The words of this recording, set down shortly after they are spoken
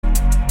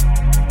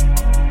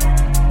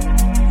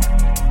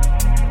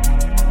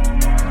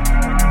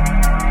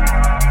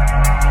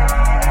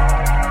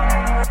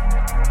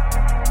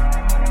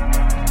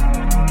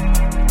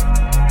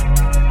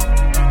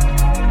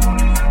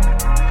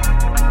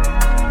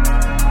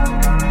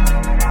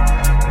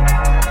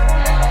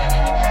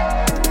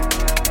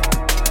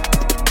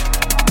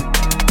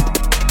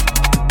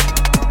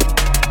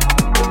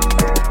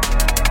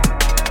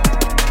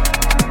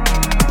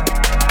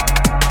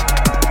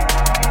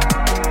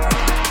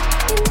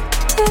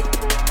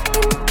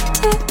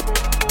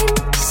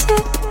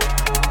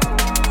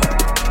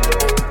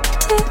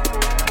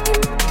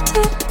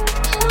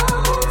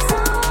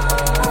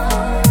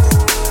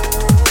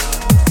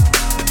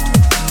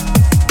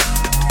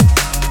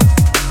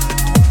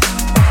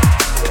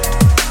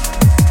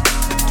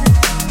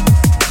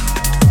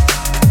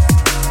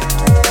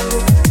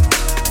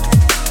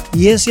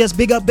Yes, yes,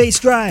 big up Bass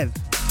Drive.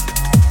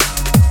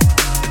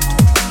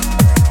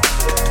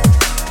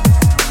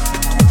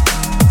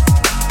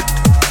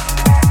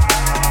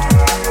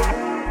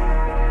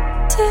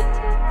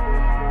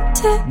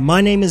 My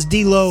name is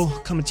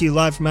dLo, coming to you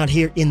live from out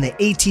here in the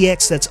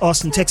ATX, that's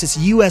Austin, Texas,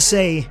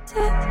 USA.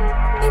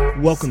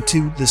 Welcome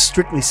to the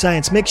Strictly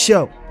Science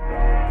Mixshow.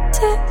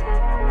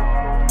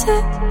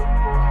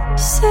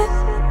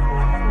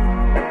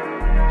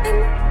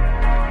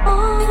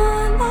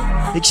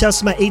 Big shouts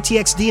to my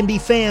ATX DMB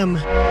fam,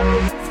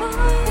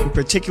 in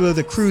particular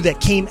the crew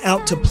that came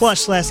out to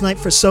Plush last night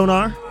for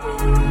Sonar.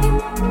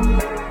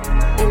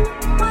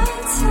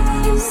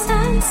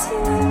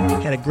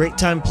 Had a great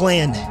time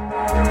playing.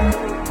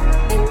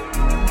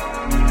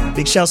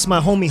 Big shouts to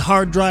my homie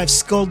Hard Drive,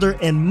 Skulder,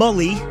 and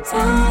Mully,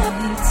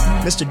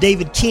 Mr.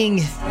 David King,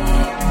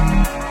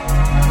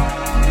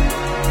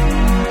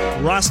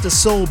 Rasta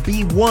Soul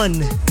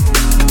B1,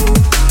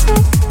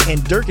 and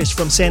Dirkish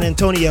from San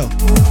Antonio.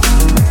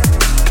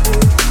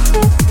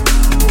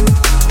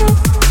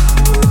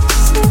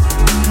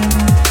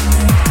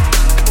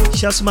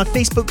 Shouts to my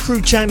Facebook crew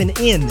chiming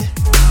in.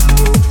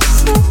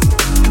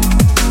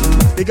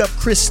 Big up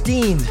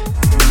Christine,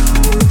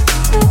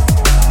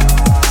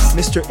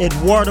 Mr.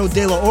 Eduardo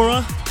de la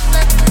Ora,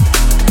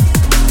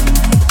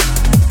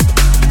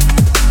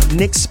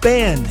 Nick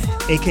Span,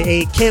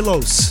 aka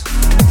Kalos.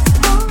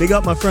 Big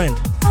up, my friend.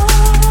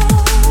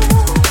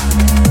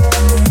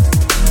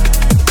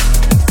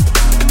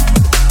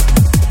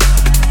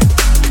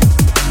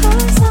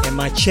 And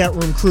my chat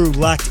room crew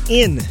locked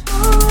in.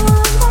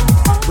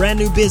 Brand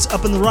new biz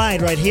up in the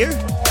ride right here.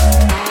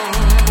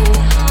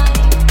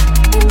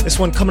 This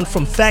one coming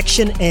from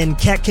Faction and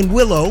Catkin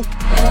Willow.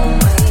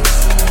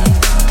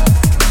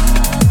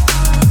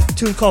 A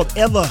tune called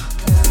Eva.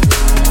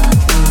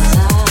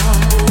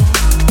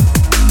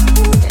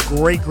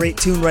 Great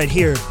tune right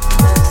here.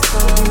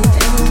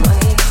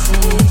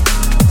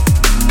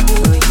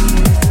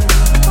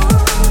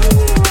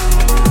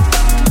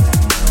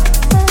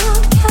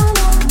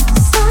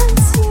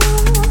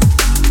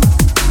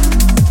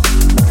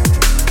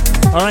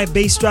 Alright,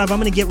 Bass Drive, I'm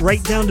going to get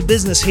right down to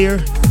business here.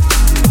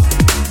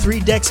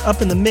 3 decks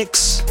up in the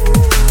mix.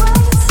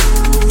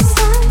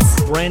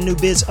 Brand new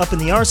biz up in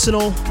the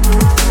arsenal.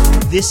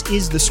 This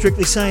is the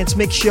Strictly Science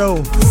Mix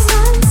Show.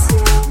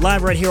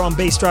 Live right here on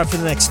Bass Drive for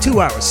the next 2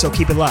 hours, so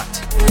keep it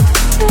locked.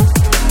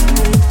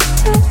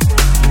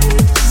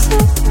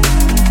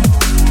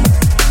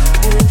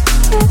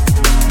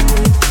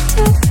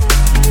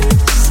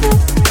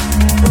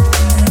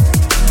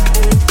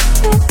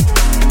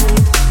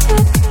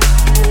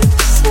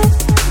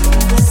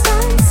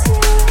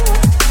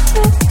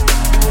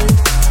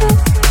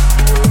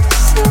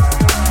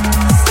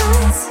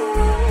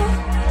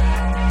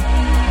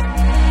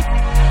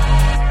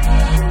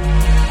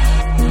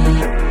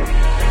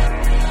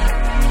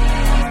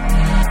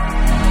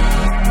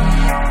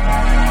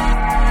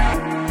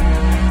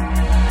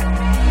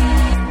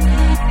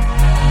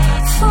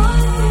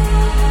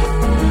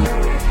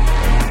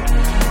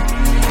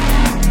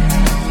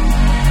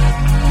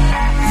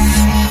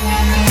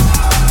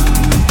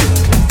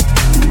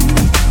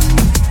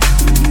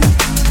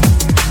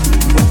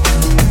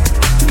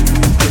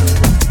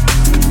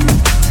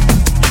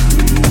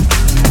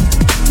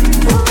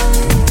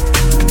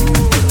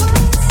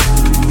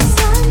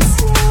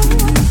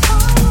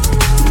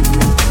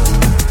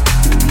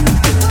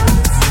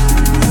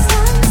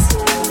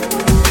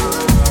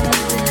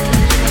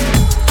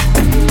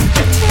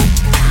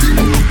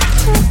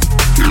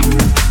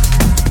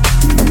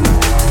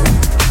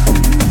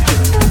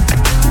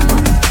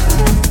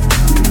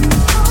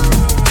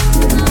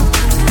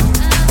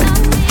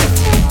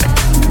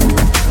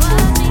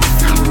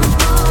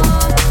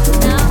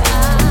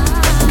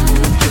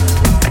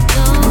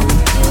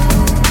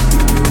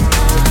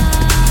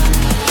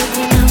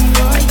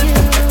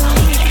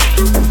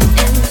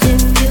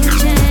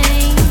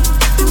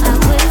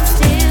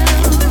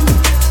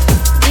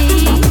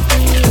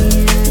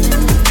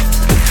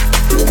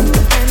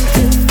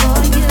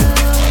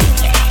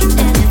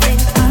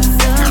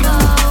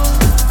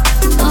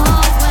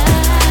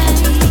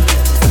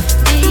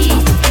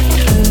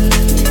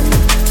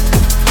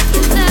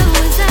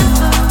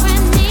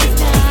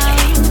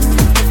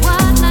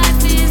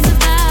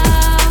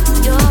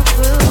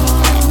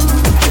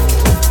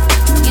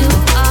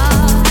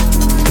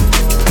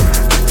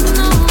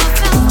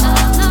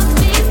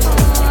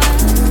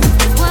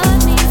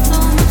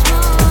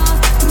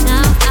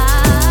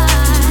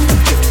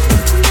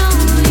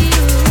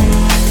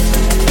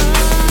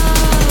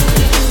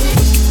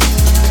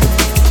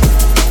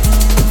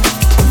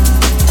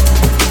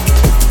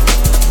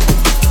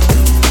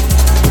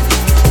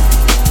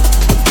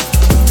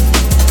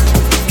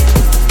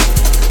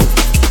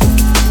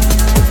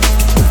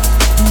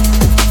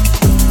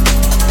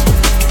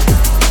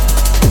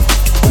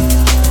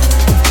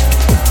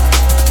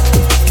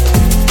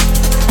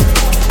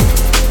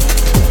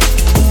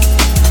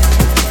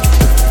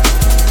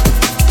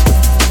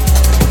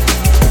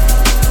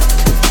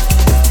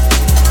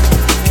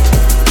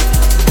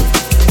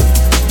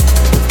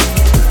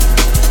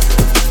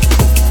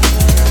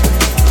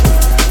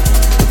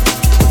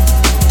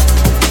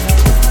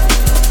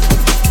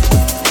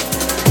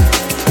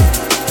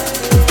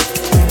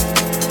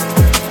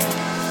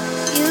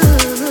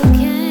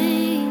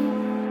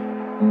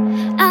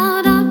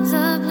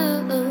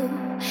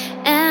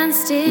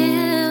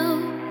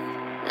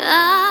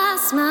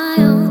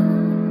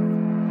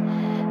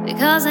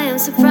 'cause I am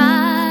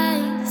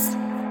surprised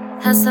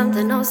how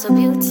something oh so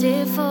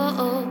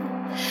beautiful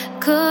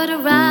could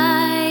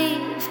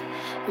arrive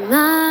in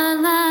my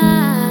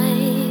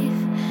life.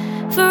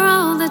 For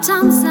all the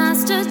times I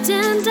stood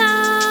in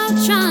doubt,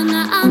 trying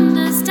to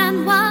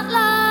understand what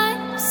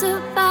life's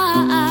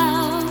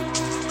about.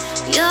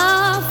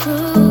 Your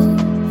proof,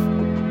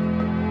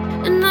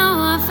 and now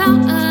I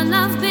found a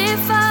love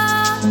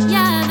before,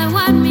 yeah, that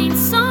would mean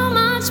so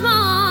much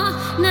more.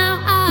 Now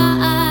I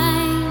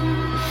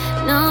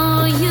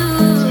know you.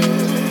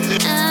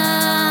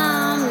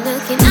 I'm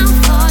looking out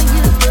for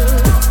you,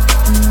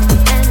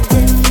 and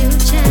if you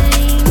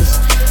change,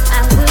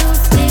 I will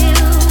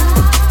still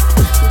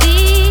be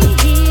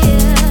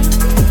here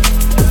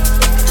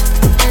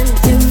and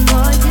do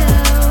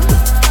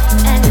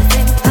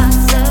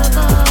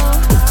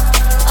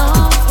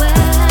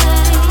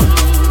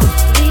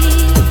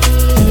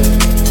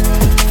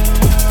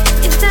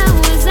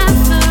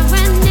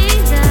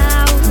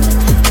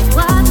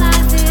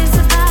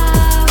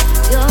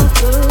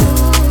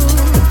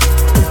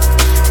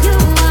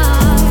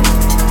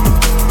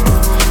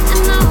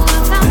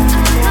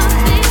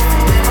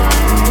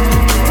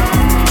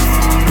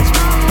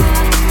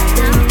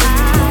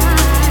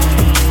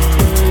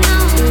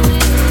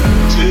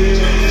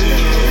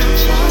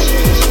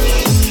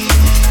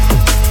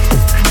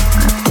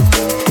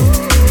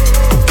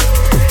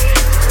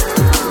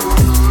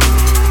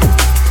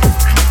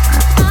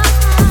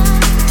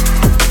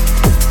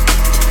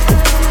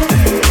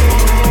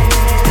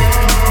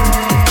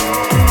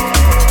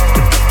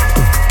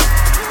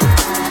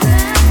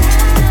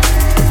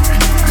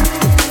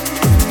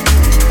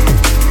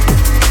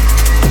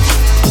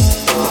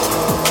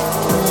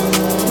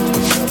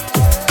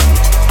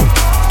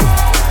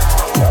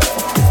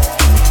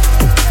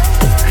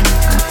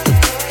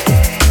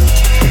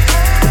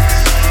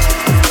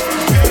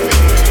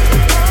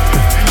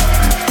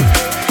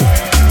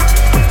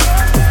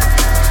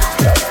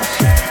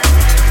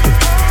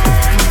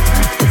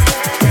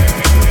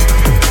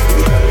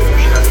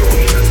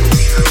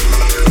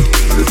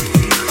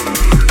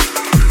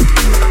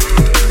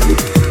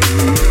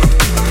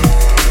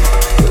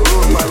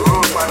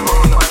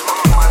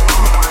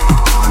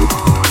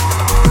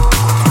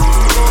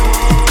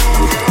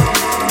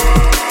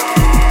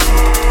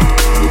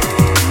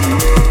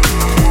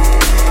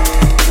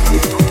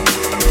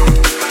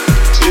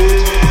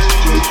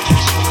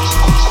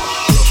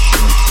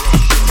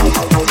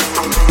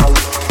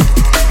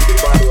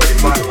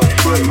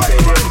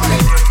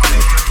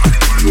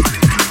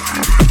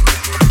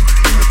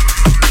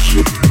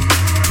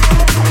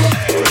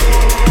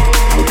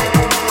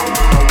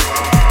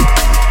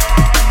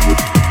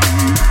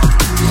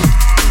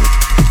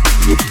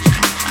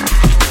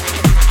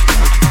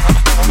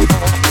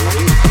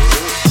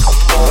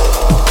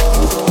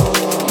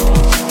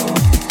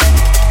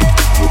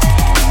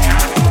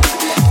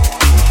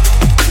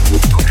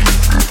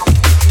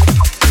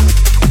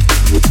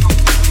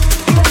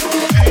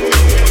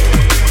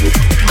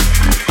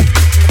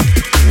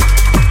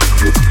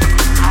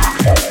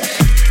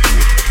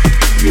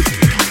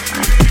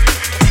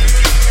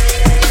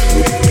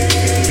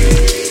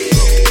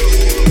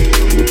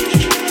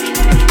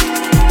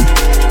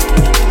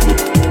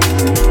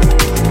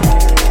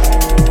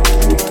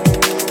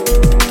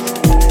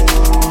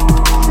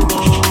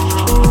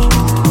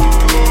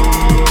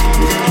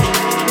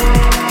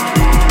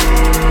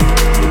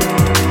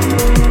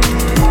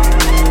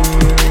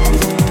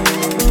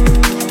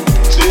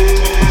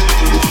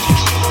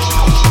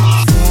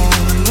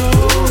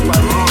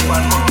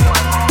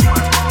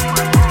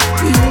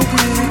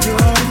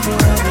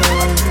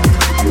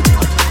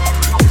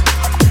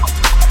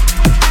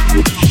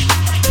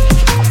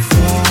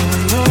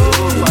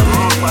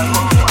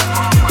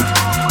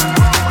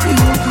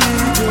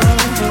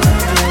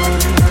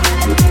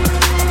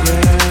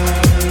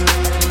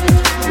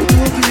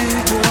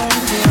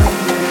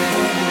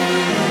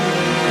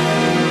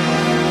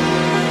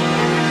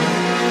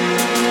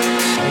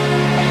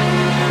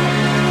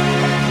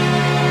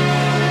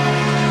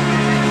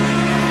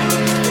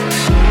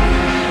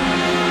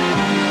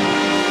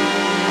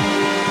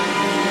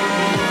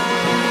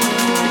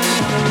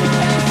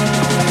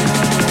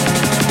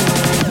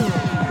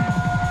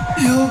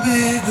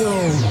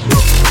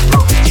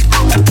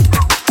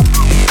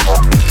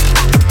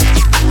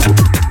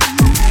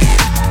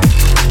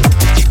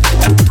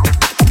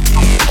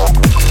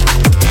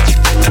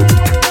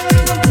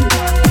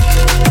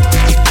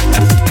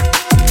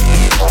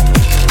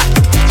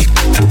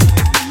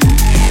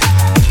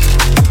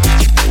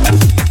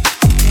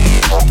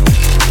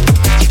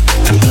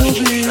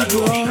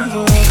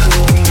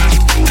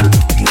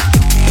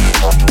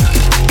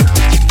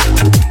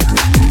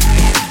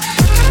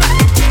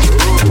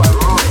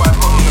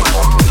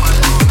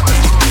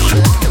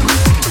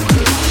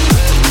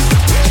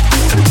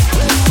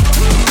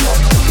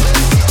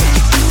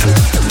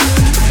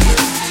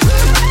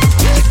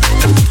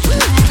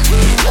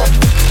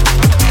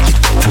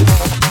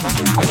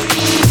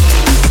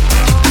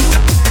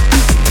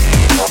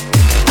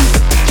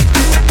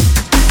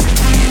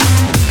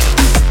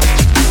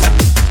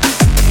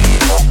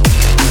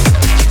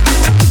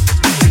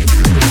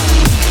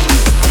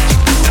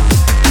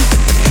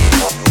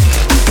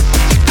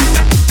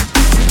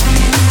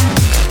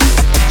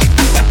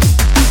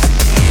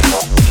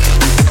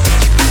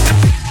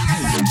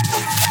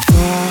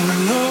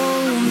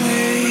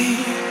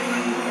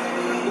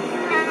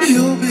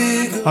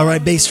All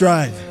right, Bass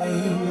Drive.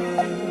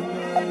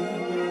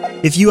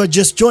 If you are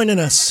just joining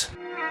us,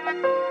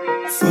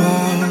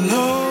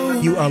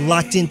 you are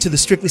locked into the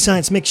Strictly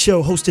Science Mix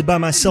Show hosted by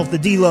myself, the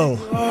dLo.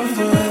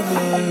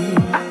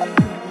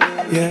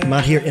 I'm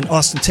out here in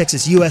Austin,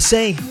 Texas,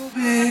 USA.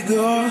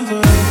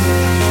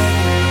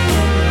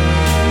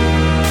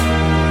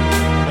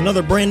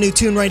 Another brand new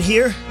tune right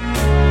here.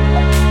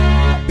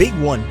 Big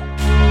one.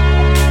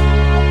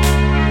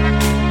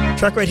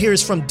 Track right here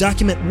is from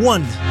Document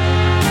 1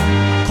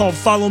 called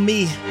Follow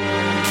Me.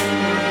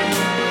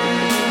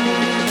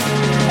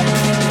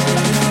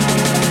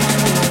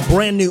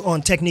 Brand new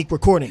on Technique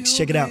Recordings.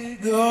 Check it out.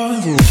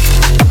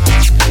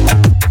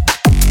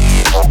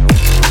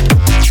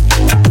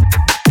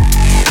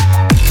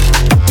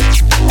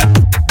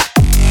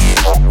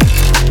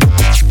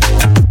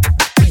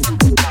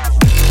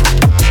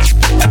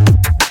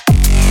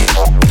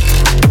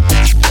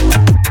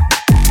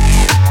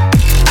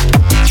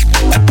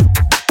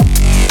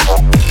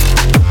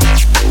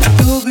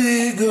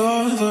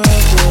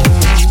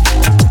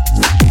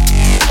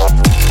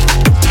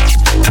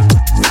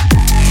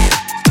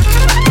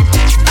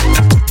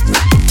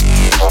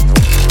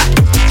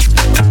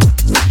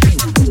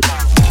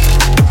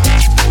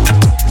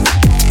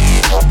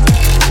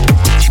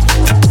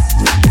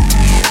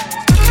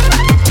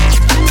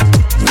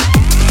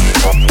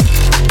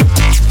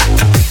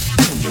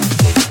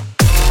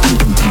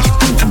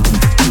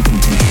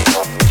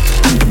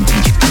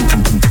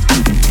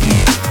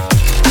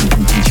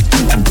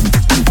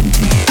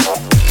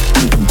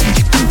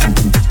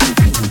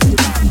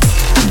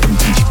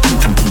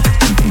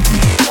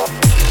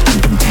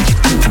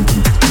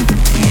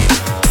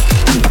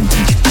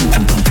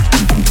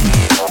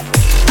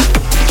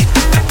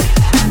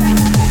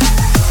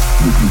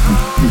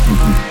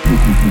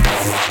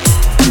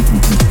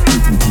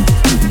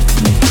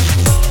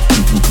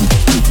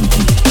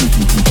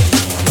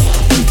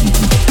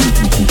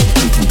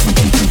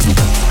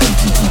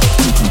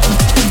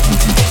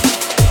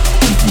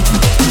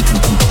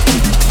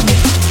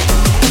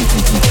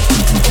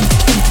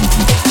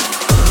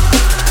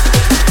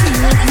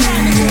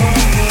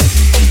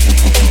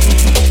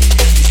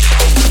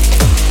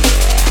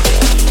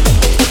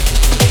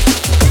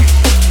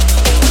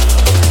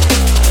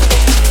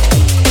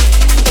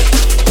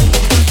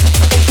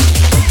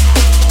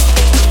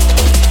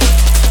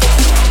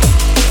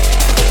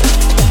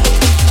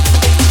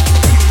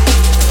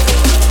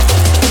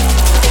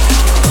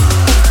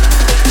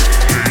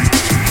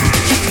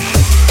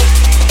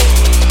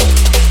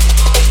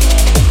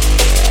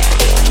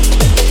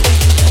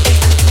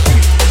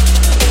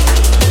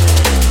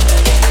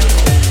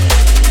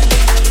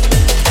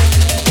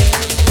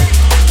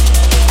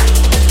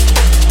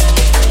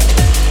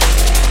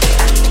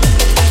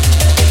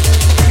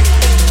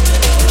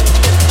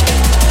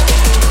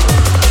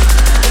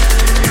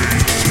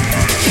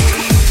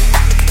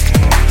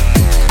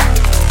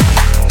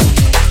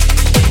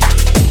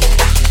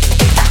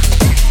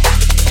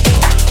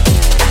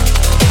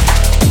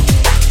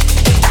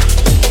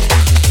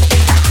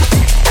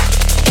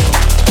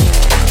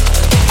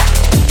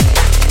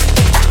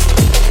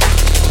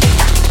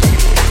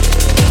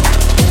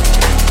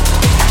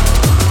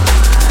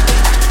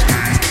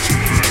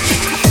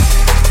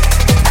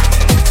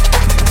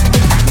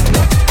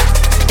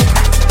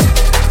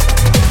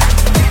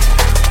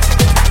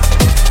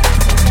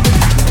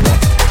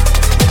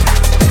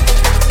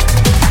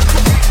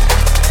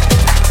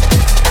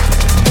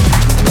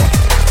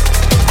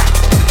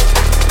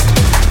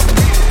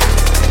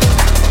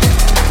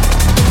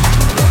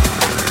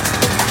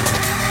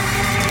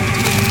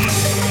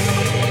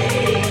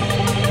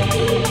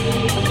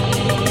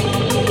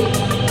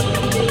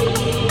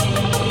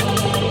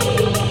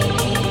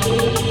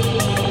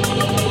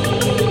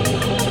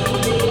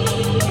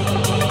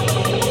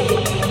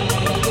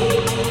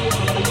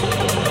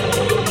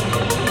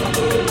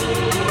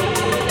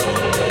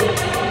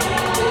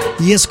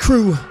 Yes,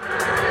 crew.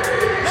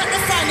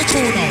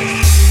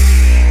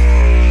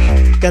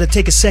 Gotta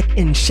take a sec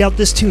and shout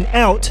this tune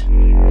out.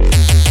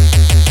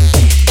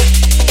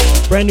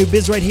 Brand new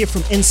biz right here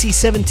from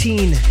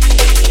NC17.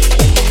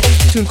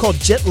 Tune called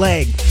Jet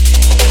Lag.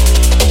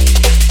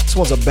 This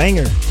one's a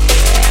banger.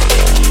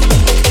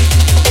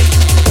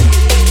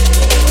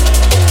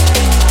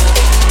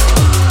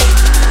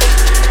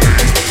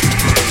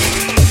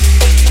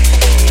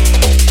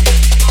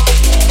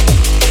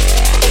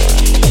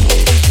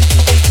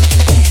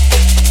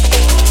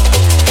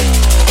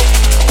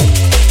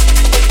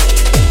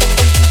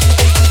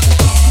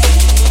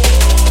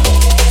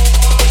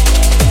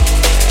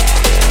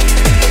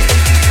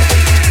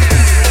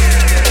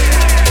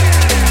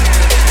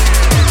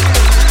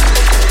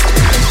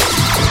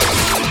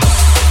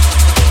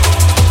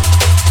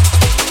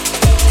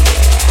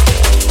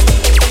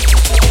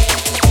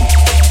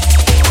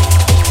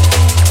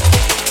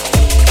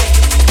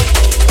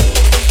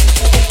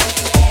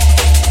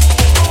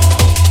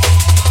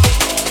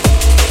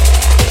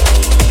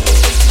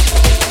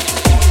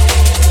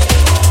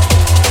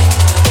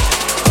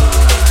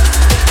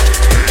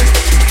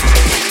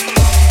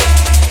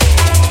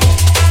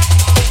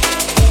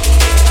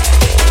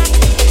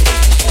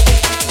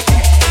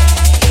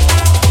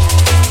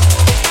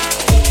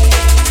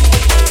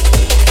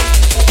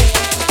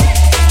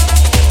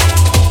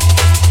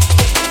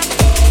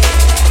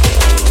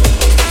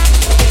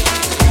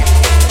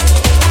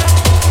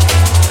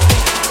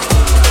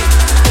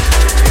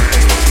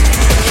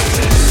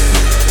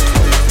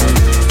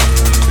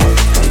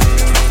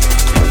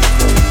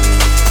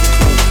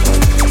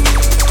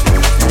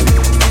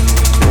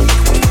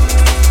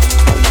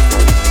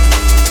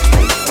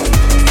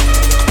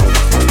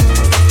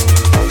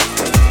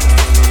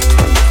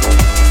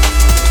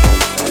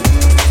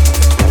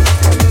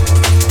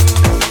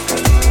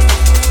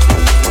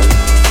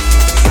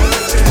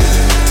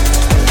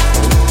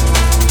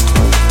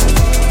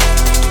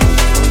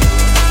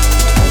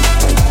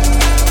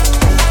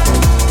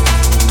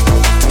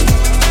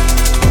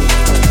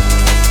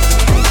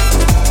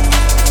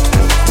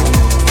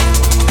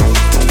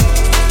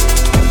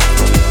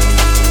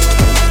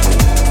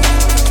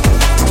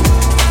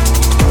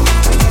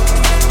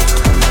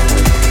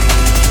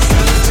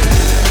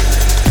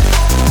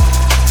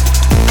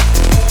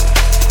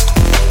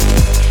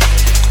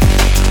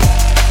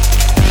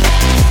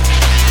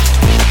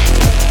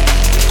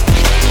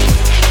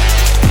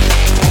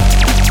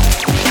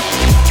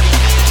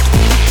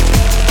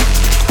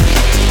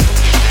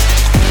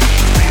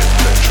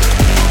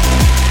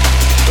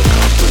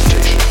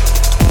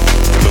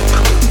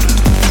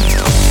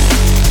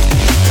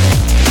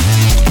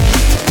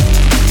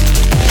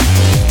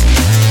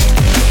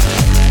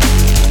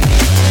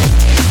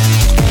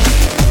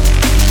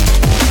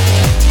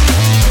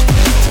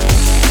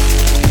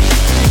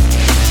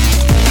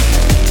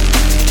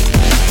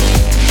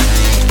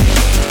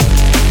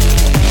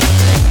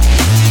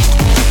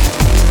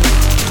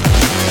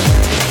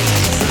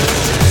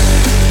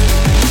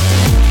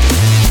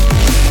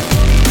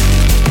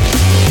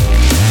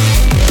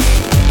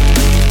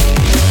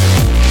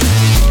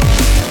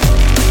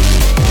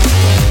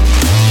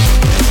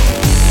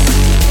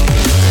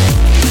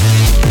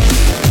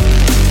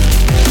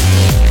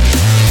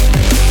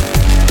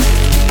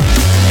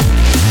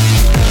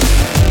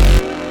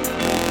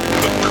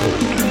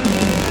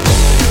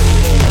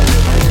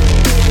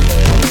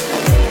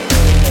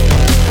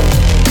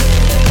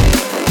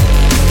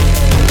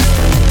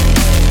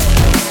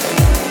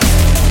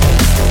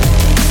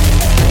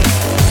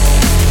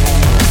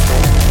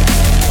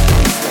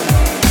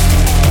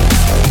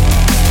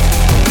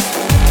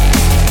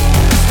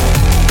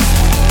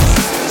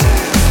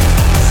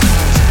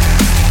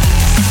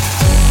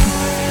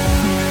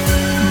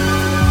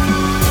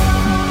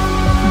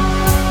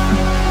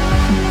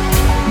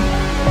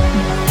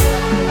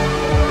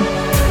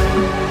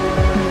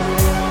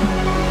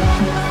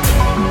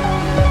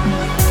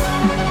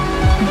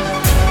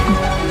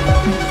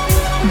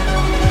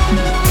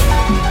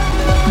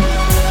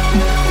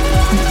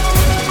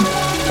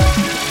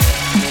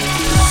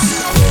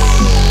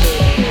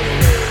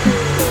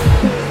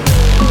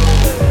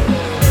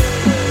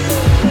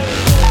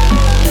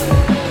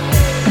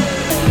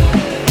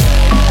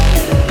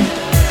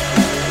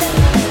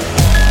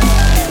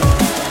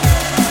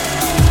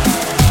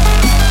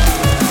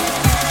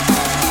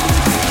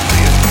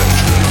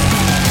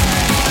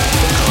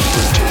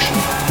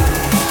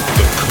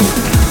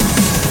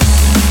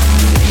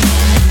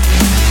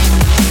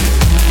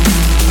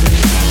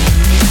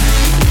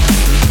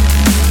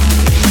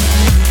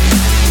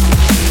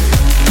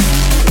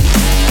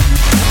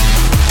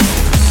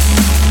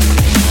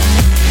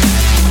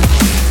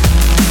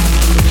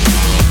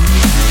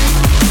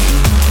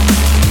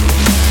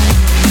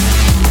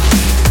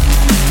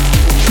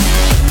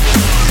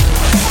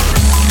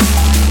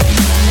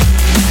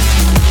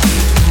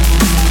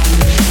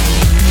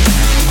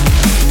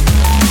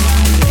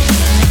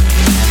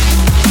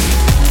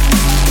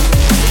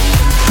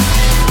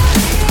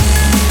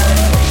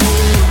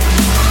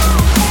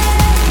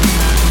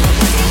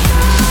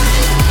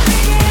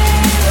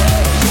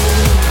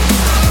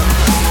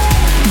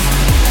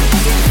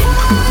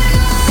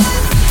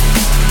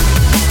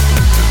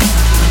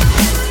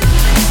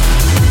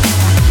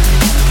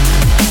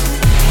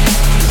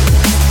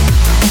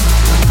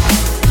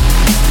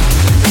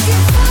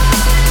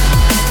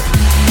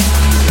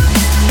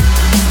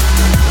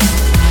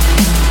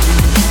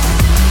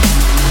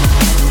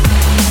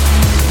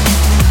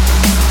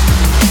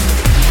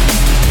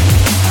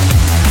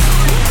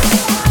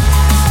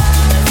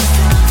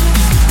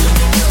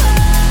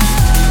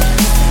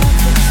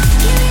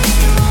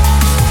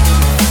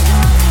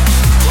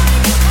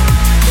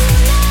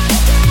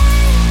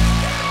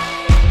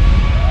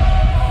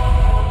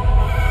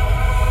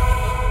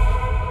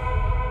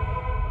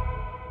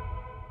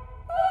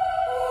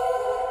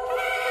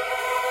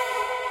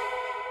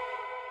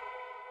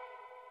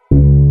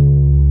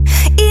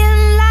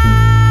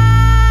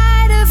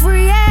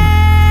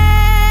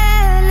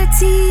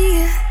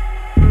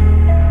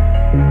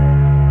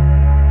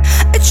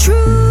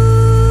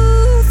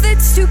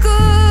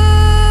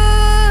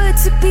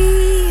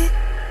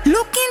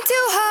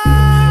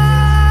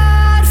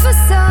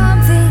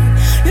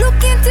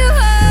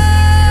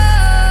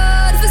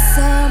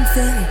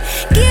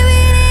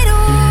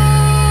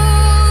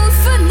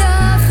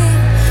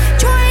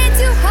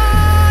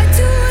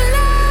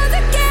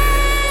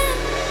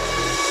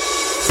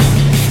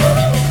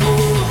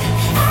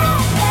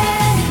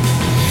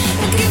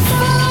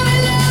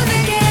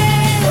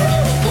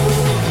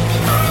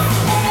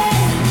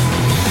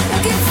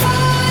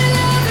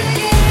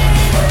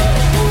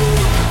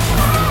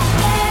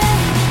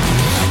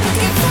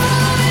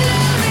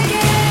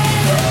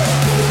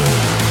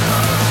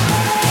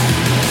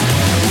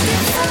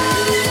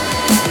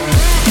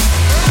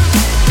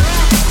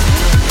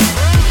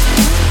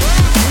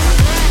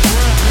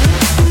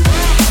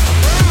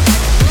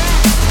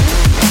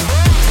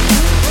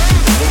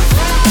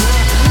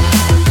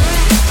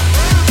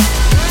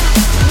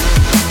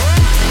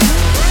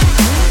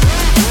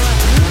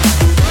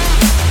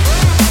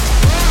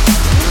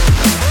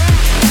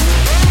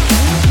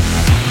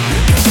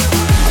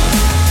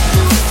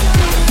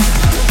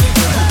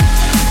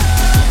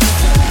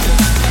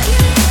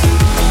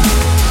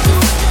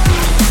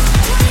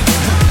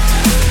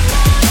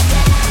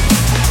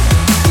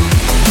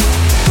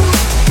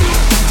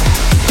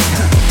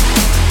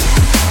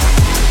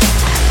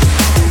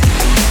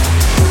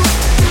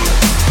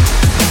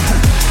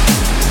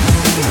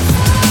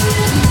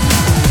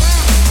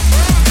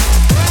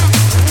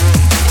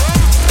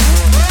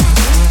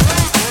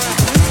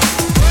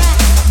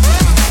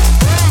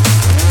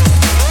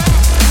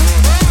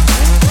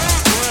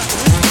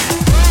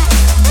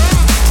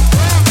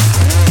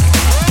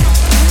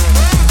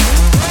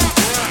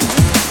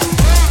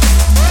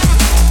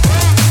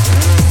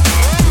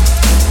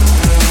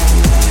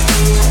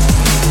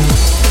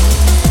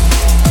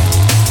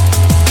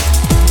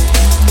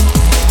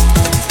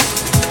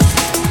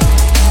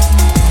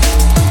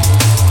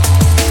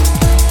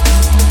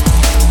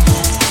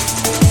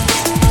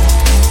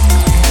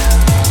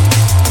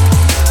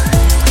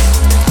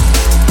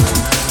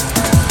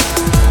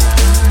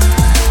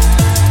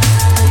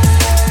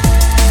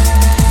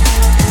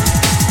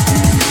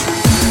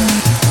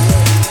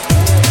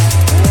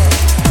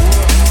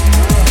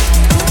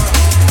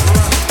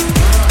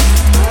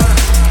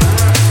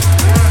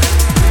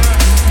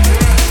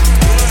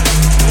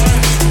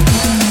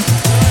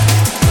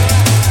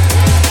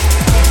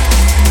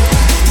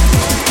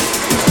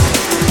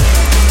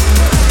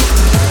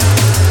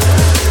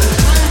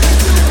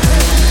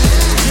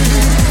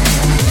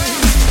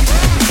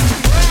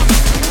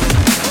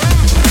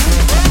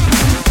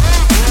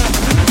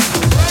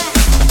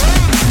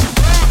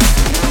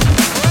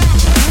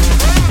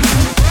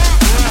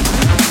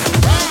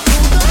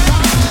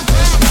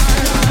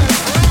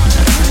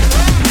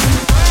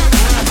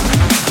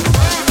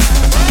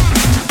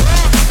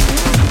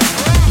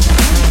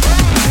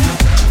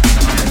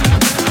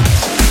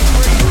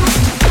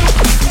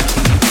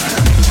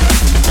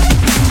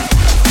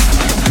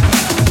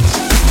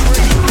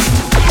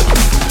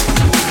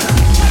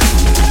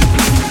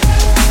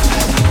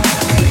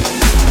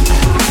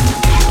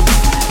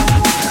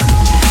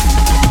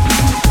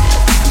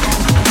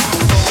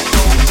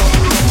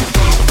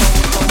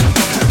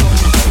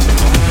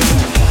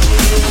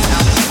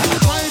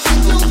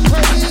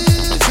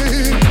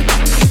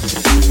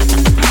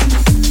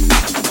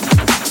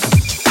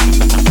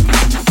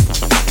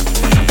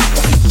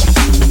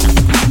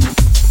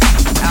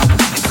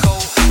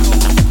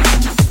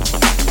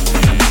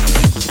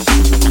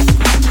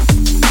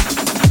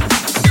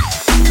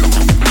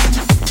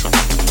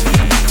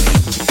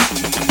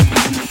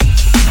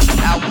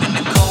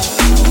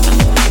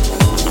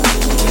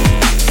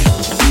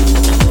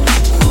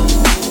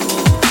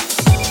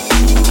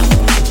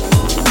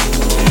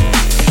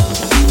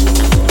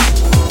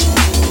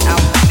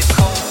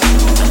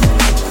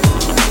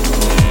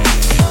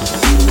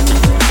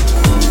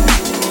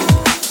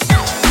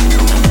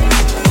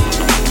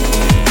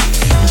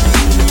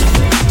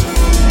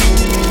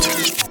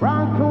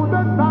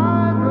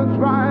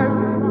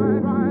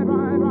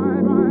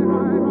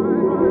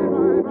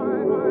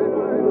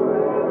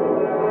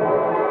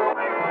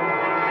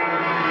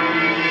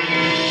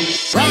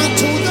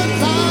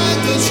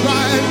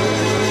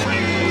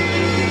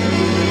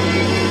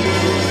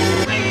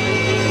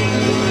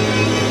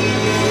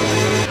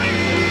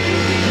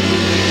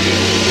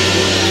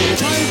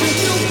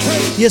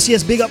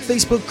 Yes, big up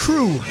Facebook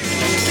crew.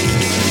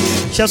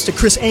 Shouts to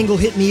Chris Angle,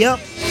 hit me up.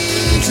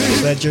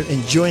 Glad you're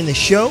enjoying the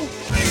show.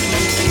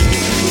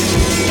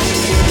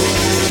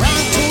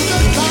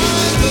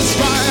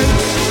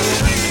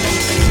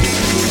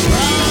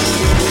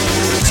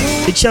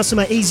 Big shouts to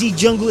my AZ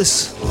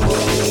junglists,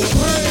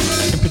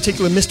 in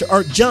particular Mr.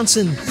 Art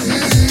Johnson.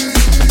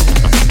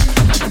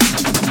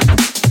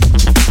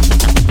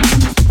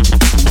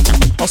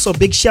 Also,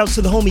 big shouts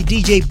to the homie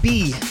DJ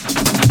B,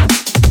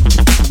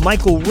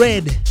 Michael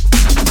Red,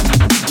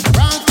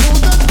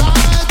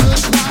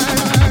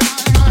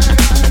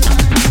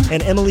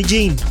 and Emily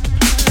Jean.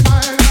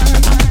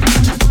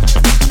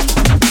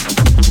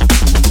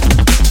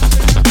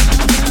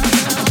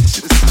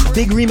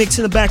 Big remix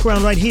in the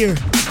background right here.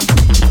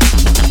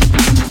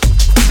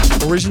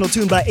 Original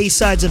tune by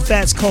A-Sides and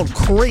Fats called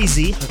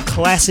Crazy, a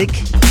classic.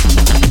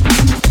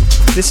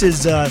 This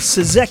is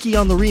Sezeki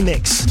on the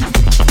remix.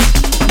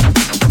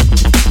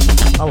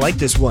 I like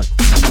this one.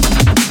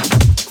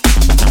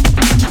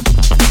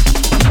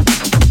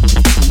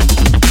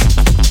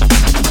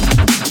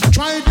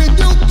 Driving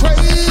you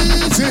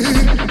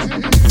crazy.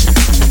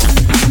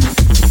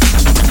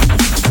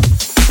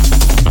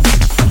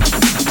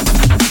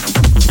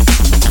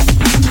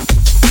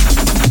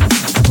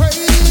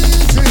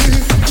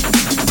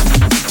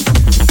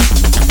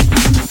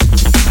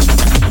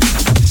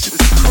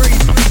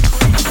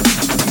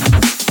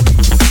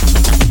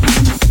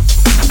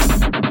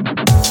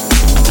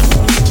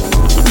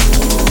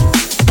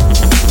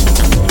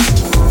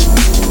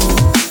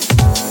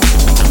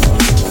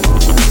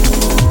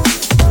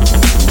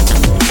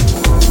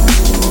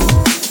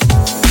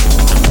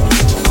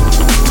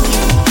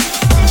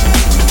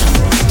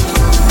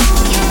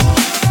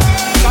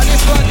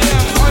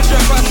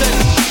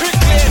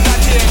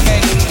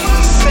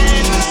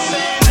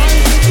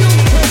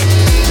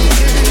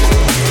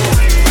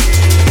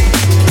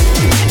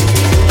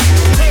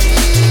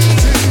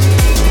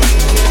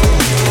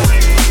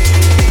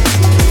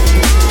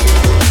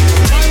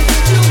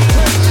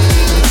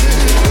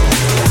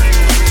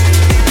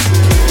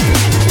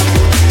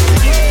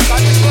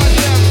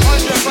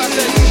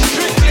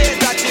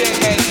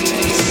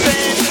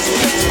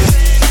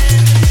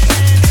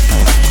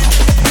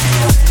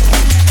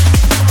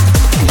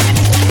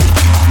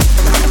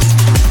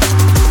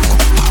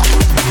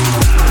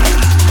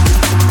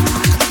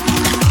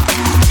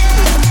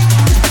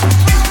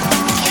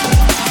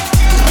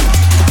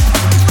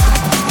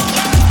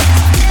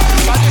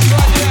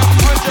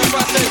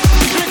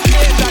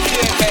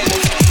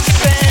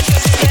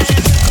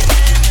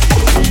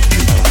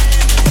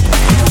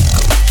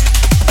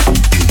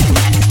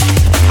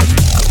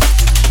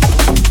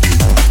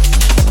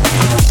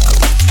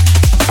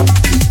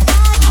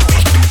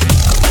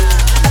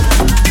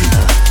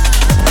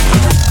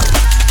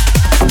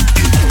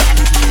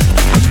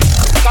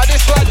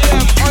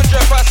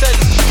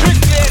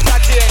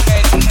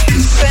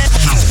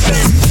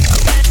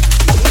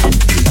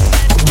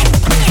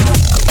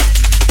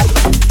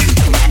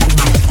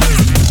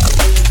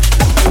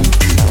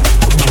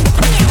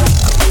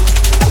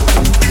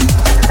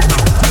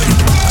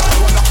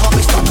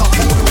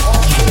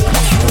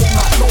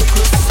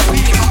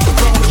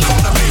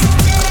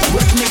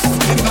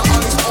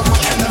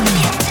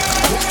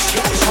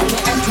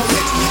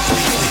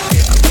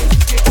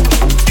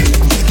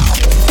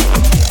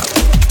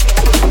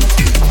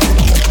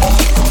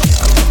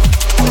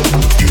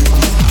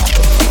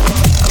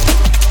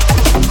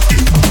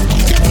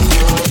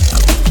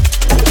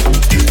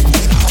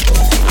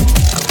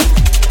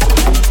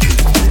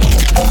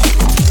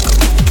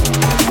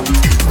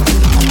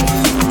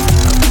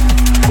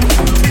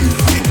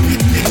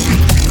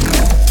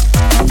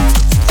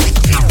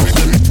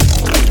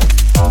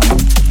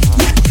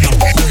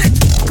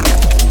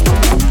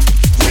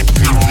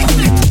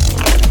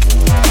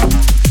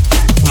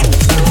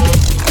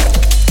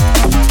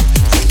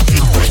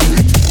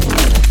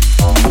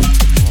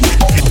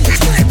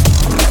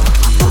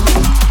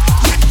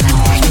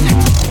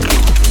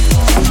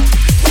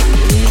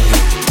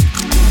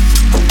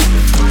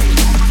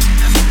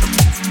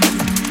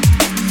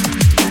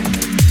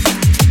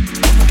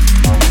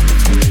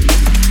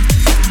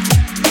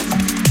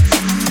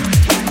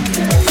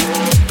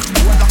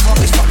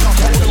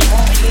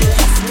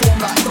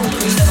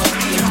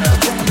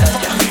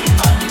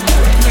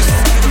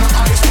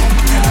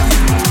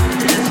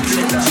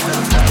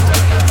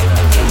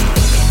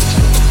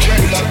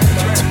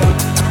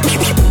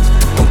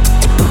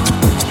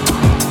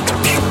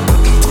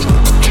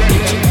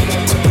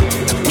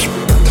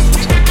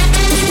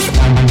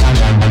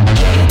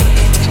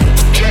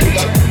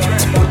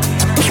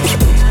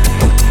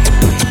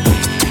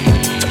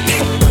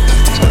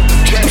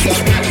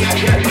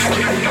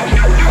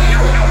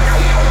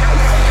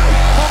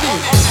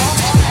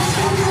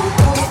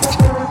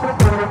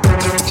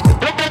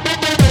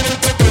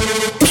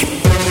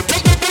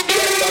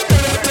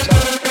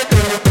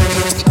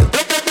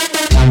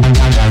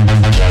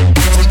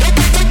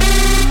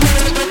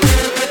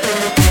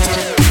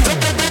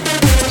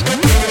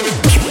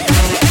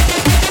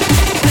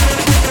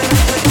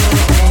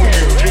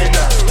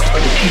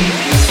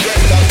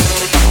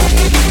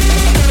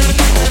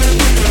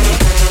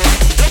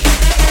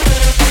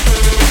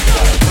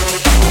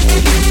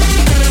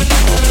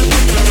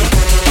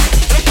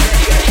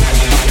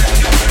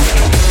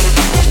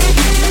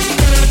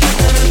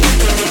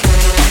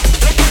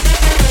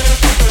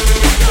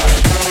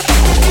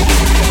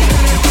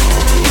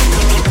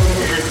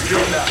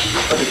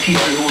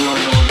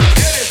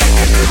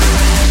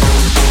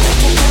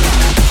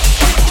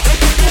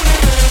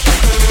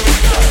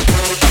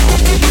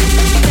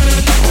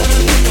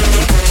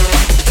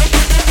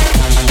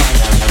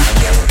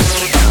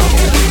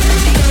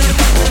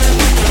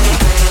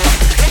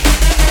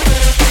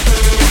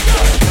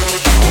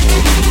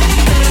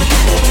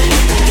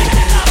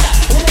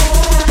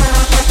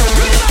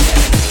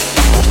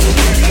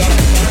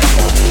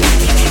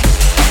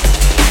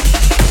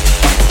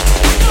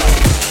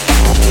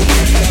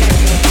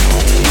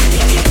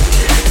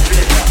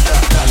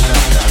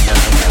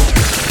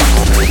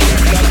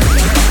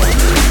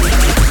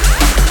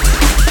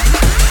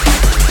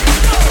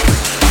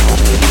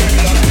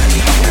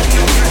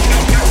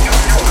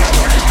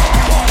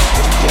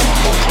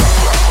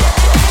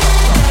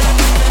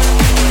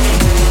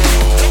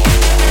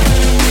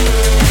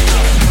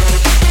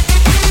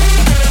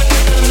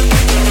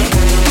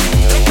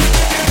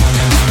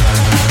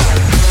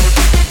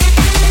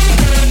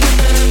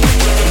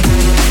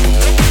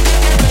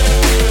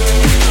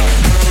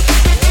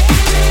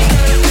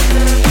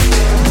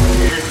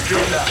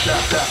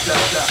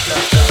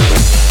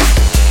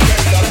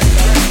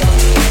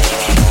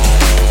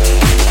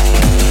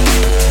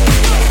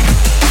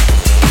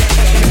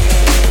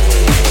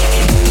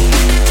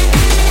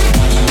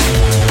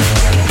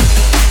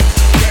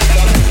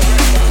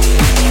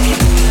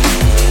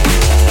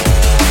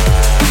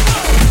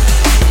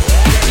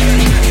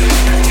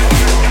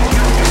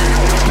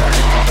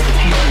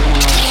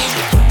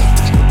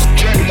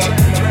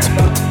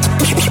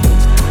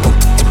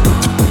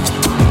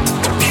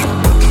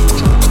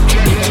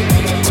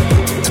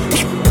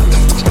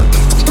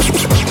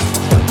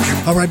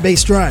 All right,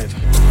 Bass Drive.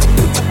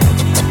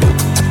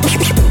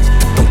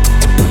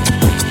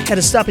 Had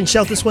to stop and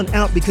shout this one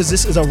out because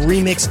this is a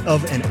remix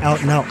of an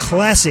out-and-out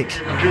classic.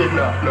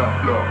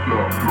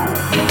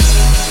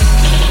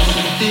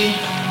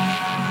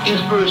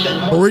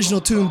 Original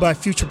tune by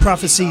Future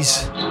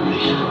Prophecies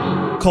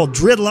called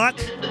Dreadlock.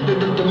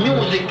 The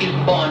music is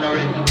born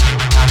already.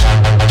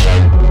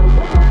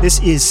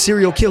 This is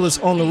Serial Killers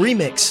on the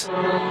remix.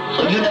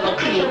 So you never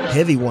create.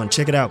 Heavy one,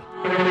 check it out.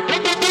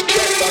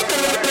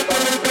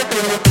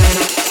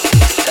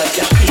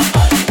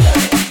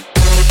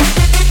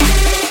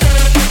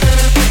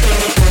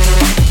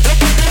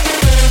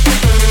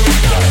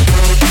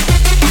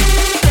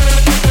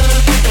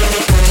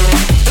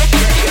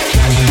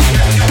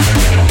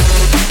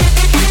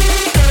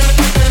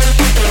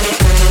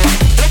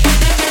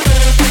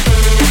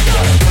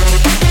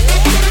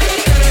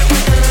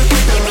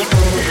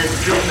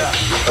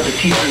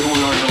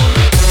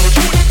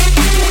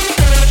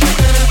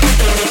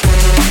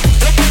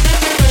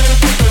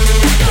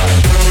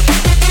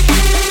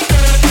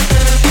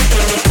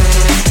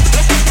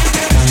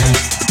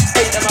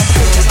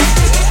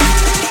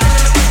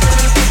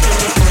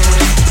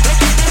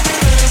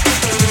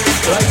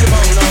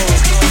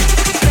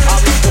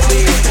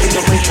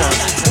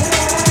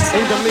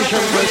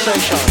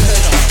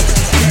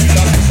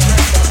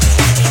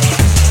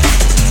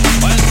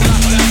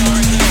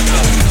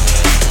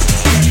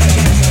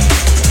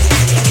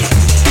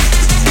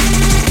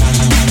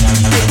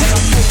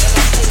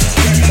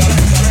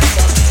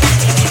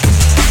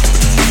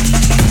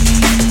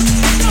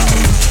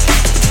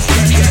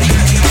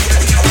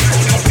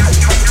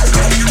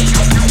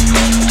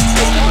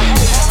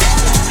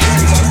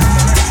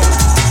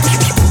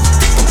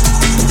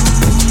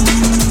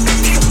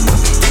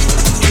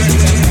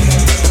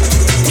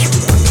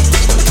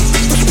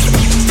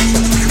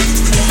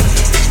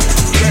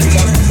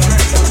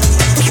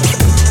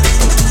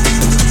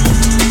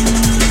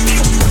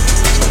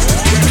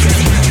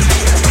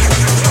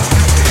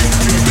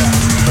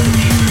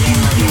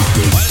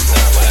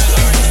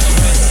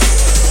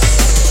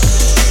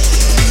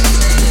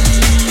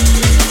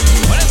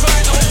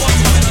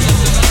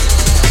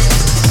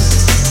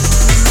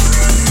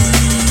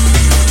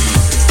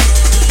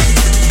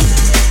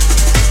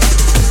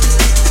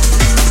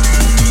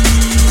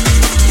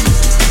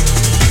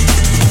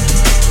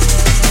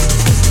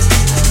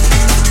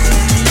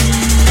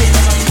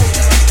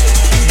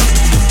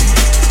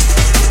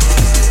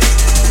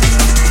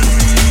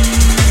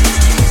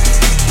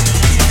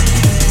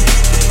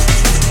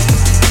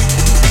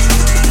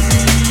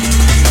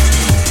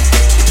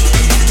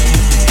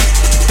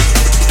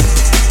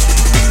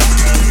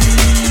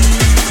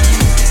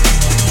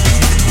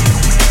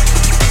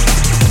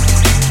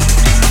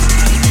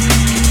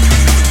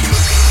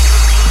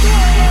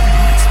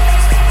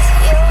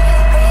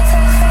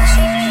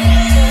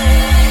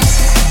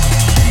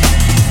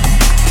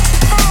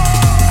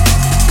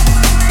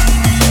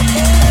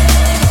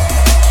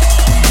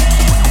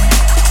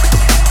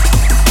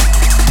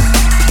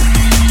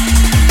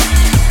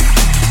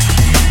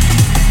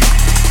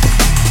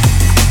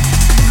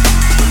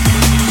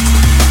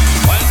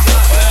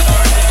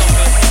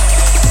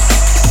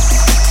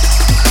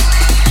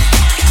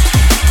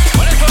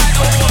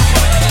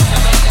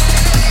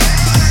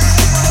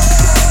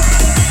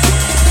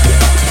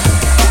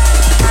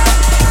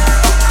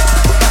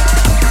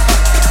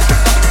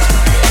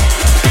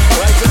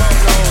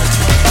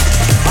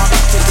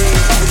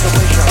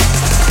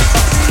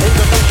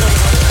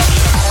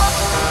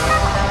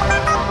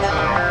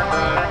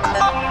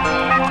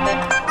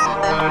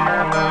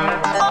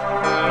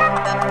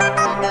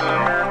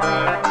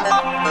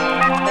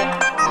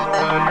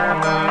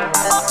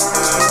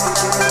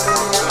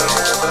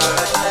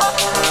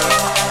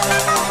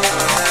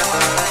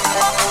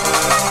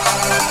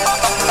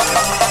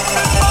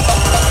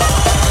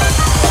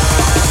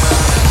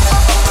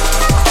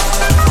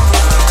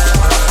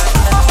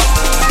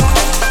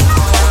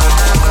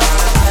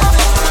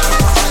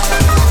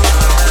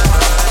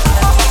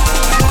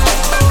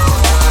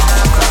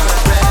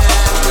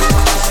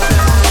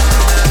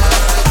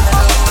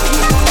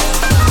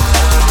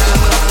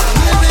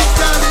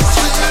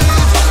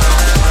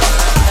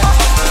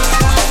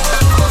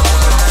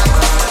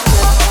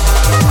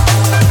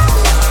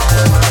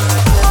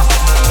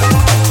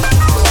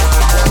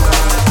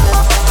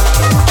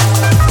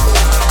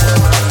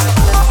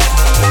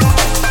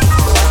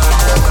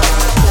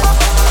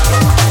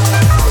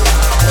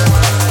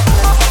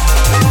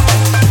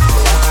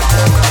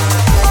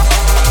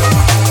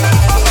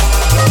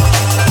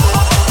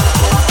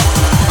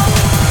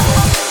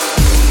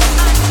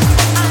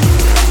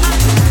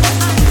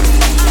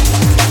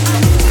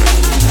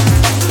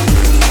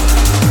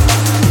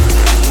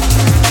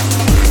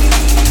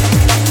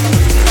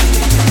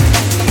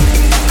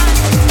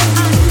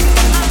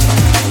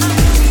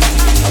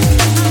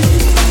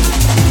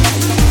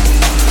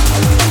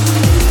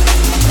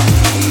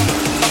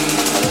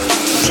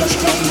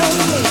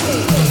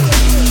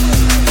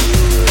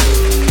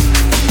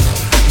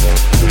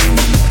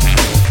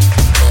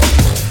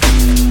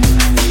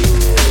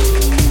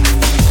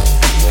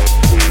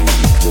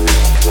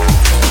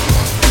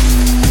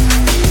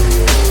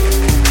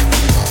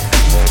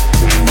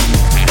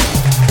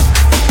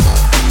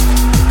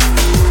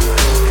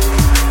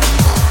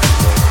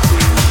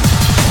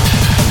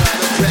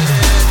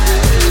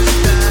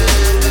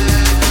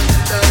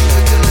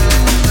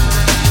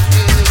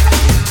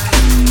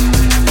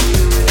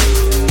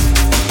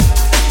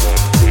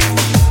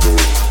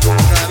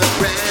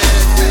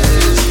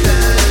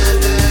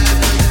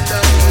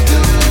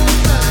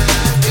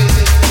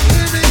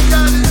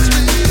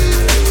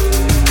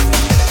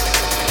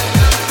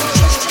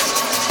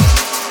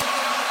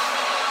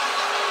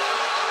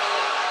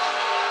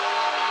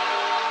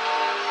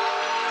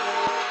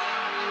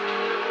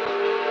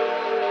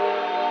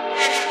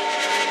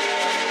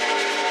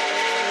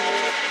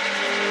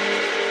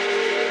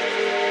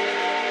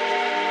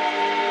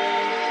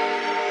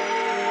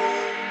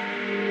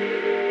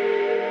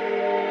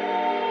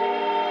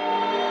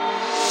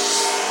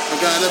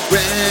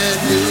 brand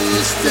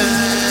new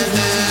style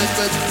that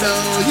would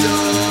blow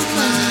your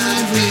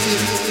mind.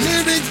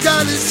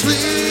 Lyrically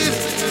sweet,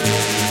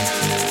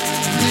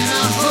 in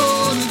a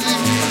whole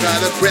I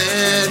got a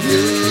brand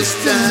new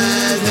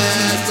style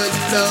that would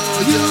blow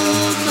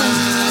your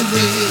mind.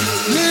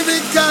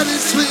 Lyrically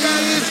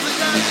sweet.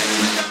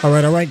 All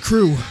right,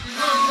 crew.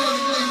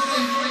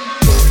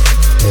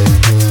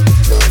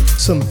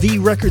 Some V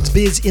Records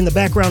biz in the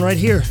background right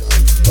here.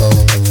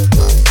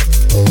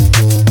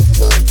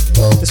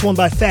 This one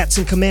by Fats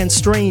and Command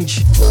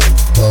Strange,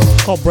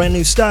 called Brand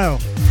New Style.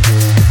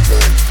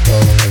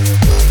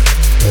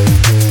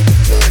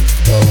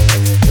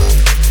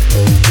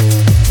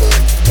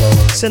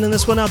 Sending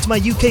this one out to my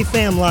UK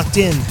fam locked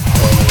in.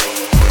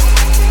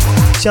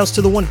 Shouts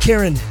to the one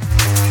Karen.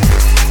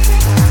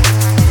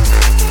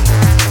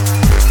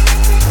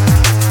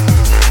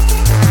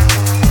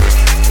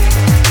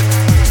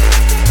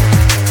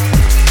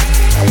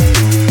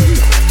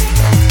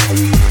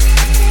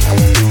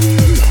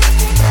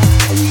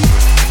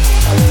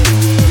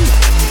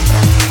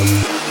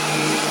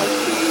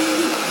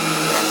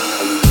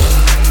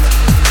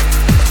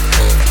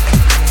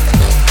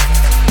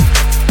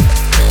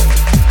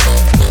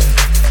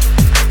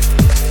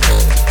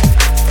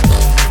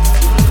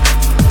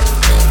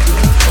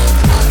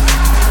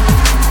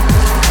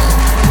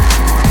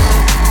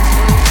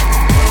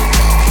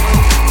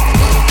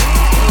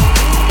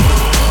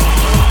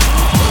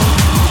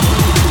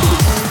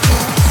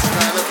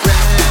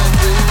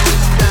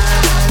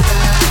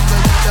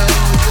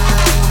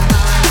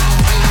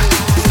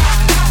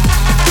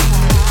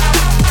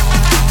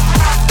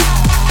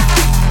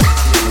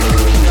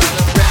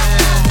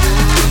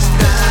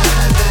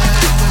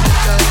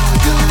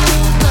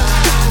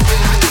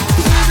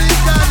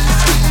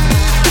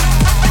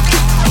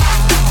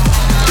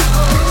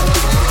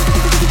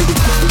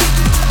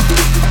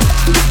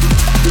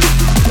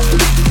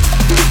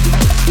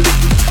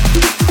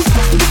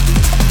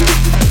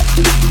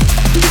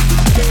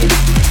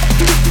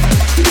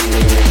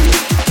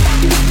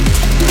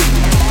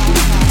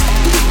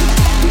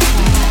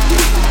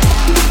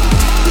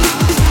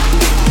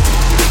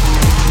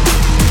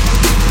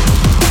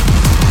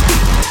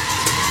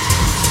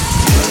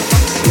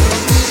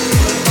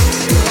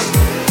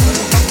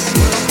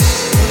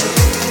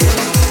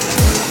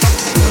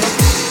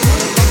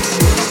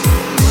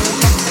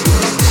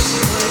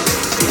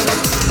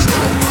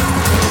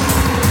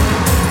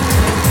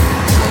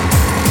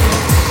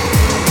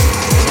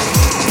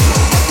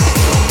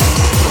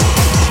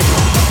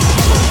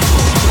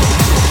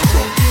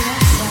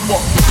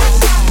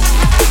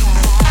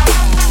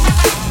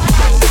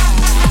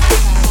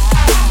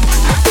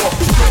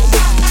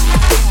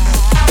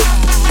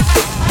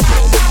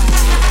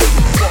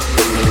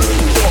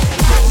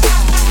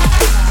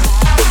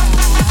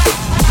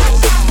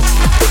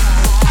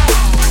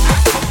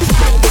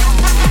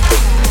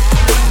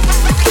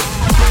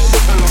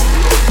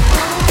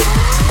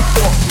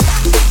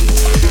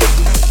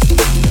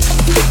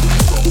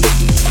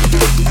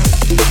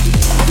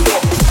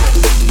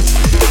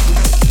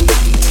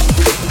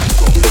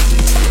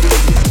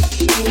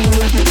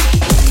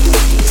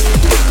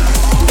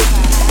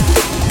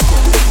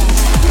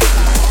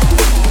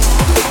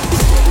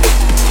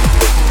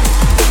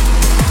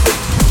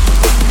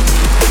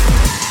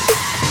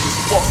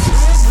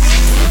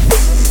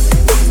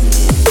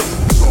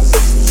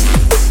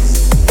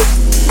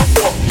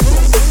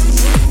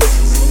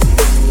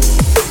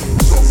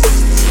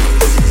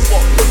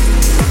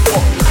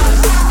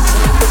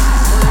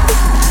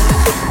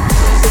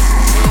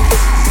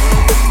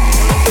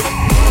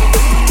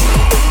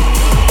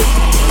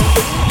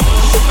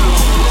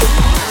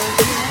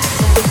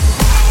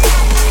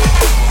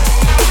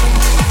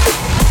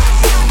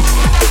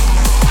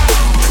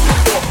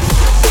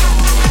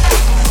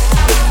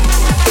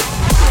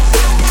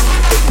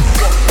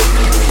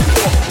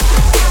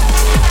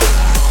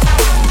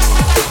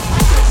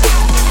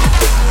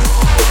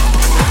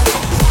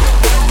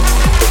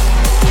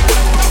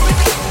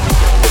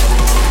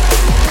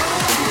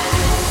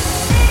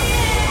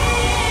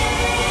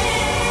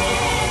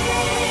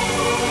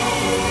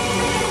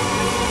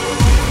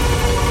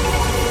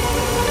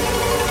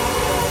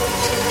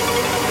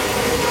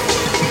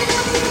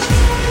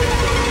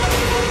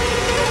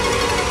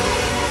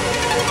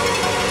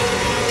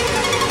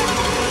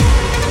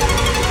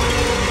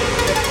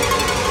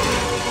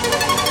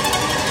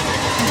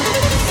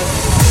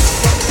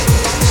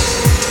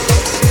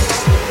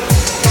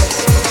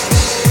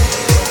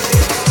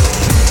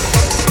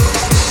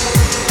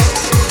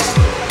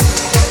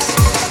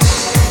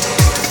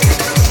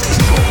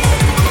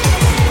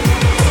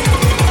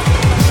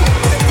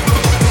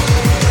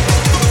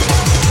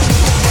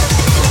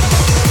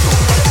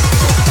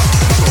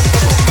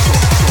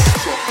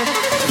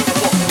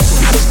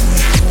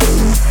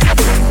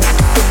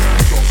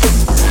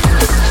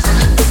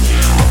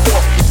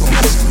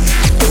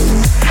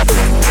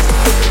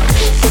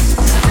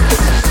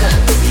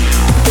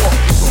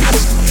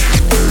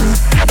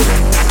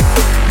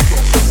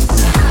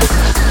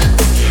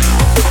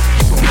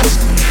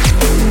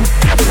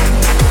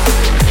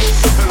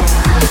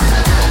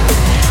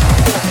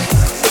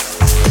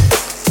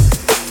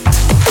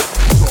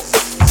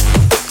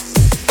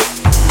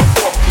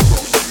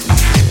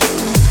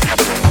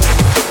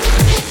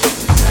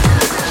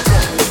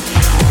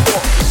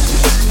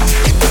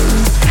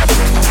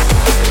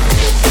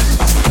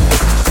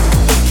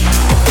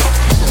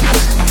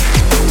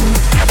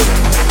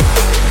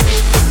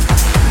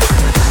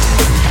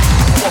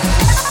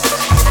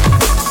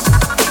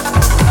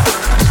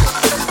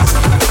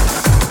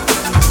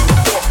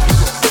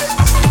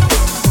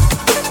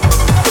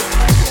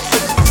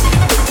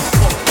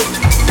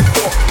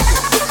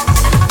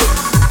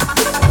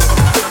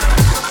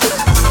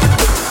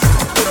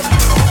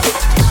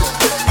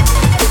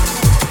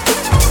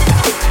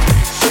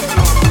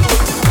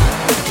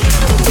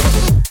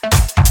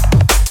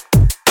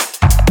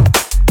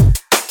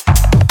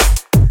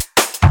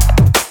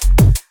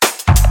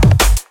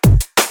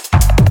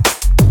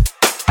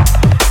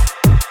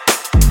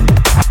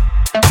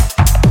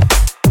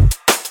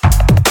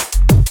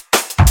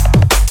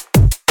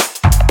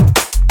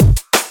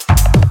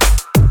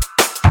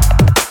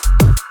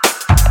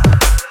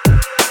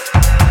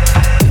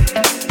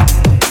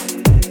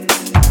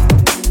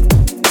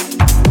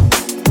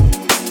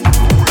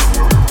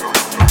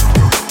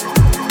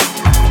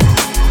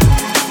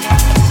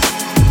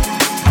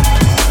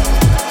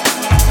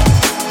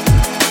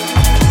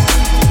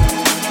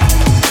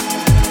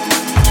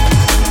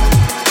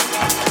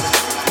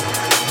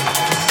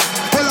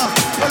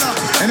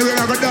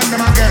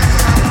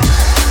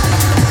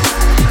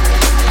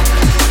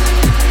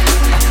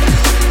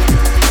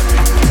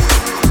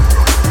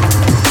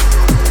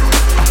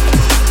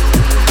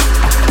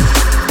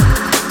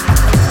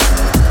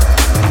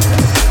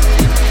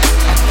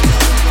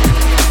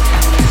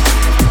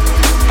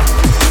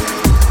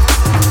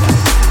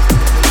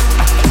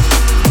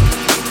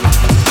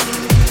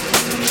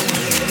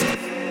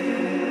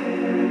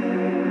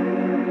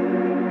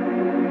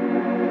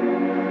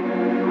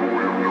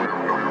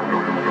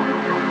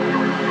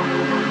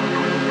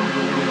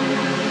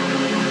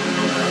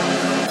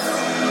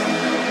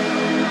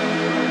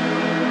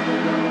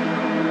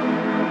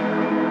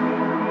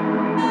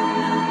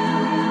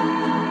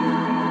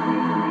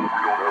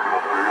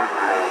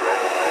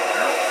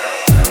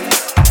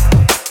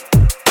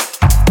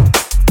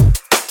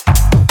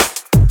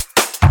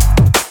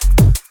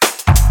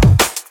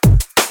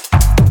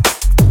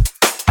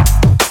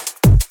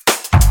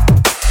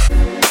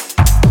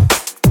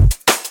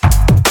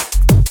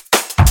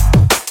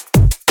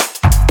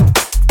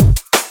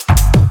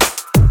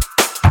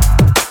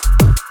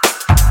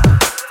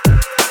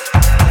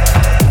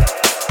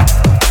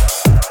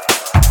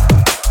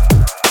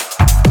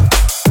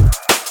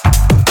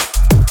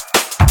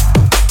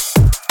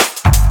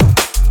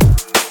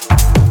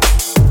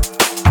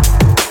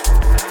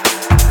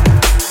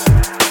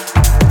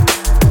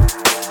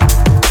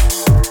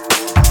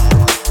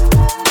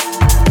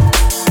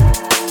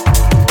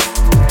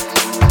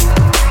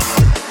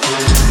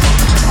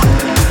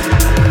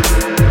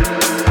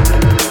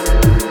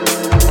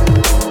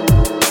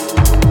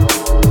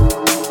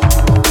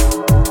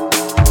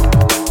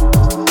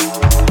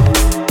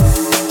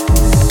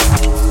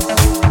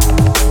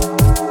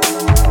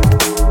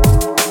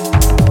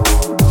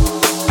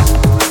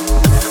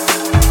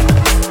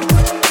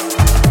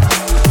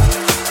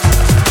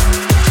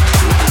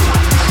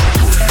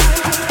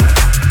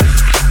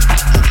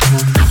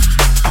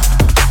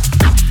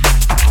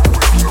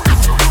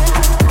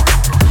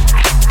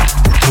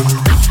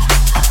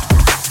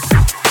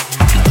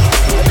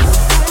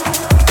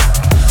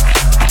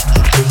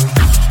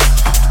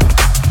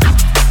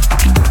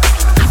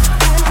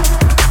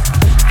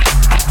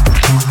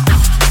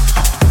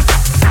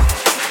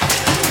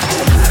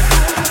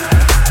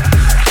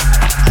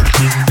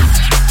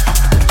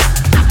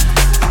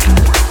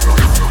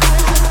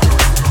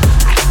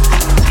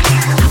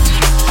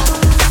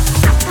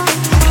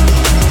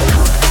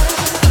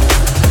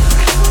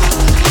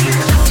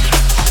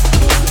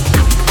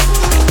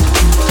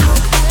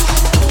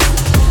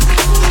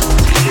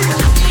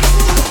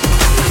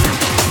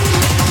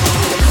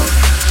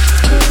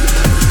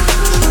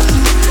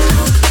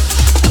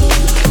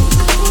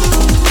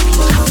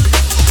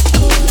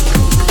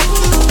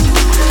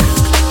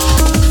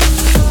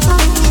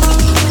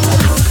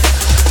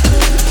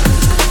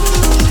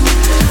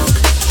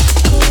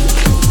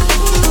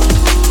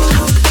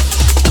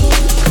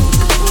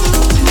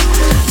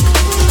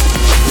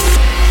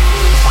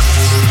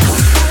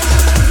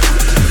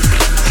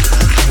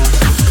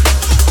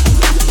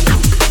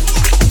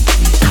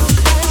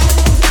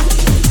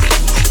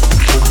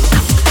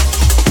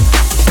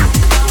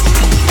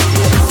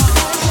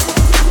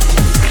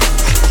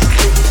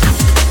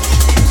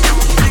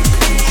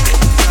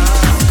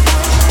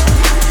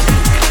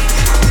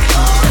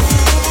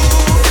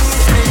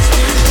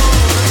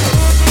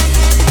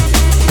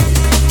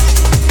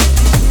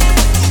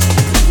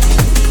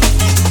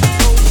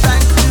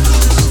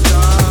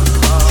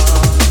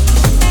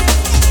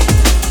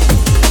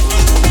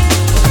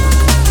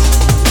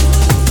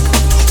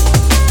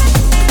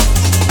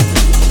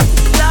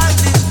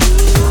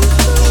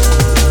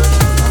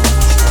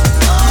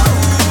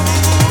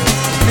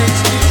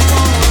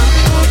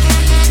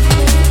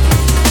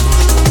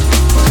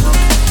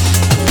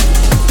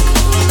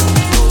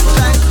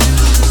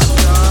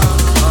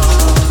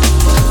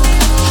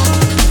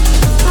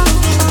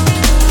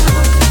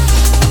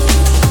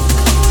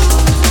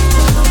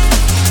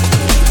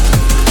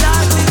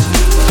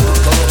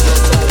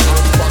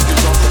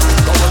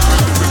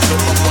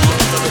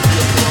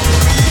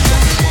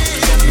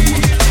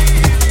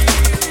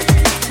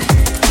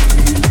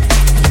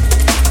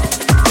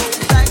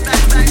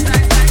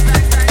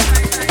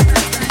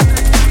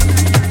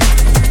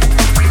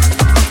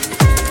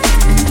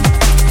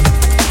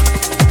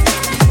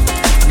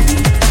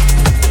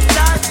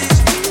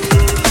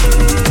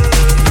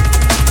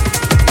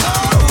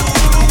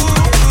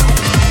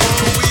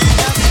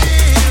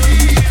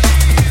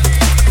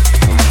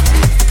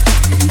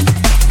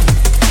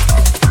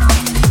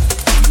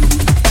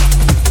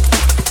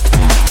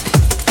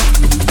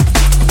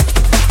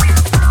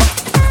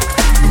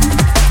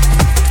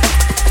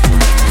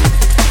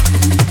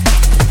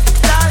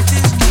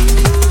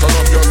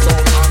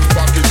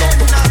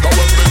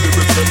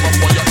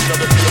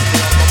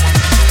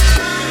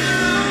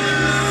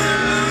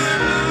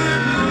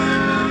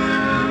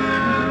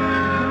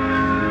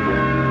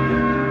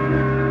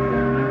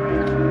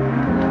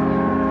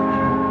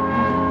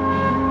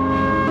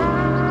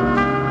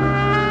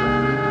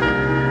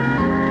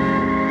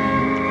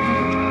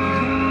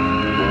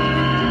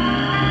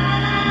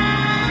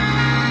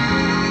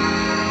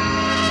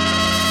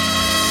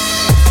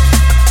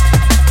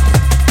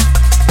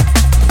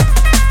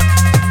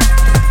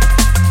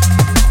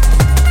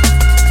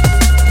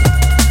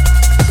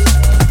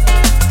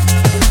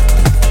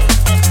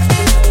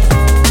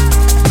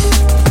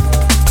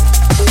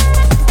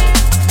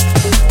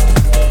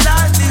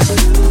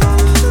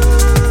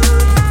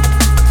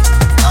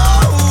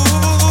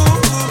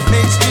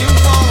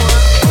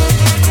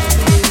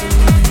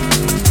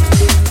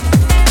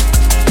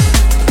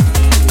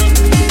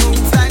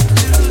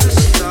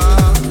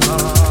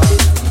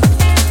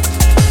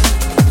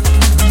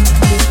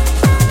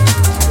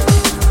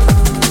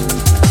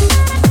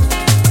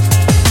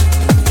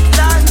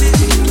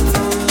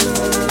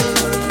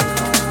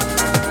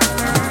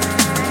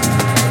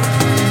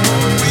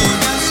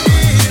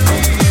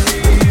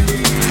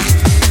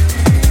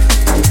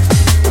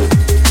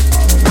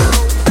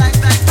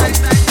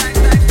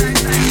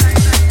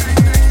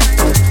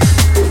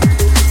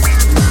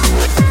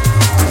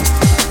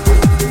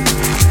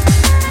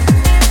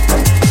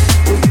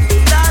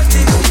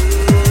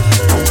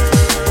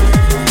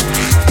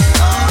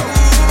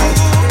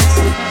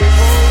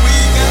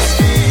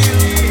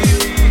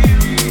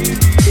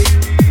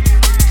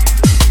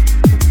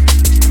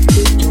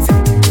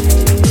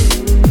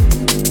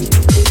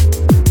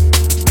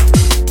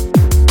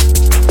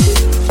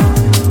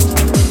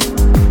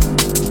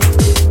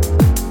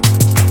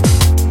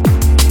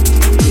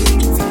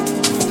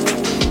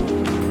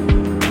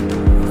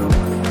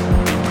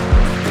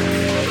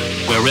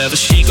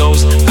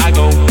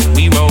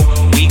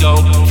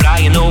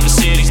 Flying over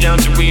cities down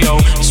to Rio,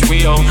 it's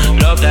Rio.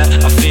 Love that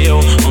I feel.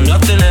 Oh,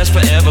 nothing lasts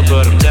forever,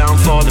 but I'm down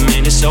for the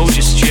minute, so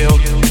just chill.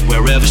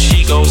 Wherever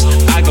she goes,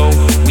 I go.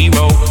 We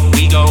roll,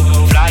 we go.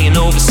 Flying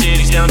over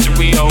cities down to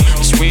Rio,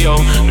 it's Rio.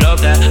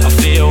 Love that I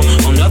feel.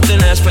 Oh, nothing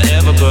lasts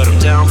forever, but I'm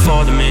down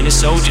for the minute,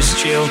 so just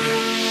chill.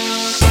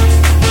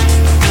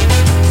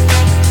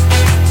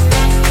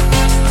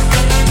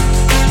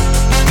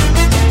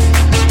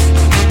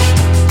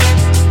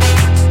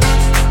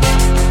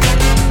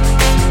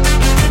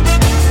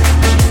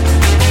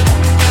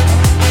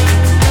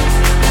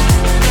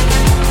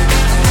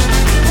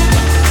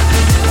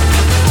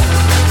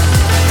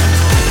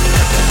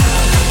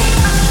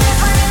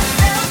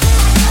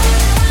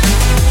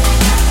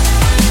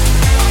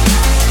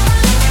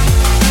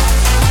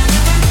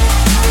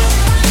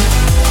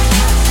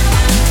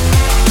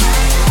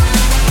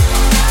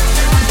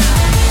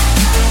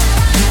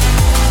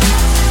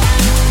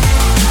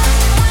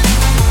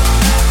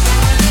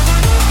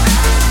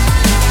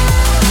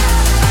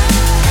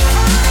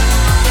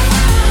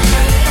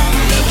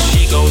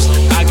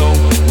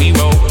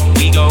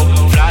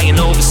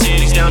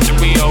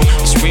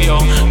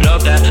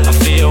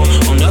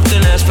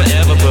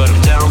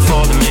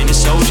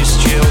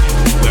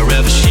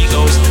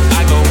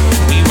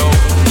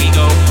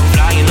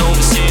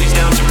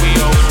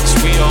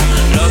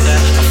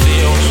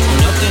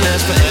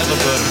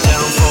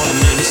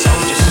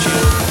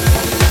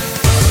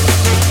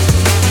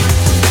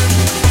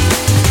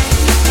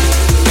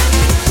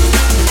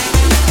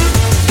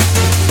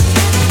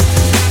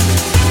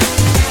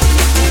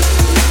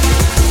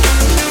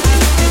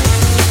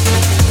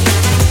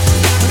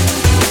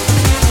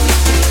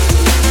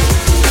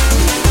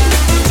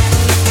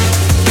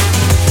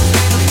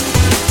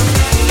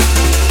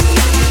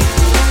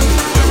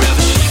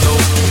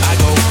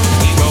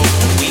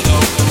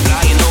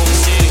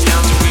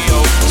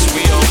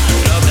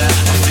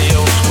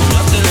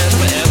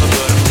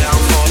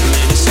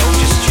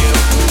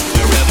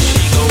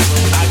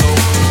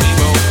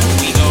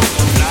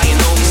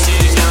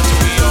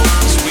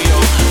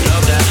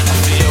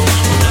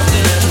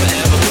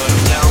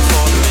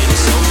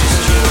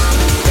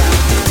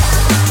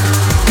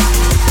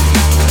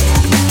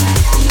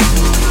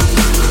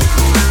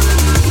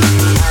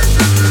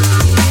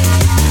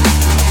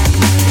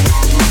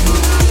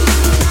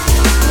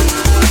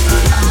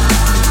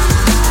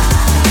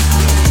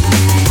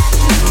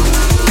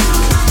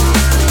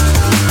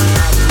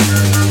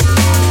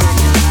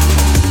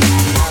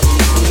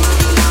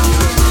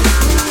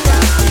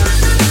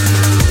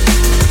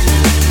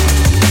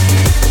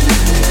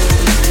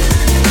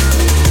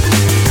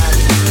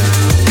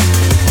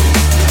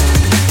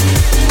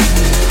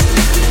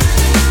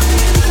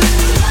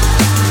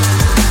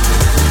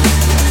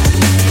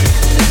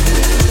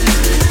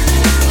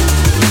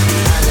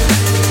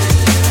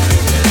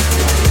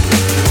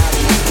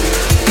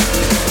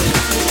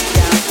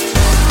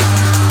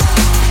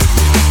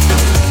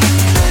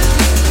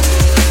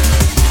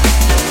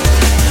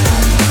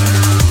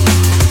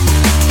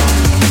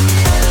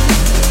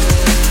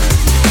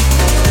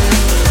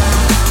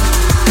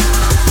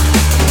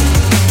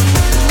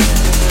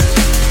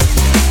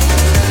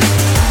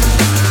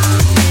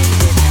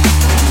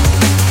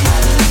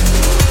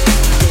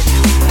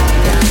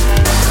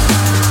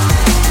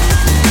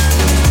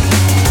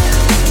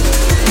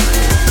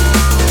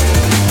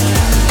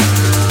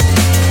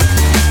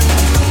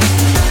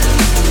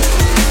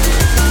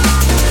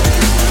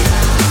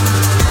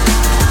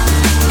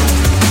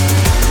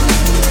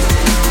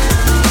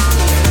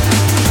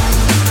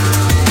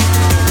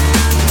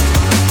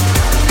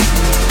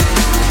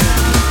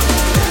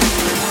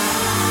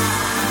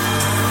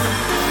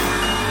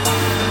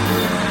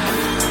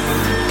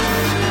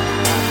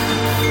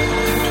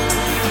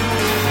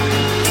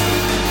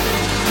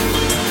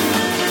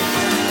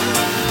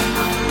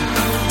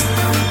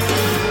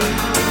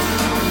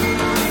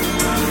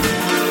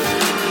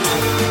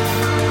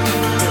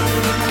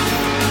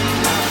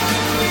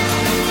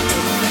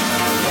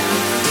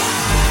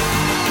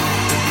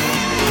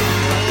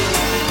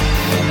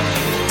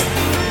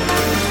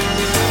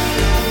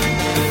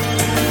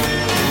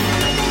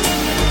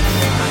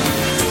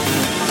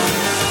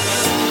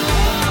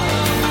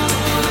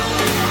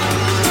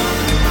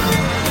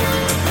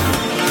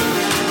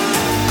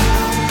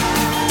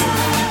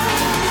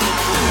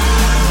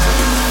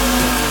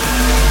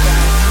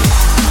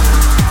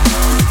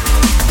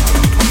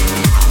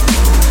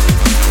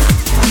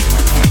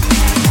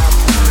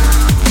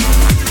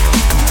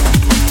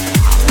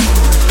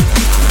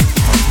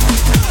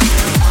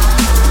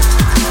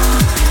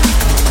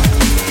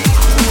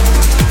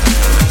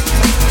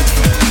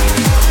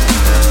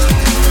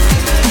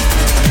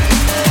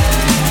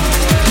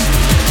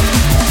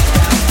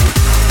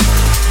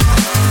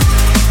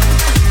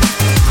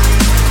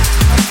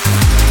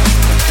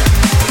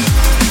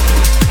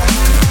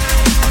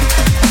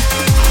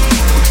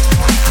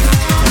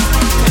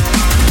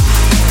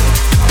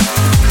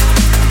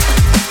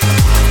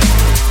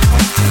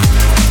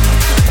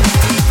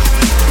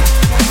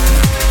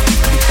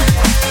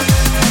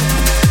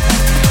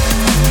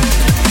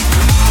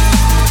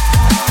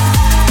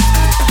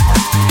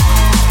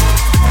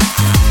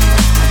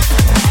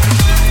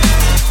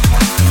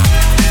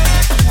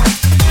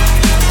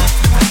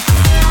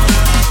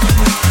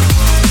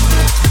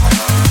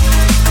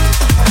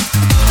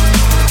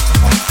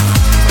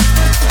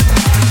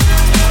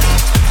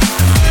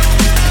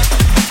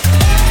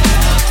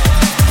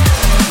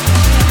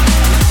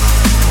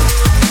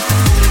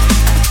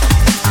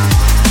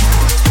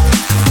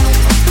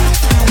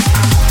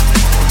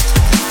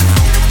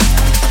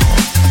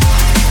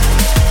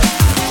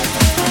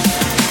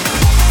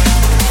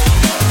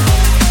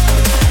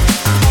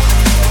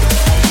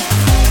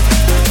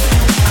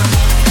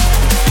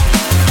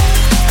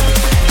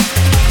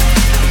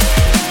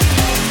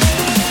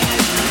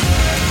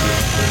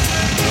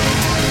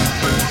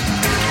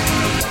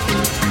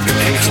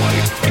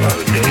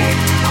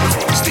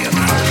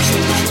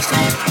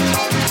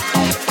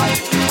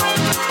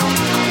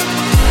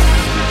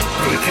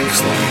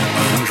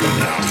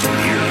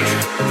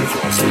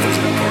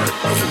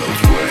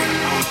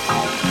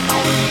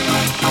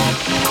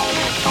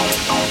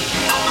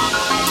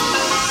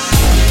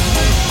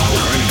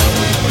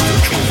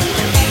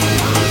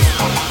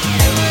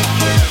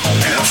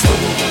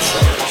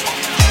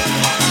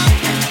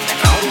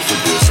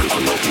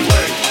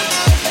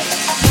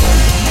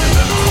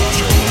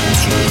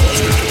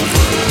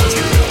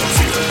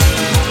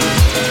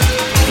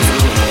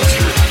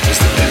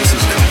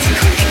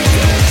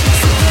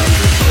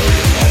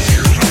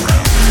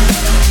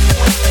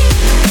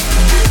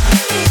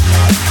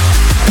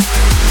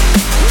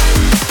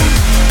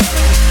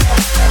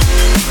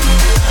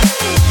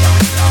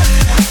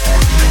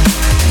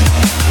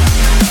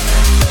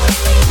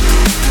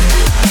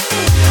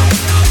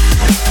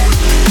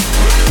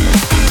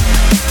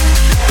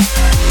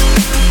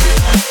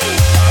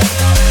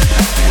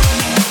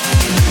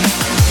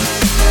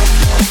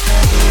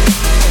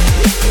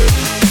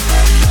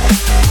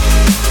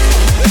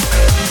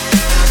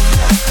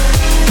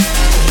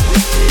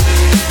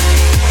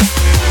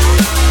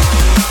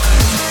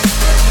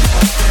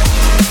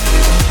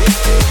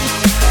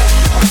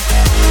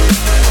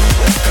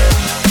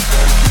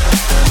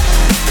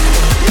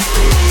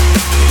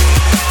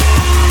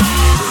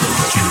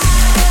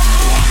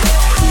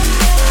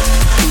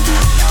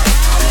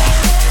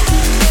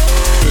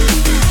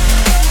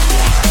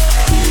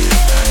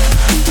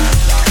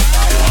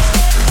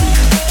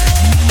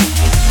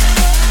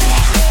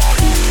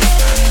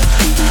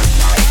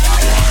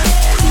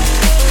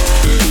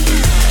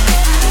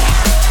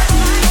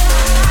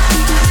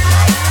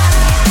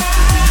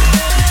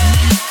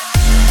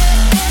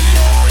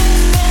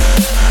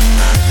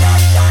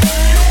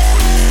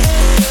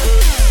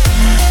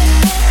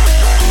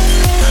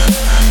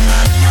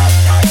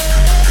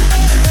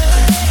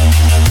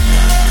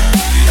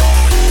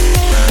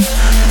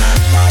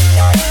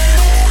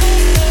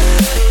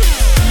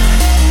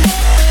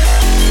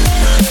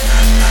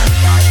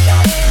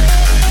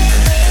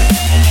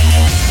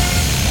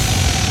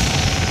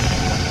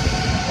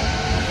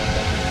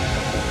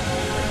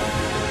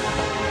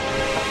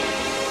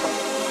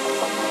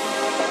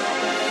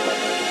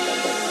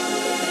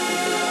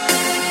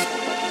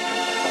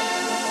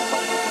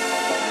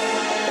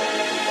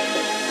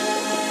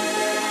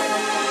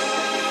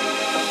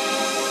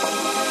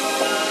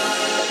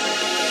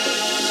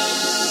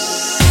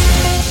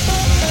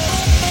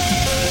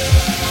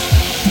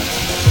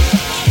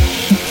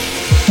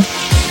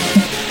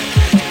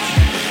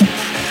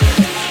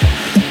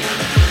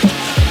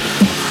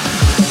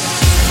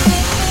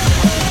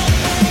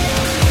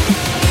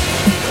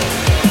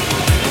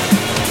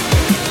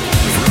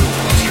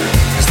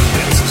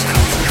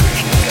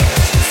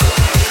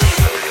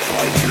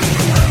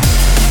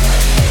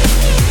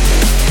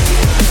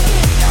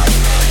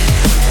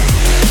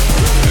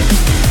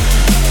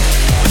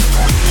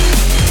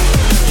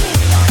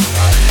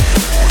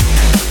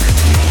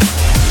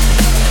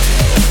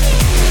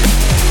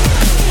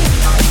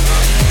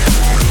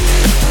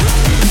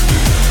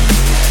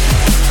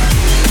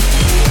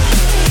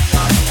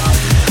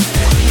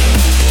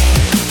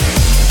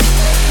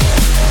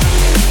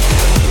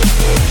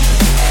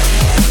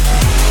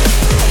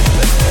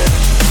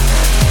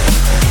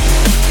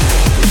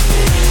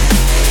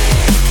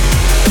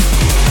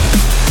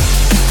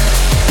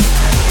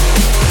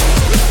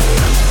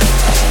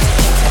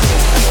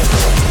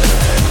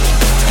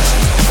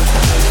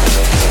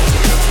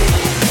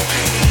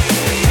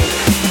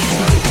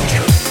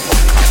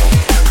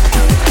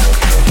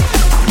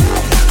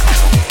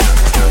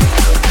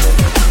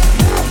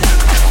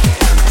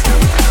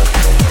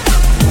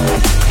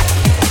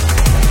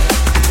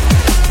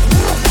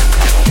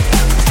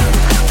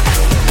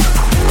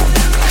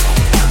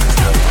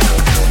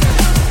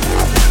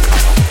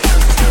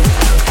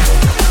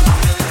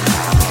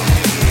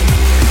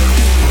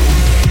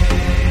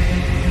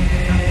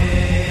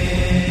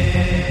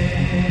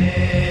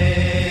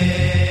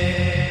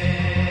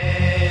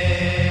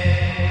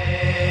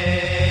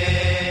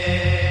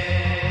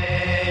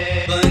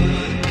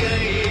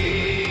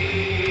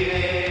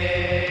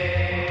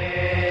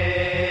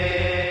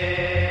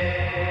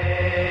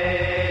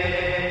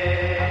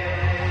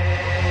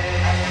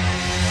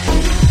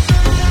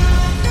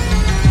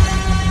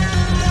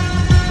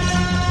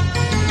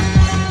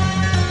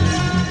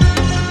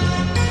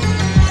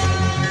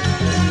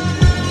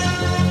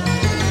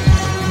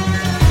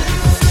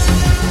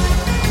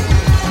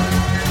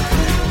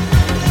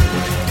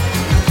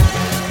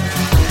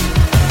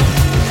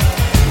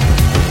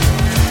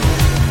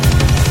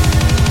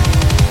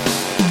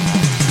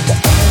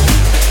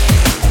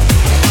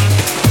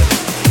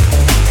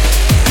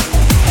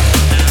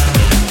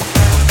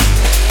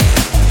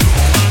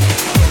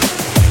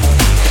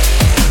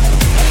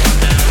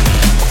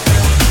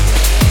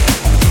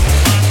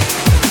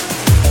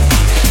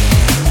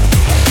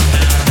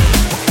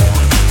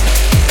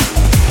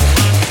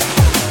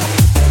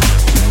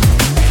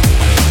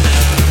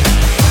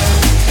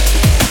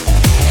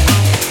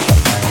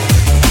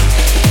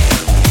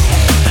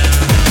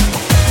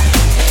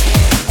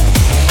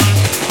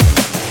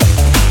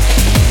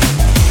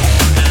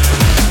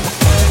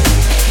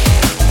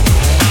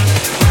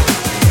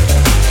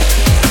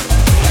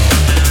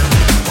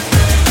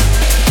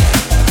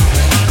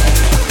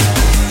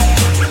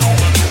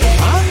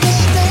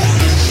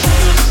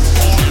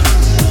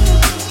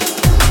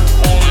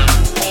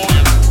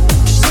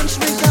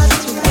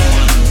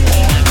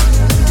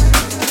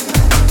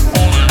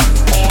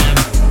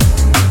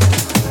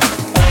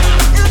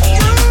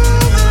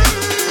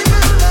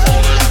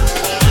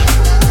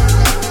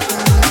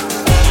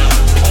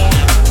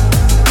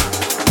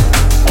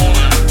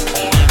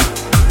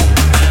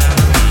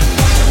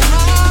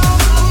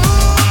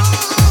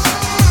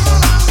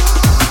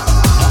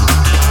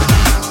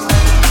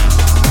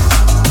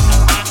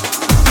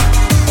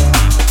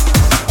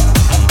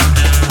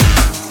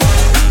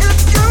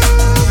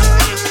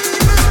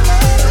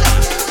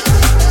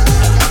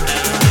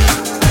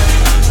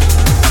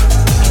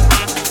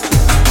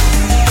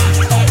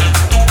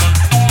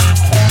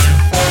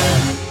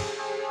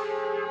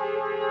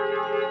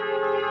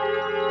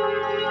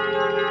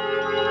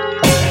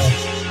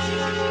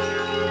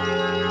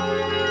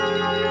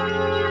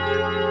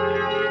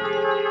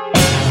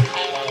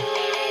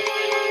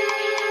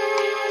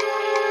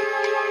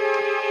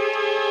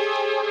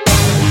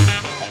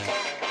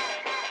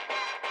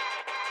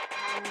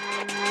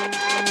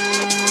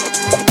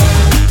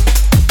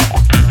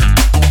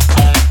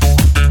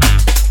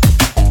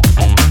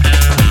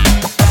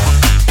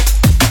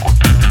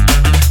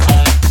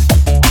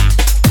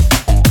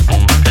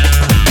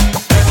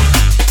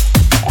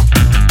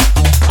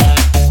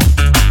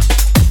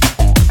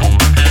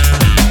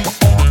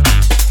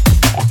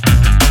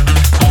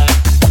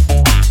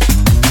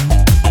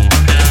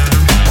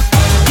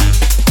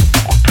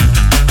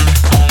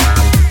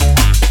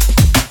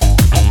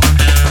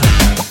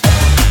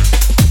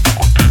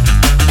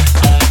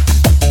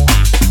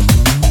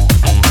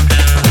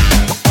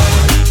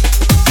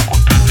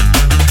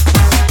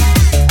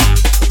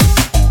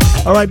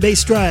 All right,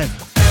 Bass Drive.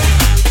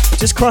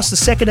 Just crossed the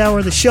second hour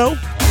of the show.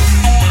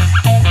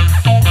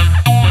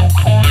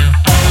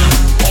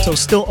 So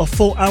still a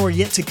full hour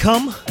yet to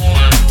come.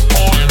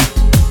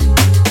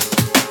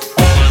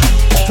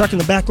 Track in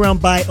the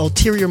background by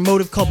Ulterior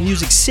Motive called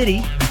Music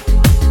City.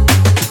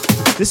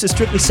 This is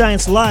Strictly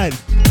Science Live.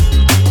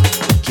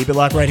 Keep it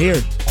locked right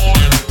here. I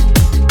am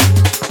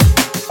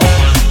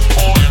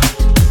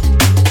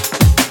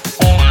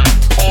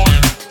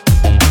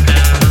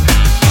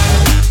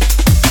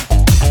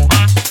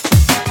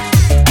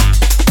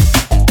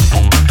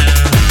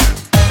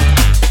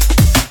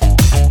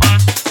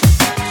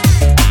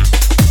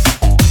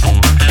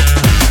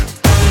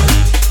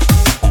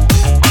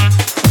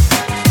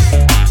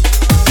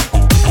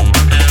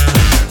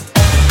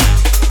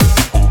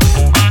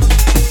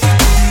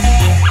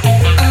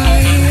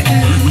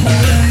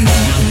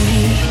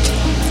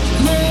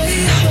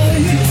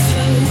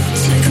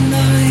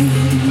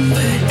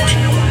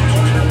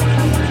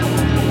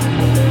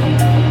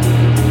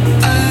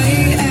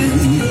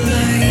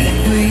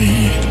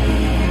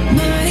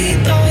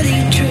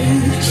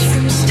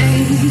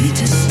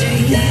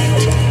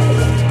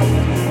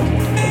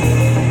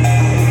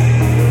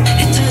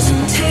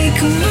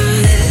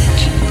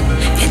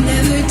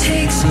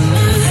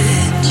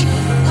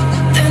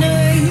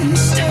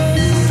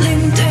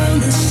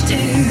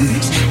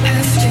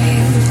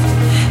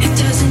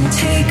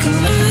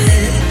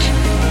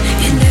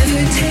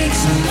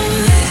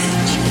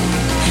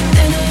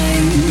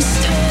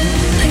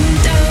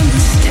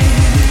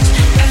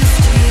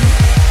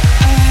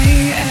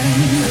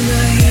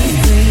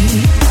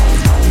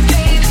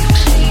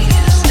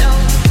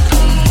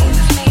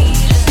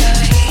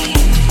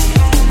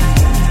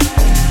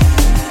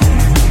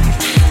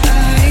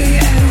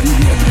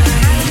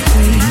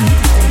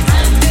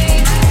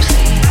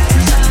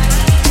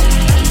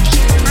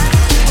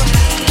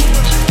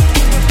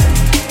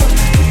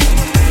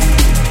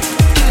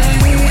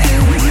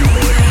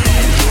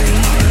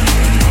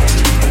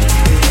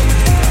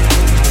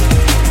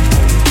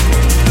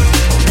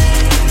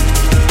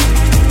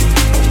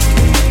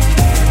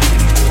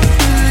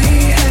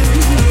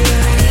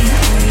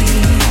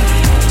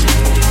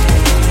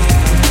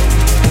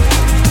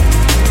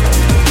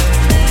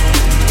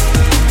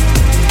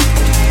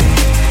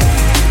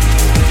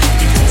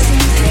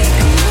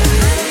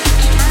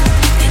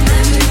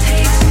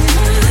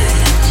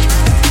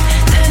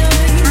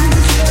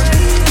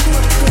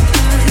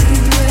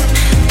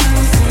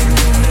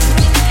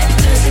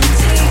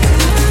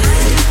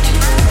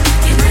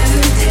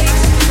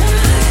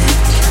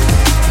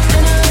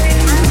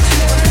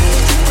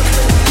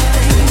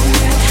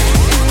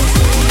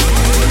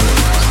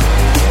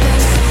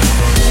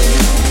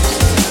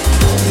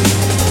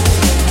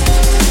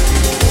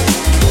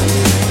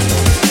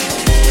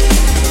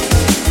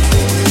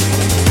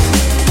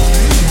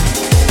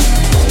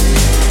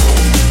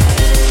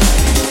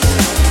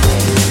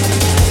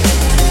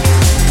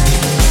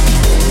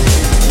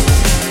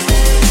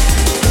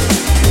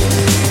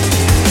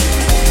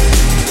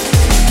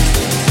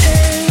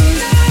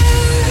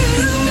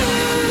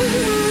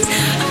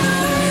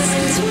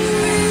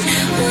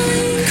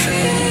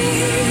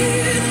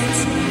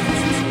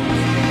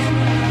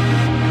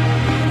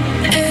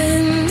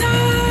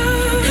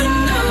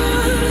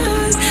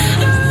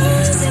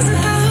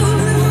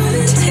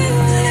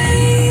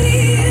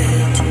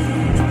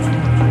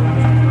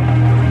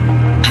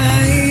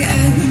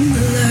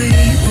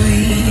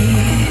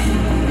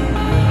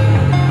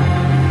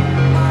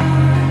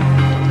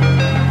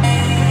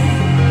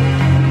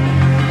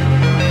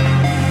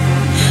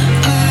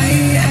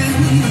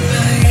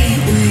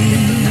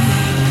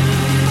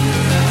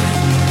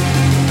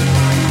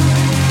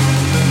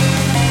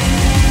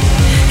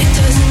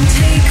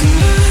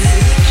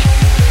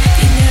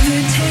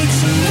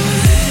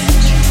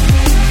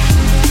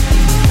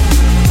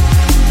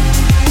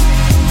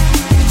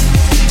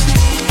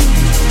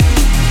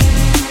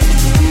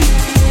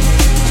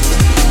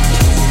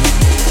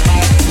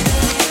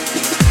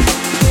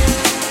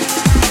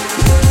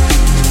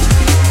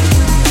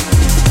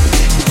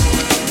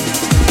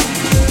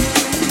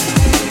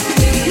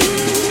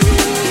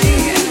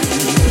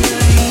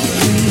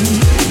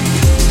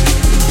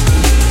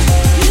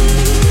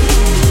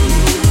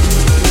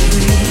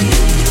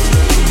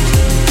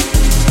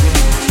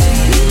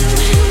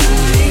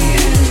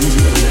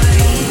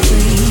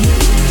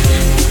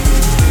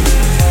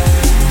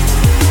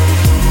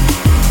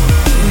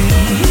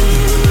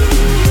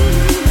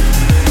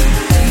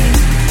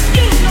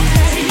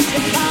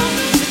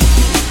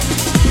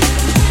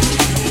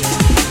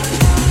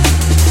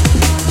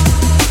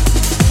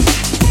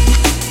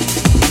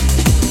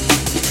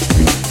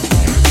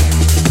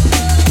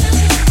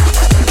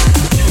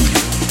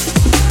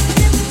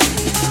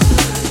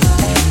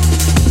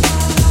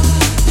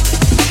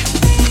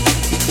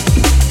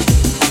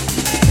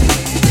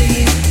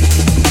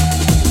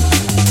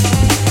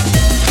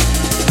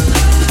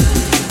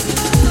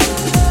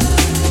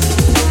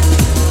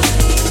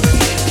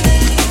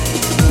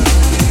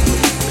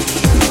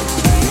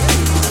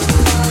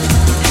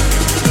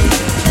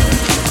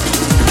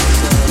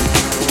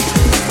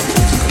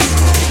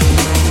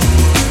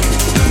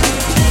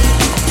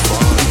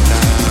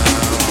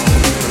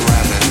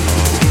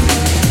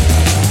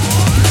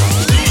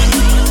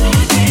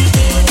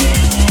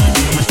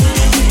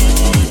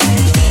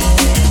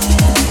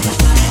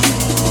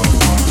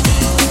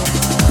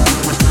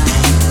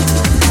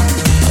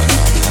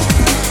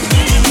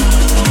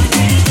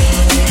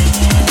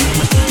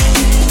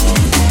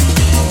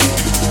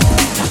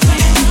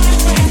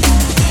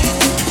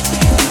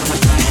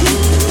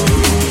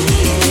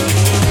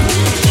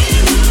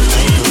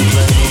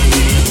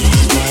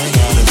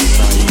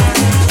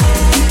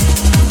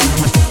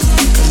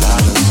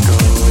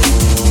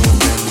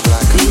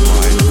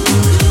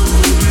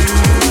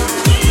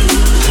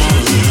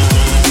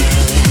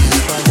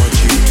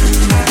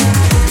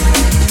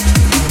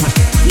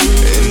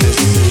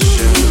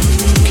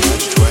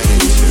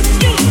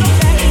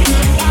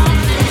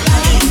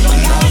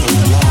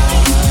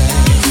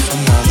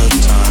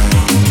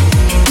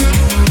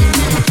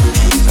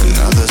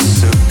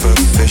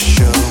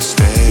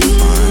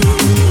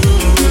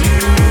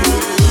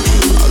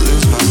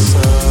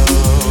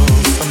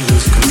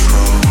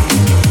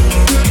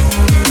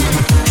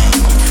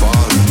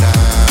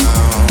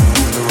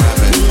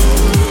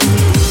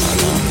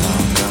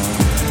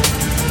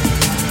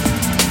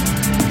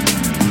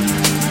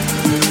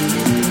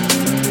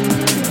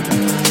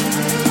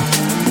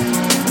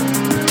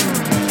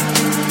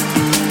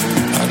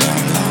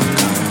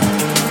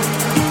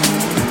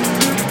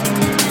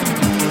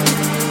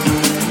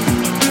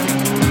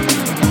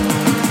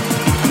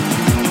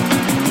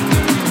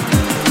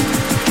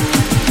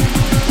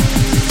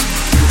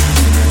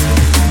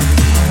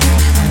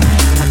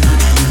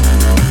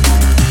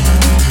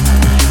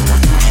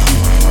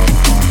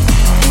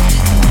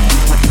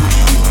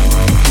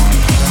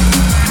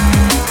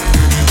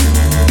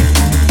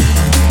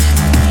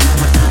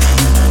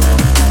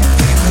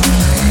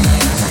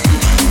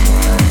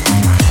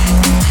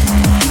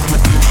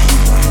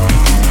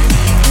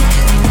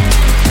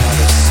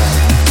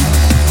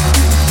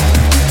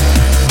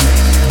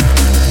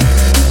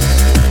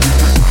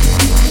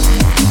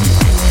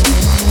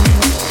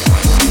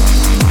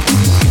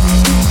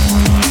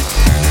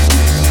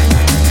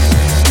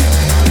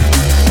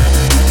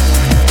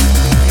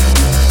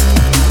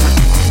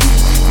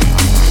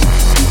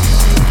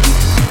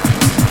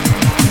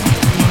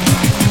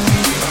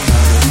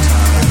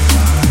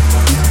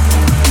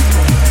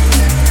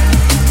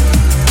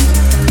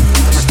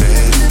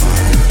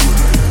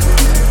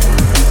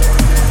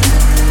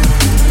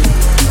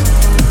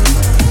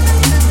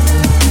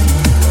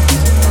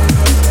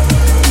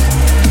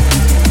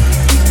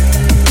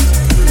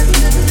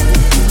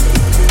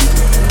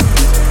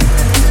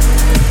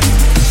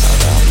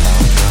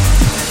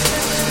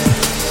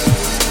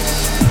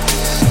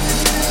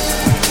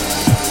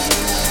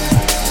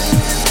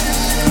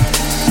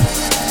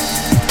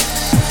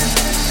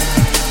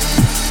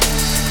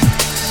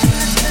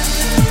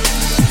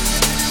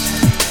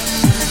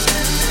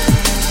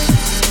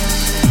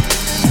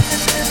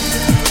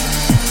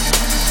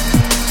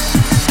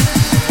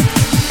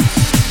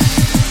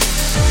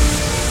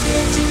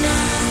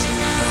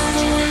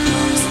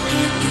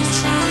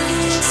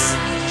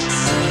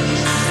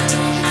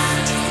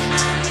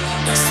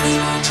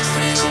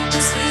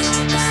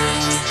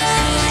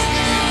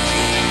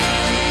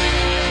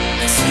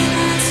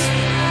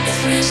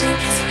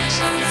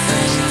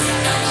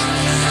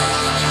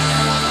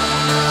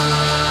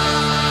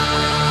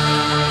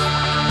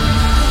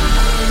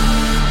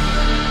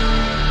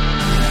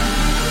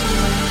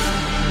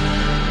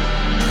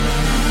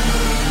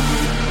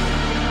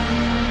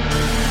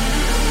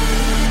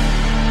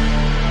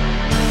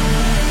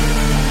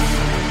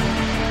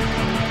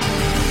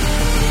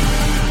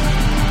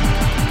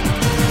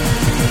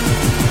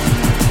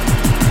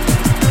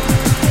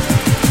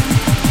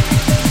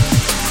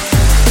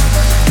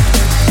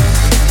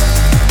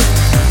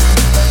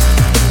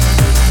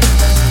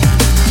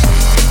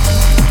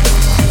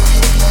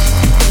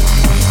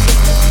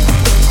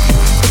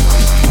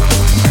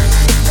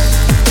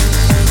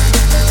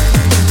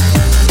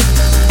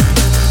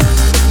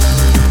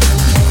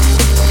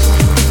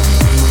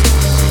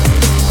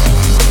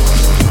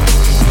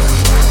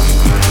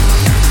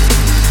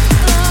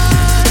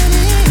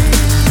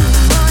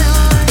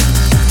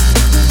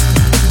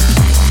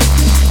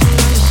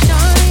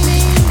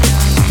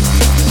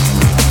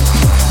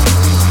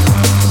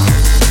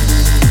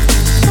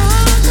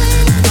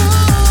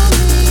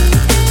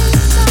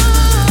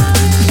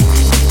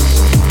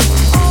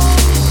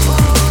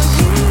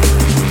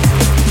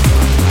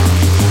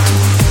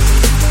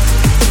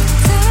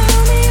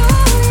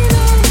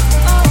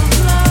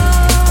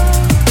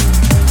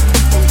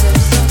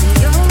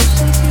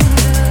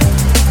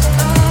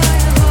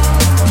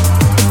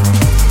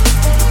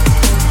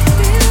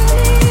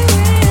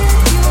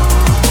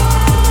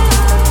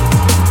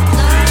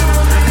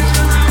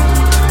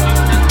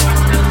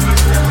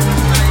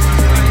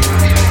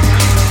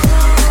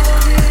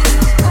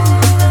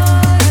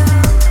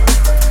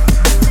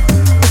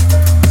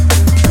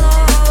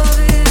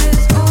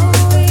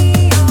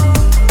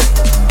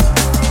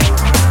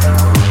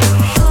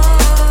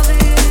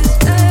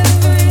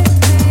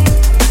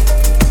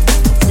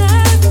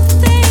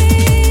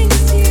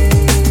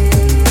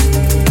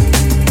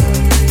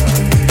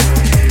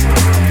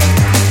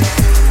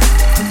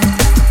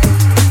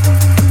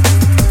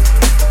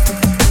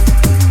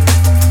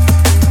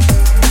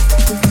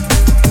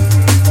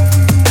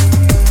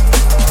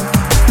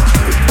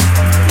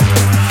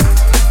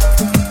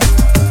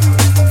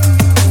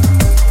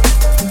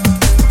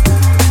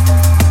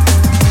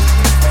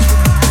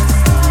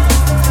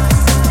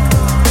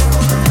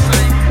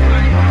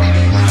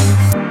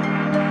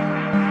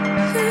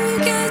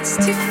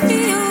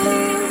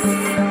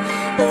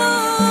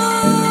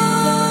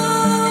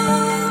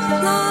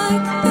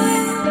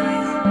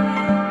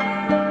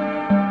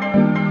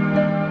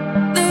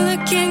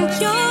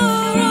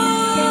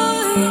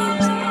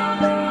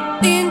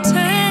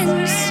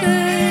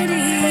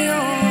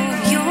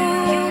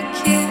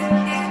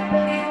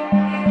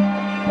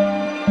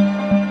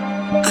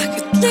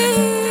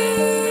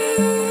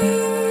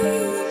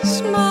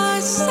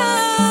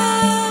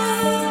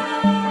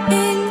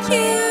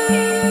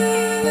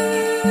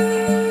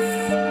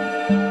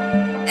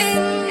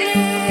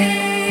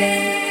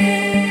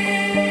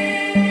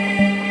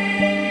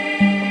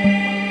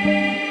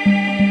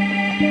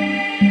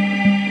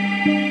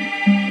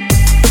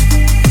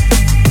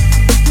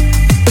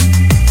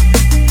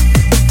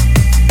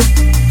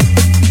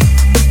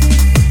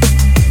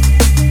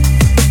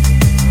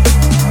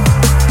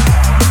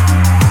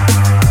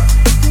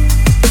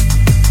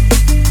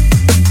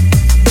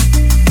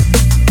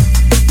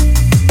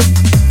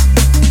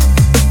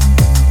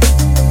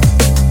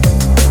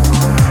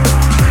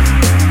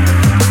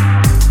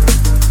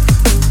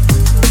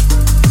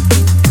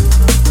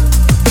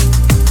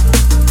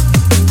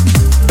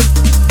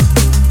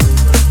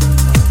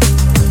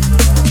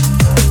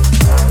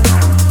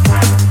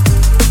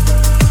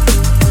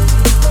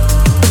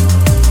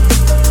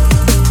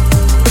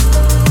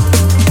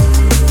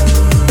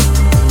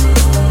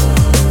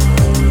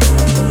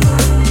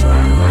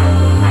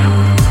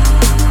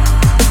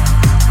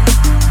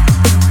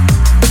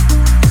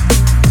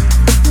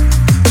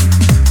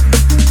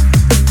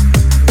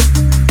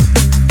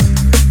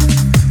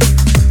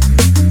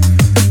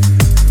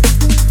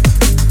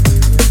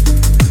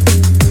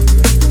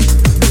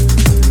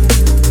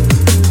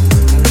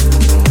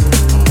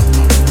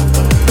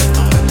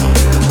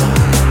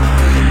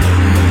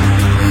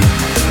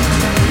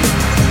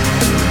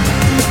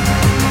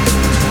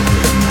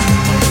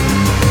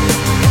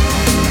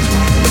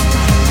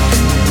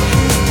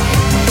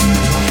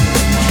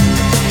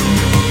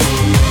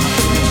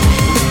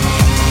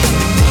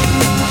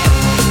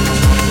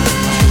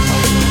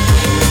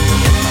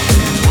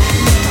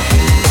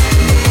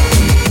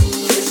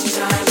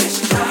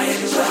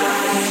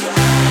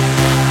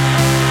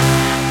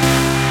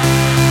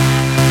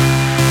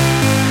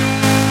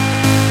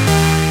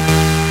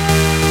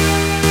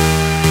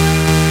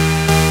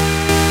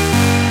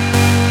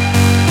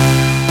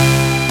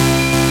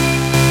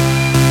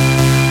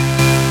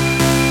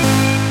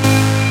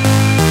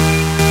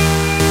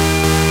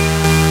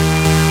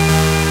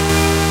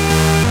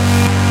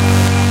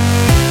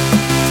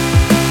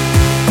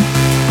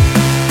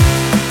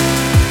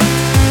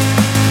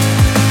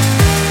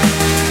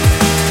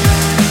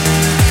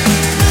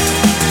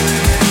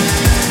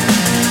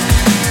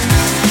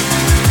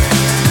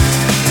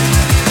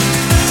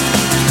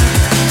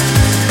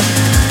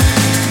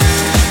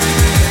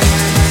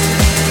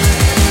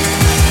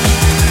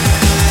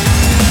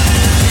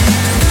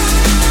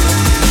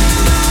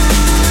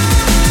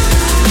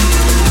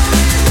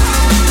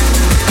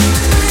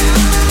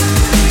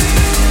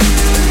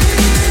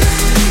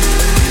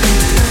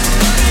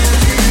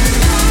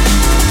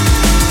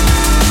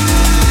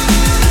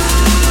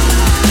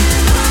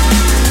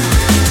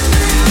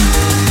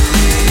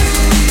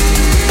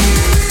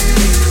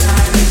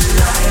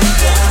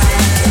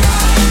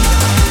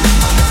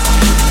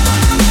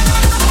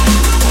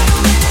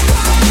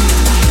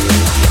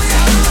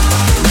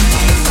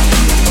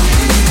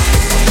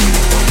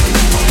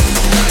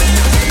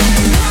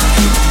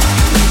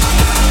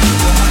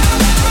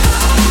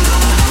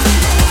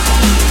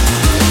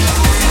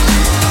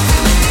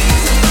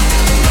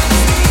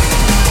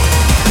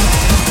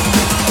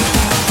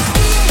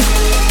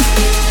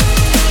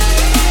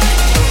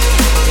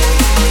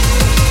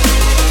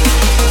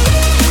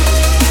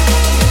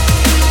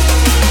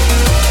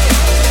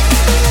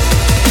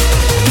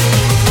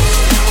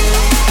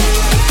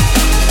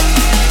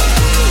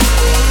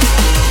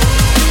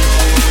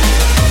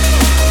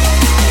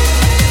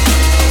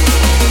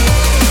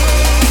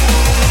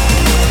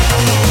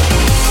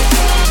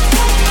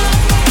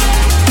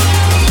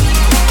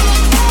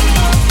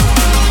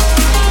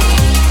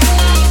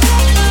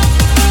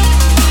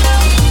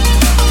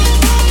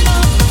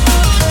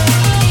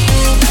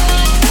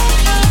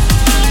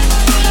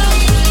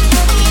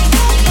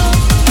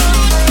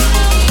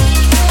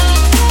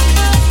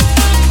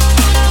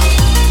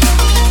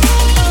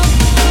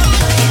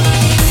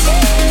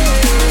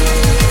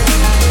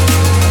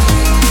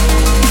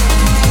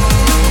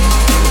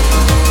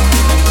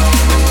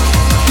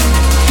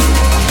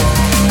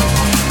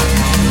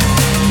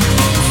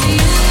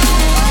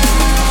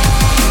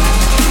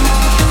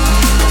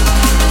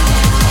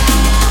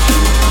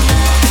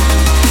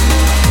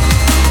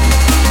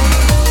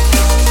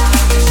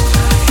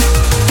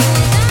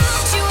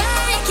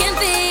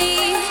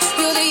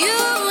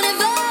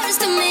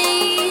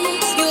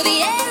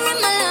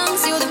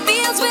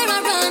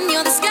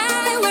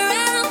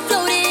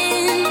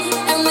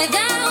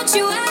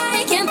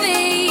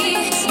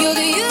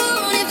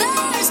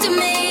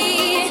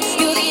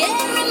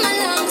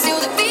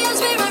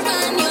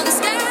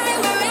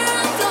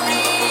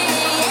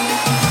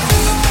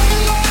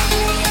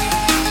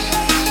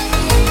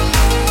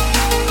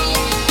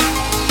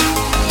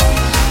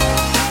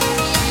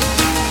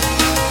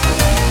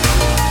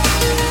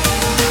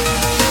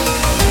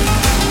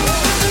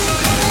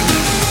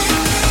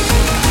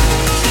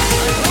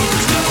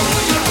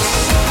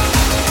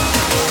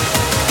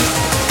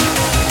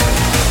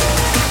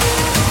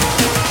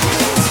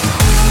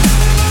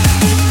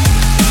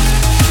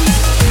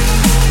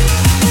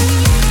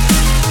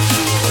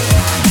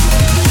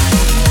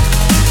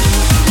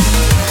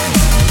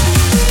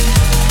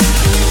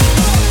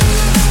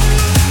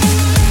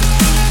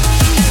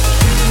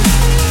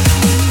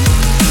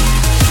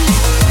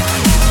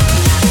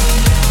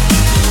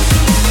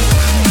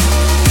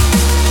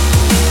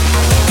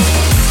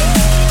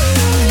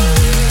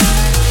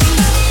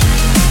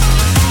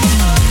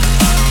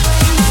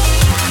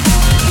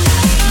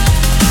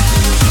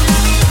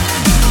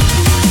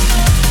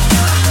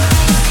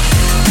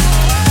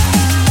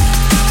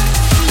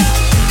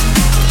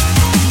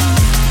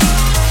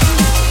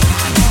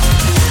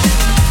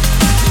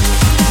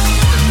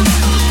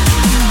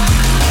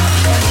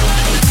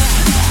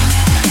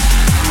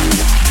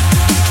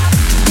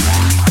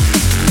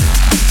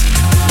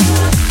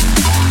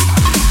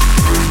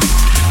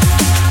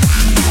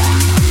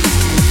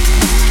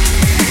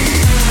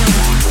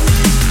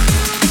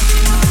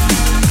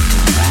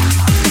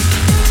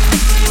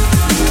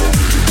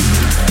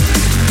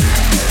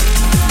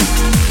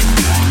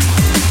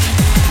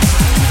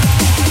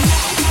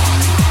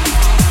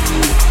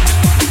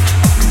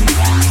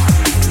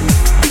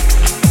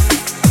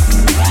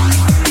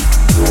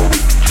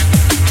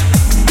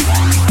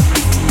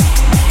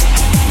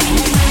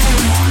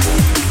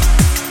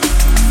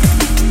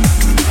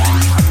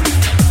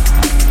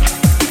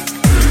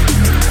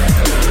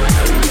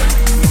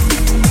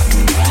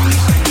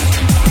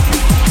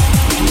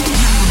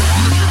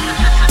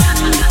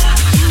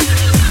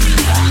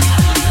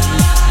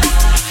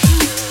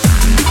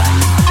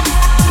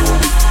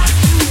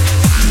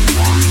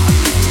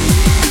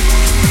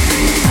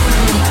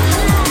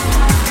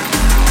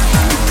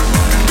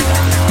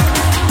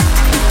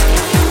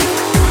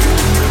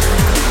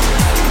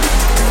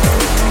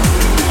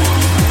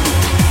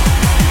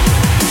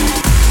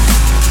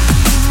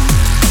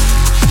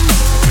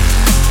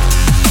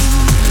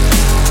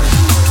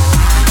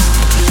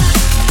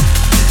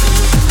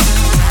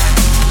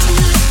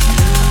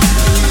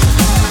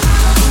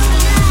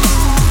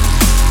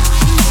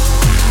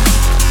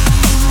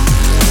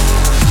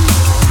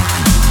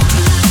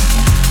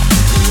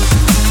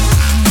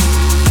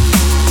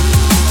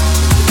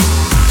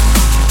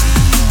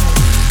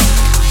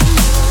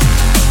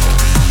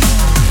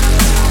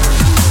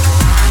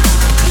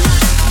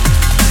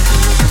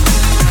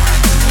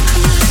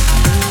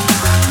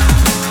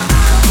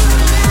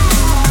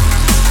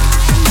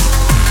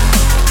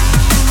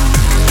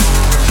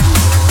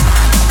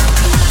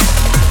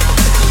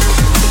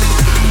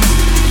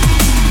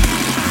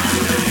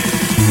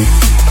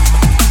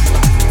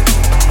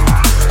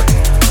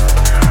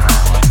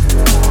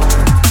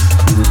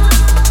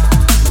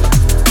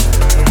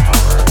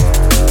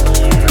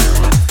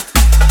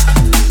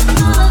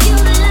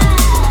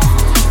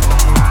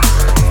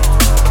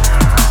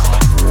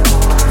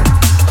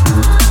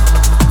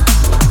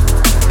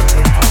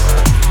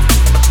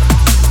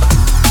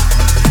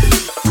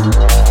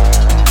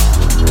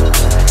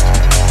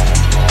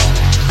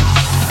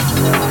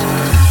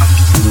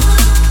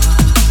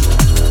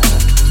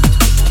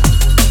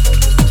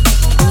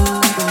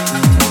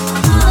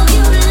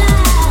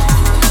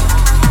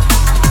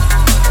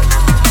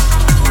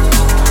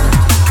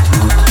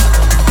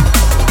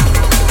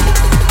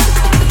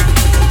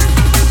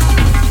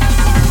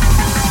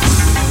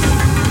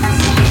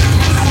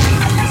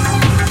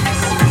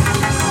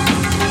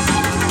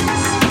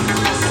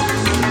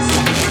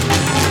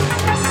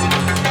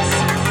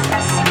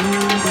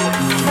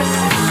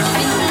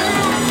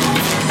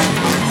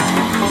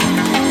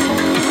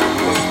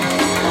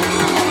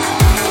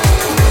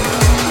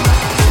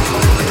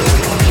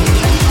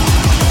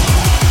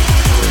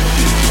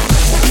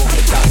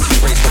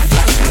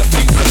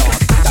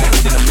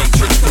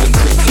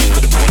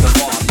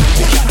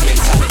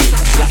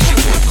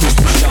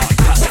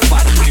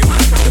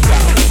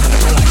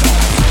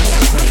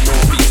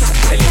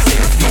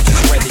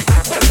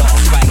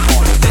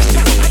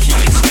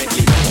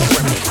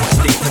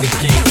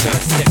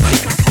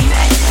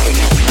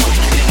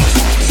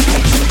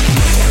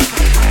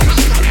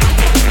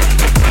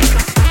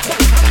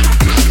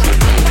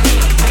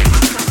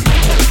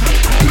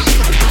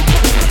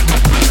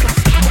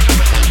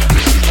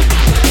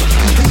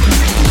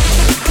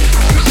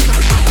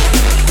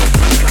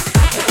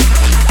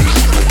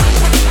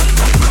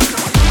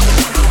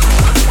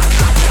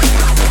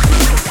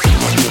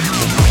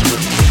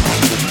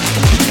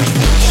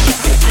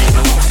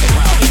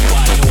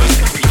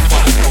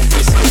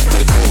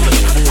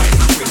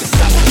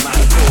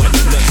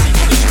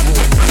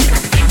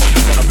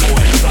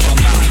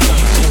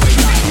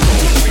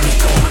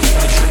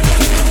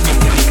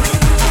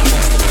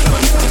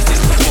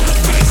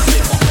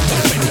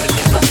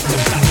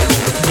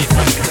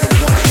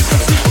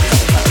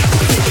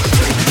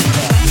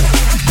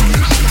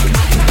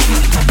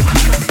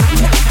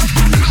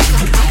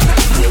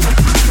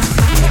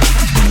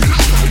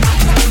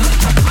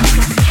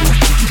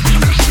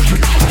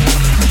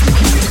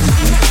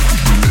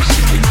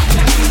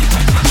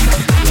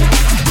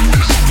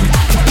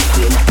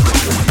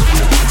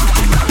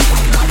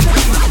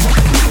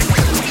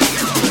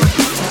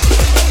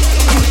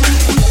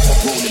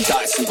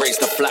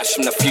emerged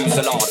from the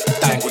fuselage,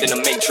 dangled in a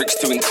matrix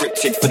too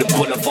encrypted for the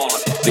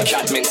boulevard. The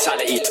CAD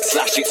mentality,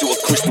 slash it to a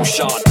crystal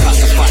shard.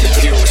 Pacify the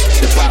purists,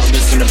 the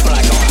bounders and the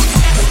blackguards.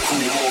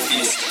 Cool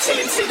Morpheus,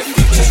 telling say the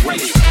future's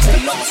ready. The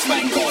last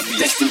vanguard,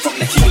 destined from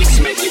the helix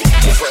menu.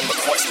 Different but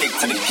quite stick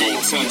to the game,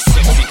 turn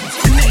sexy.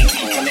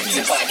 Kinetically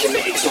connected by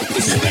kinetics of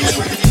the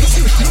spectrum.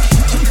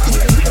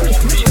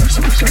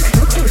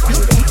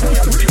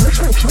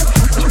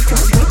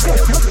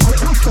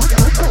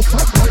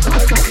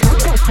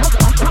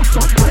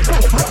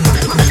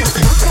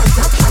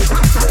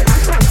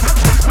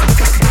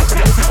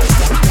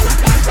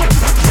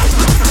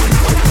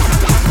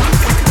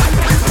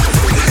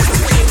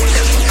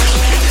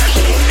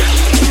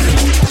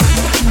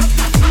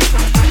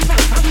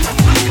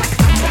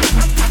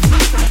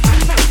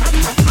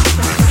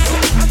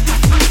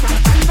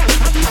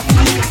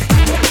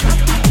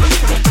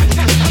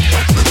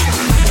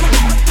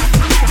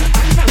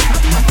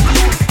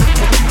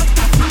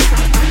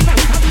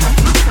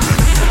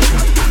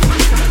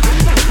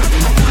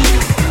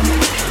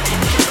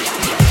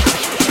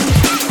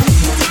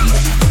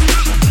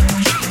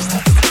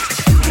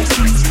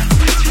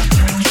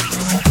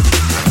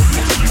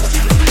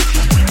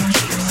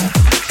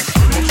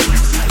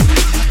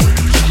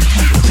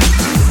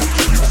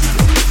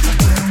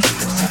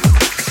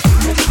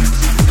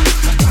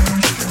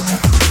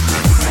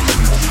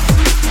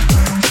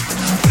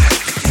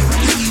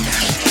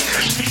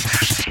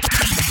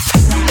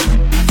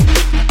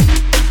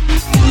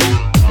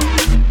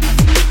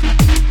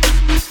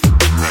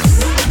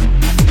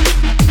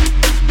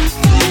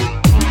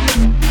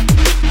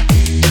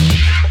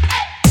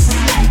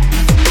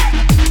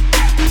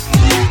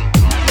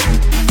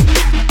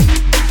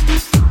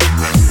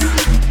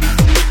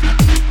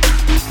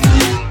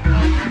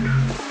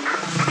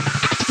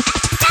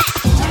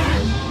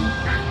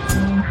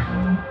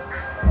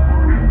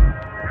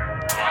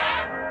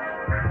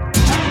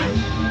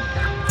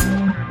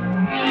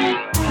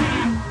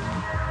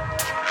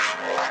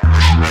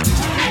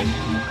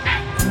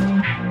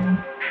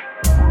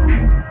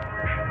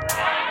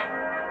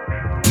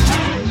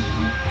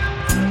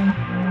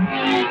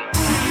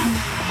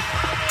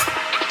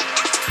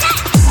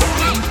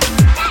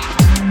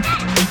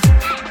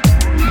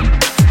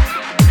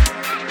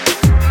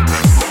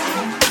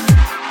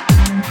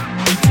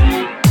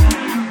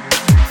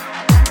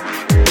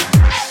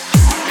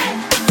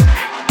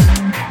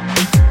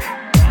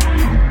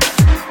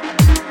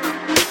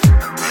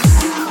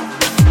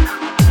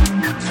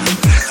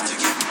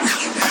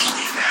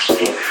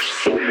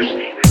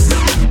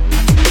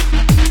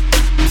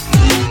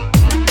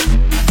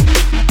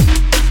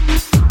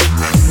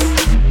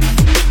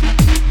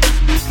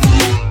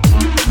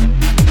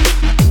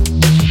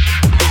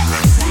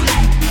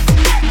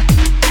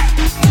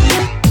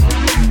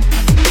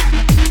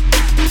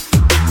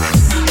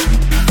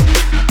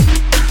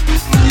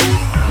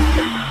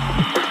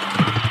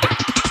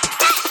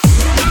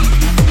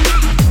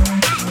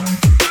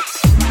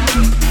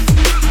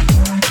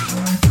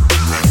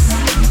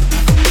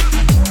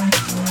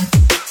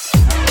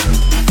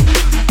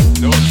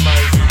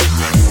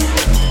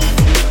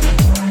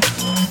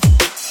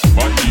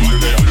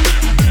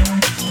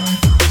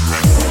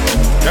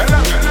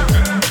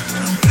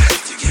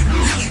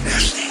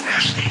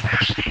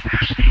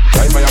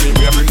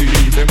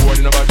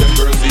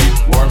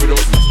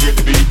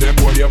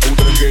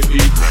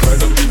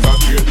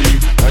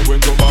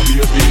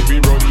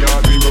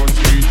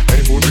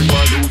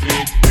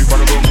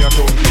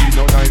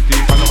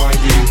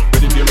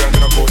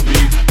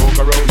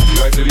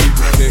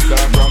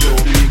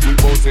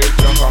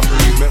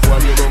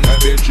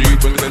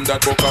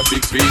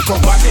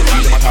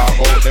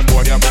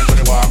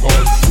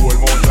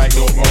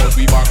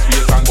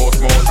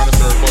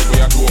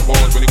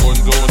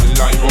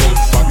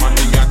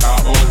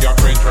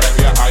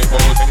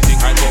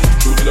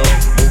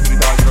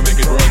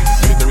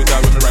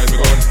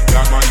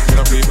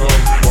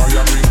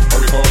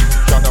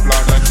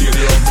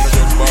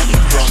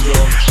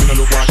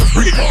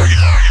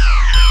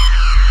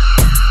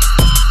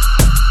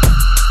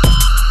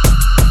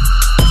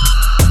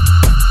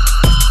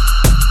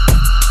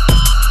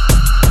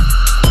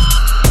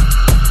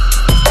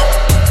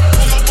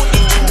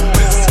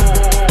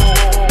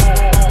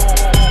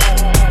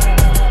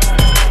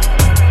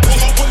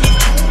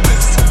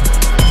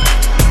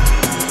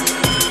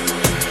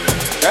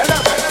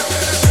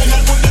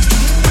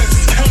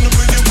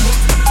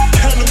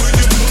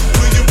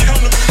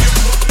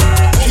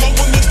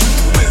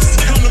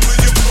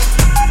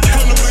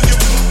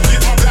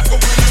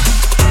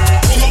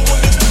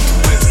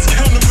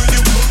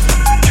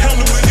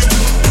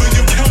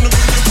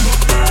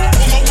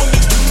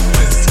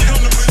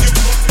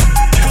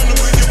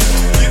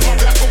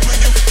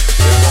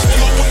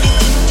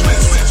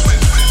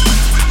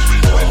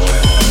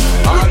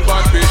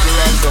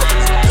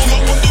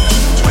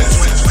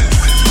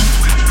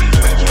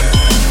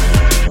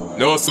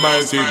 No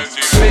smile team.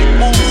 Make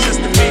moves just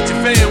to feed your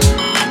fam.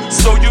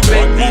 So you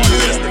make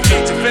moves just to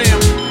feed your fam.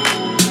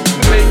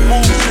 Make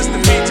moves just to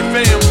feed your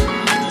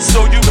fam.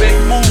 So you make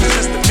moves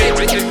just to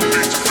feed your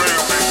fam.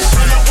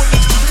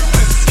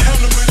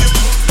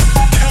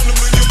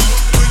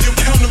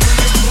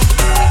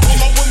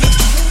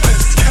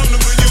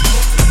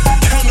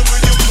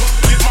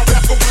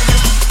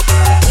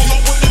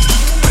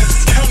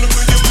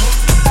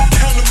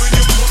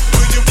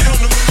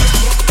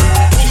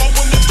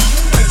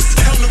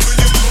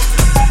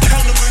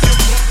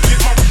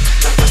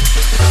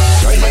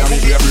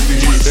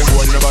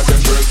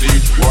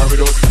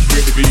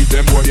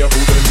 Them boy you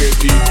put them get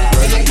deep.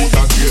 Right on the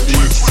top get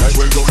deep. Like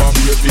when come up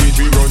your feet.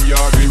 We run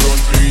yard, we run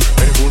street.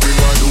 Any food we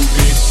want to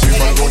me. If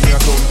I run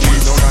here some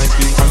cheese. No nice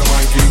king, I'm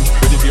my king.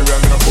 Vegetarian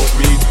in a fuck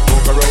meat.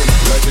 Walk around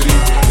like the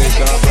leaf. They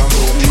start from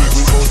no meat.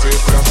 We go straight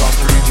from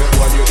factories. Make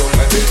one you don't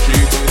like the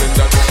street. Then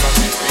that one can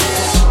be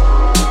sweet.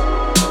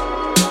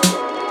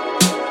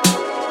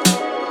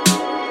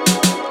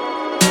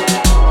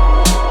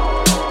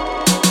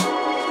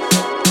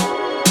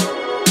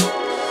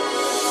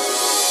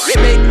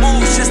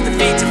 Just to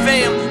feed your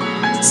fam.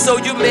 So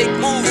you make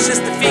moves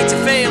just to feed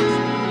your fam.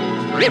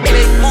 Make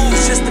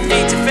moves just to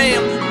feed your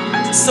fam.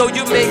 So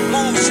you make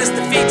moves just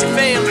to feed your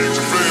fam.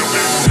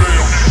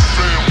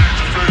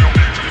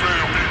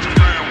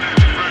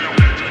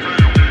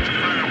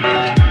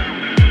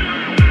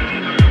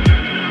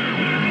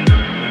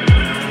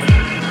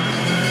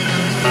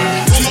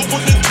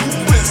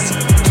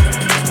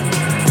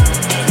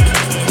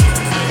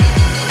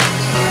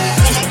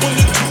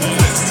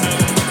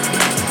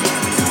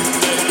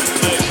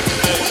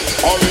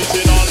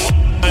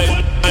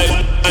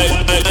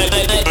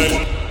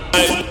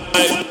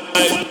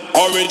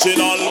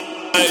 Original,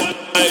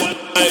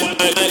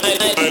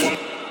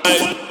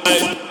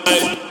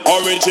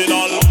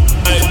 original,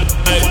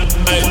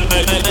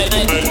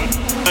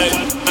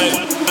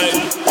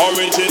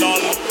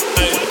 original.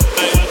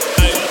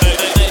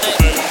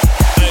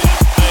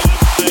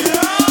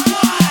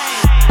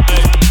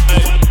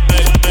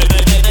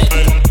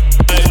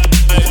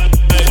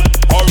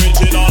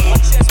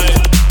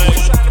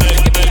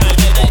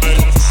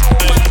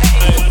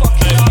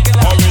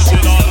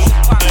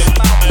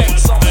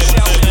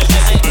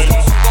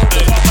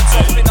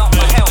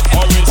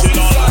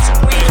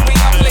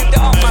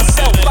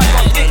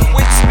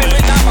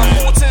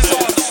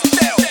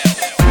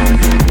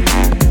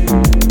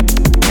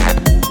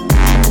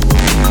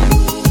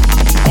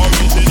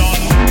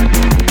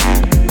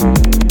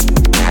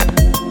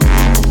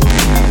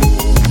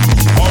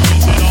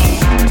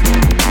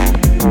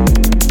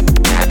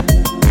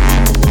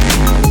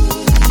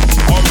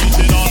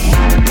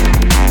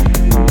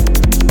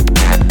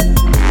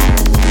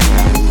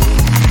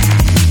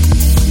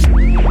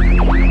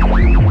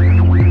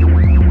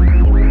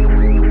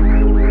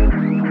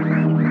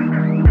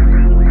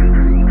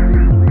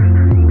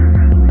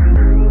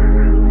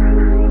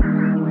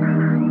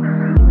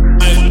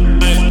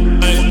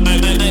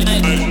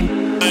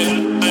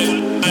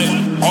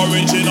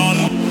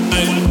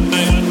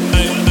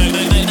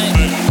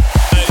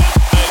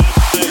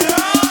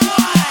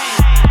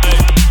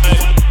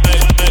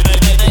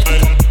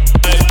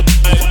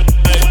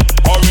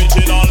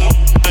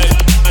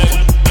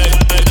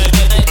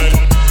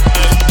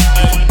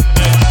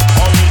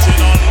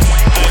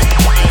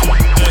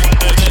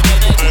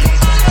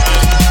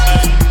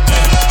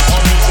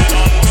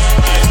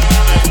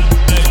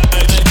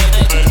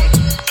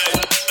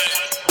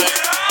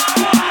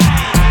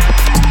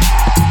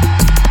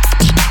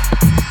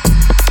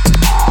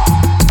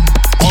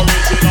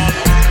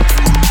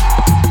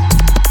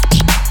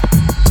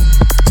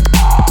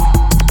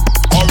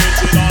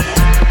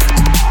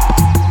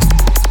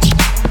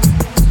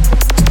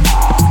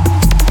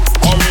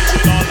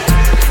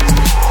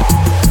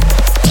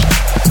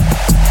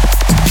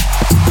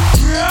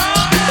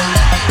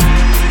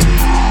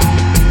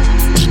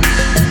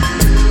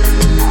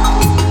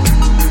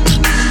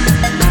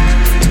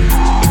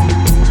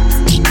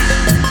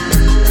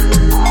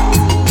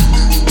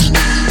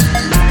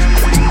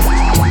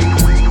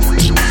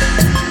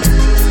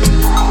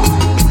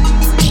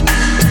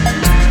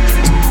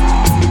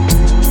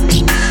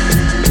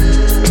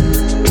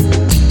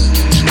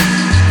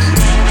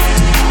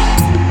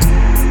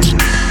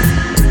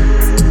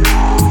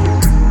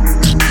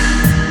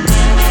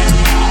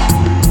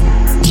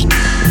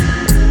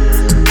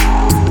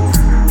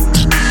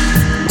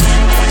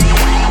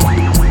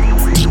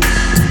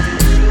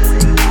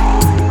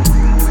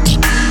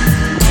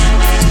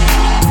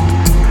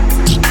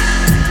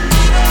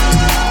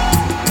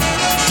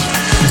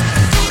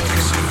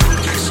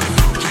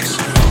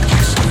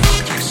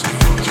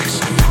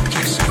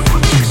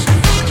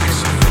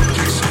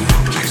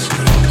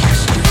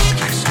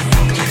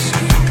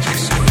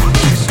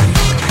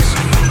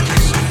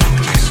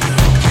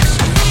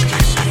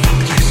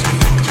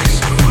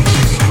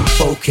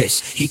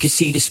 You can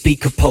see the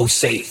speaker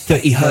pulsate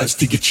 30 hertz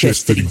to your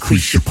chest that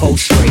increase your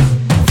pulse rate.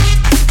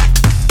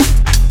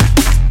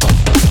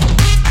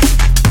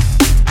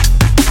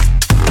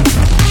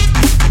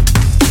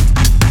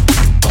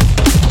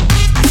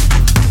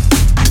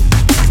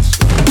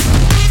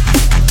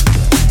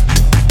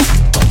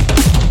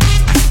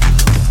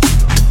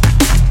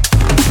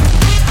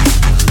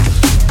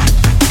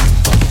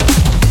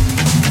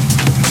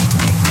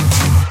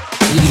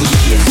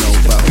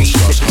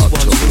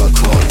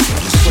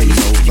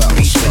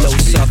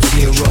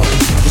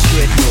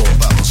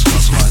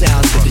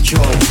 Sounds of the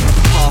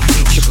drone.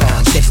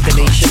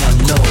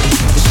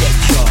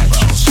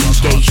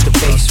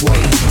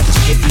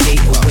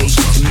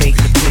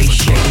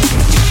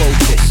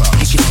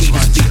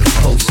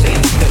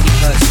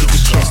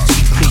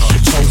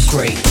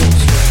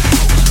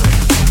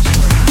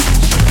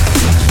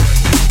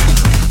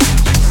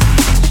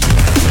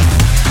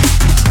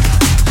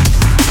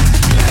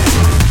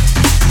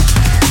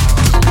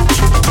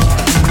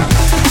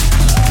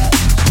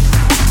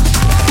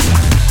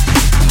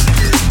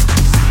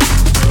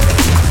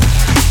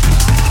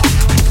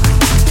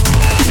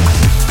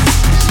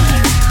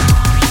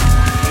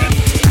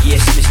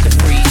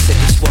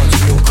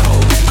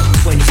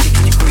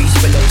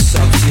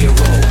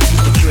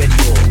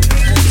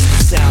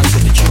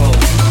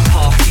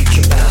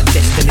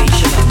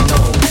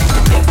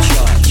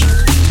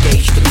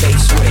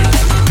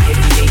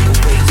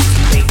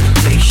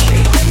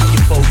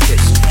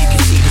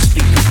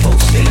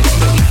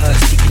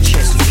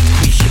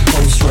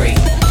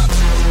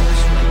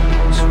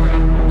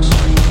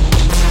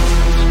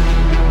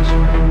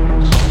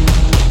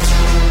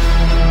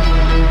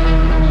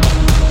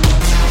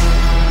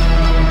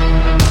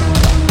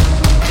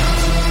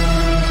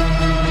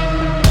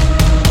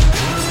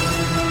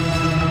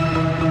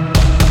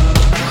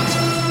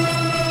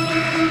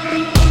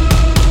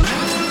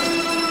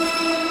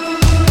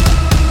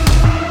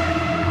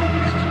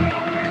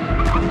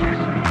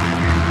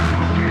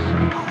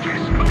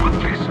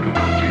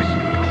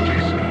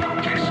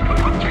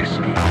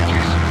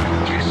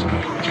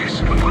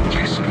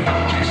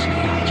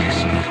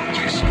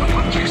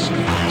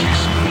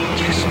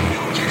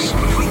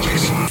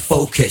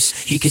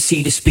 you can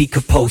see the speaker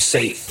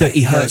pulsate.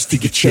 30 hertz to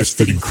your chest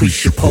that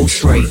increase your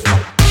pulse rate.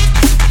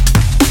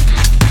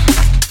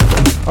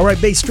 All right,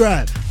 Bass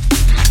Drive.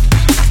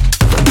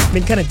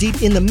 Been kind of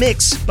deep in the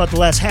mix about the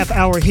last half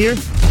hour here.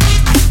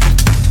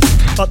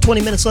 About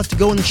 20 minutes left to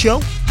go in the show.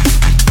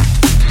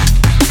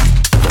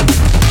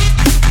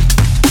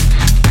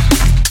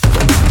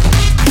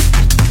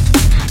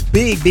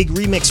 Big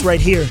remix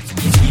right here.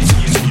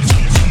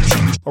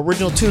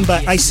 Original tune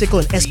by Icicle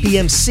and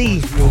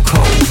SBMC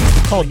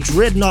called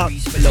Dreadnought.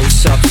 Below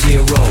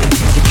Sub-Zero,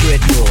 the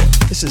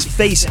Dreadnought. This is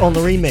Face on the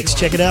remix.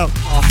 Check it out.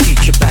 Our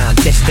future bound,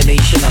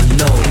 destination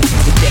unknown.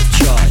 The depth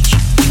charge,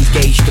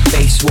 engage the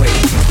bass wave.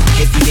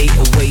 Heavy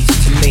 808s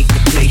to make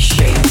the place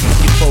shake.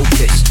 You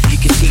focus, you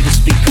can see the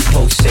speaker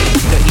pulsate.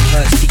 30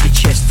 hertz to your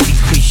chest to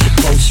increase your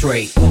pulse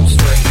rate. Pulse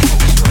rate,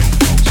 pulse rate,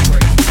 pulse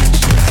rate, pulse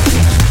rate.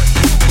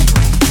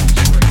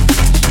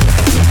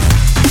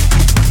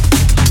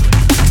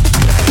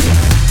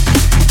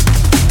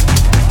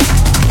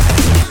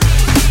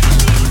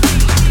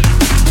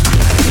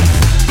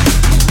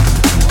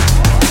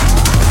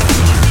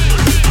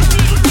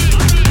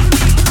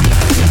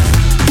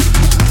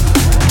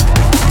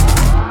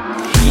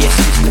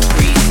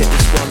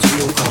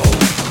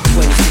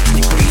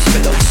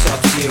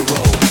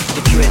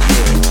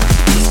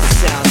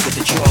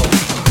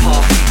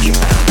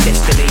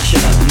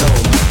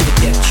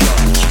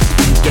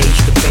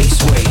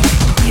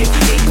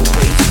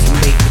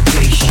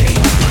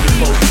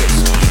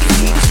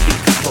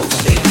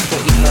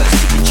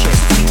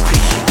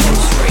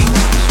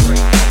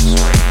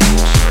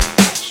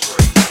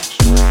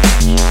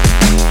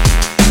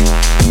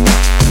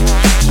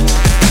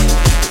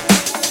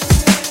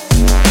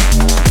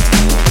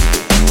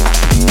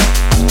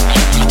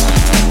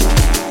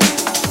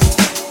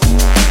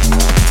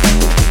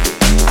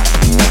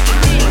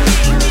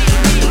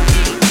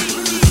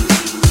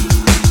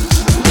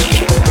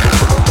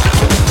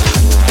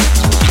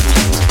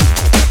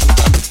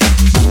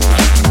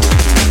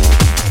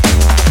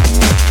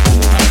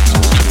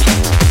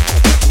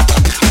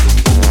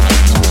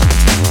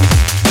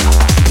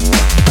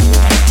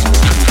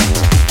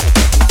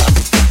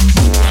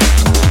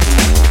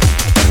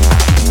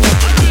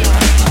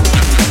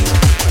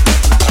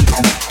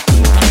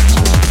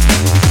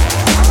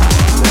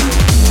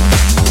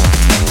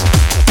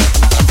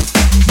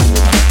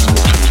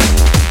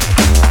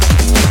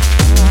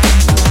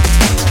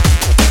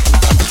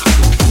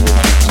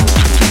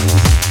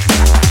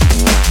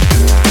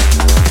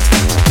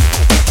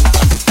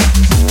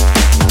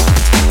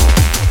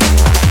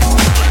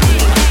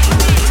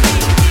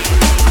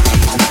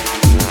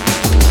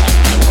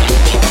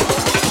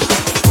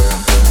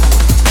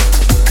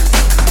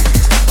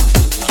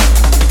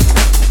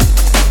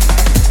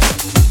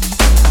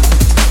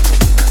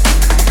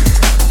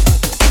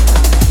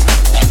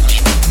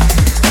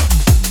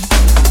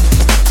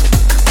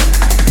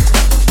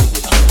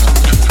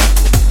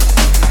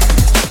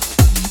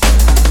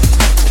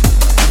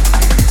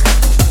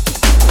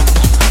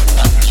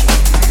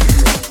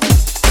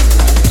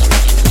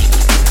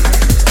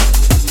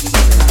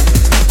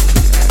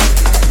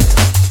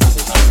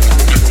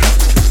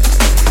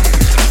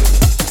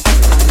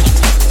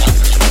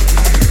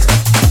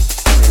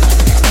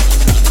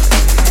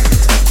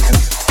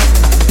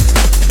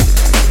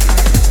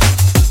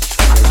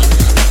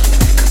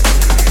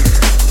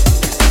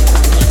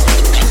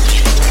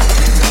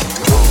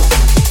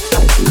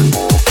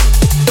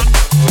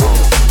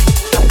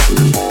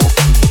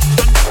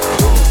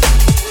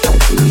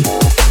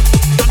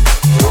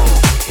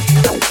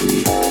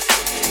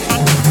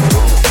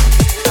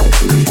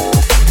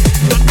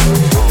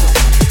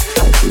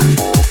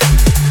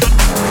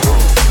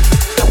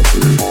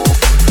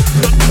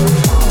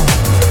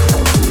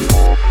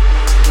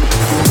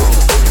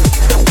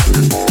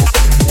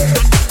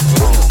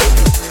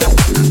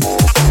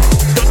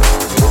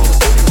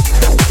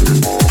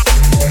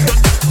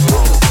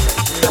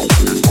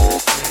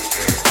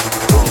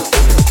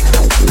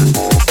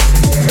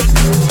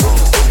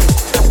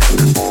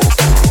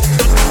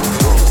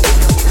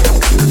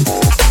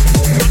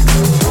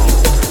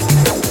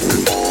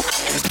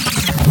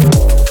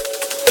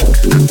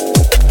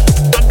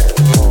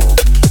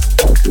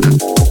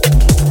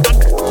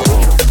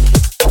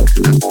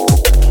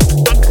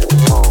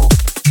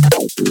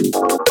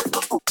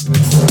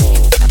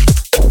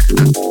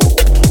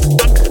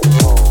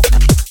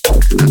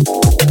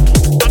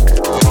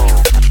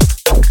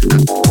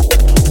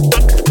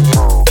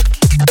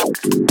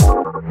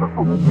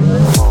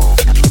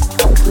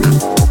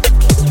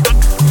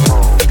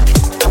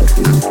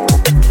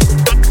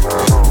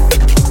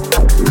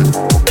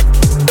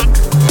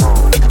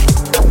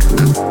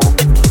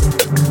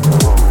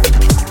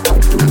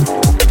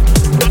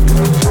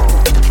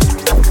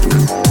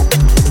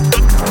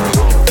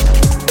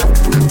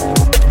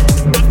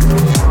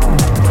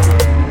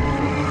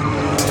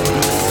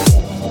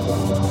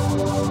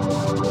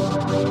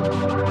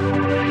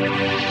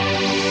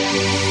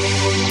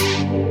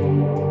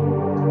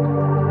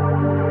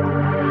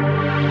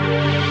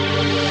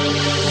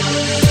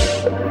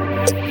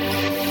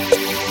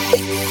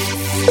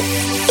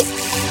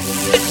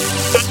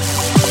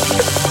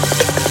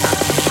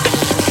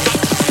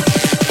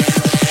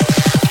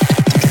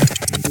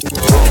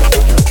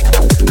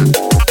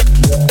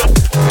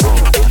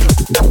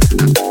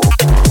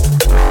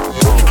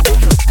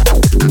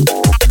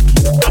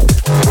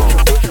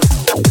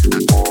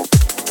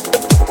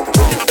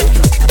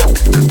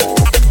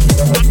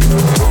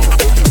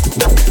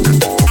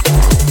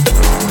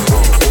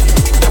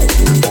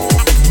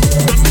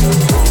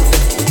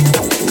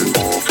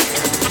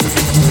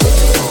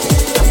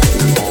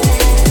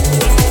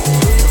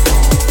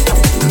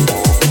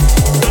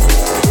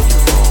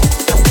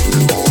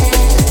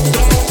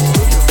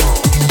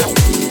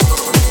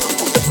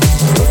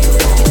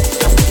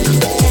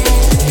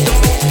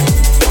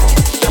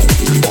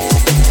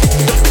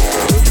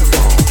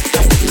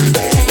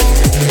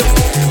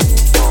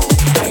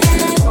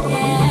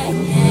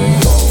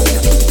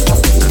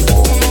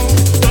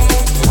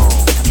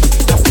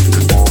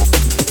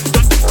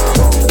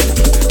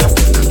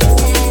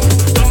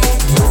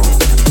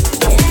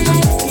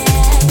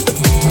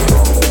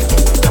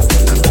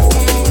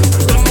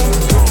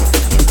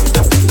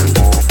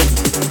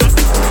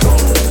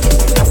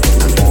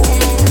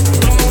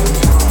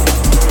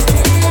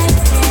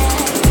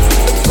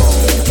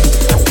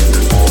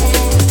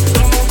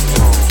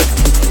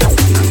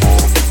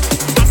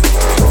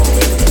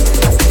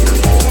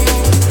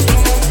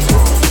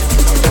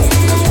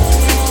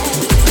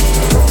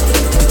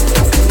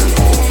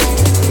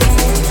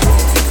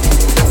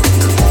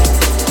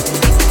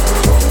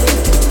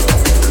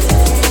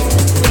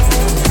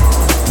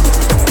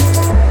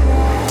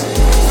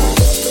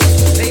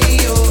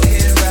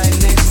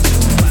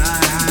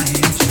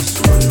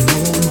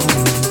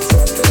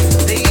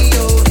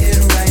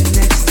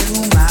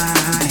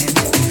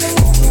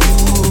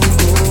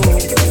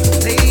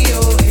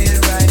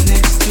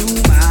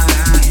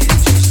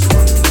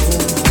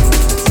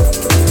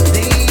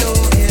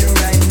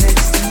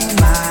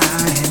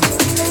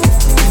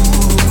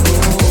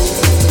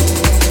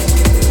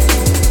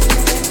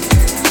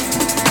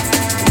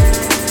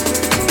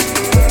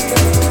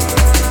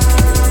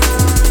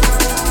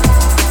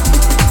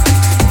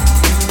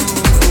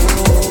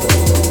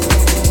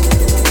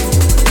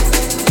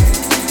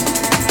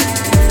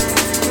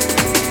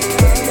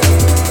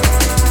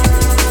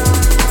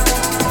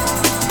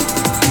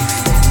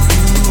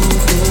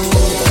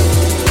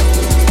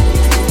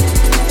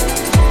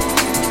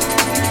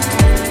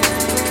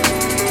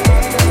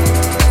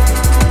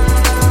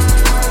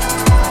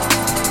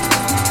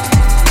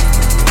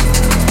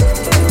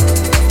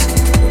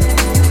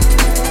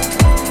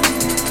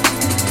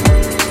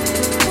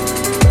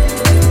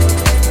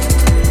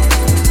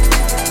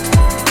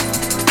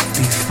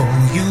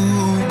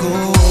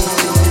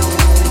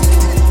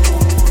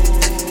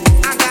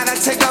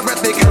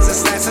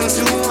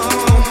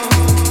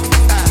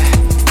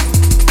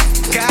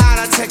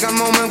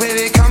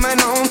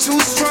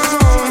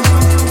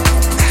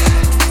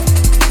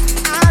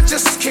 I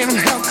just can't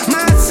help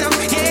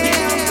myself, yeah.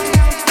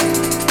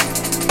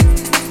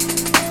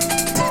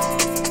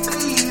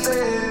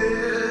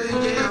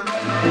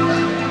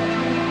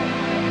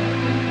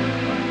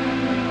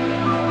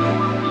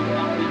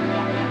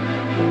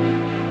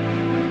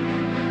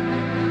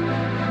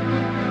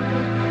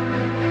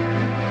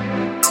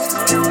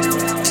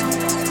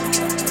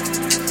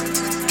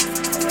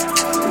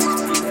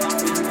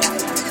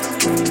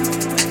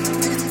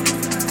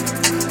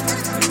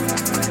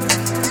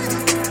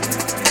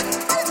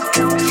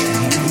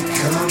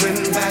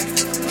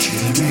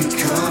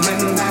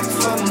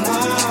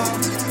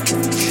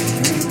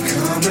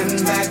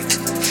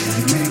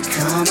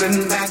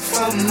 Coming back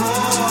for more.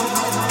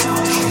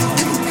 Keep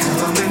me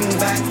coming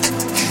back.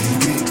 Keep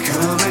me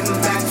coming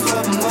back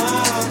for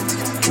more.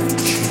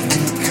 Keep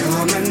me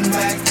coming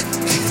back.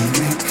 Keep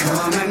me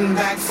coming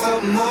back for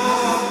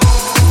more.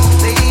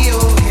 Lay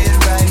your head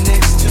right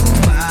next to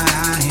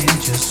mine.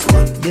 Just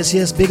one.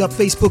 Yes, big up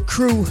Facebook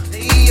crew.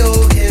 Lay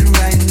your head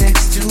right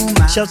next to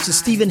mine. Shouts to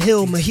Stephen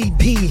Hill, Mahid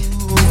P.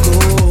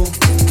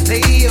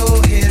 Lay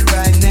your head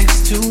right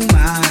next to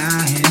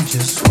mine.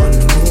 Just one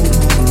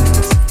moment.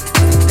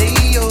 Lay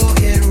your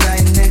head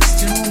right next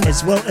to mine.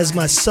 As well as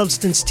my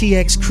Substance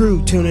TX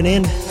crew tuning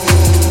in.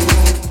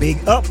 Big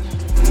up.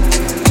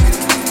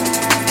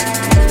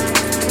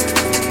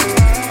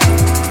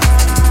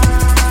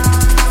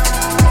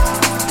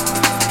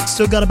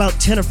 Still got about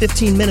 10 or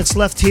 15 minutes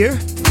left here.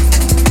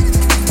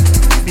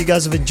 Hope you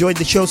guys have enjoyed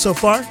the show so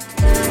far.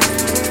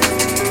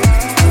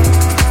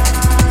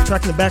 The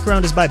track in the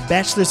background is by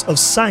Bachelors of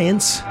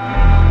Science,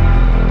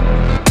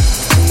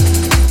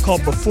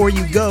 called Before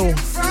You Go.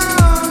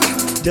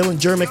 Dylan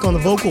Jermick on the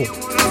vocal.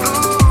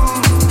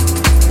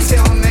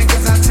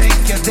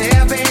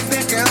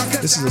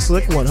 This is a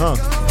slick one, huh?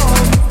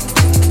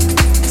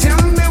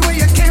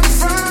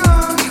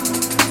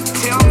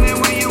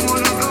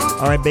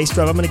 Alright, bass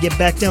drive, I'm going to get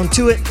back down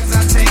to it.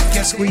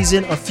 Squeeze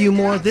in a few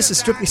more. This is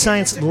Strictly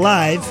Science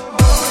Live.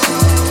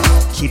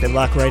 Keep it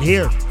locked right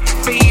here.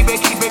 Baby,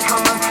 keep it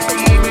coming.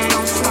 Baby,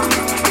 don't stop.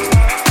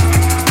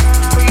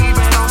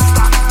 Baby, don't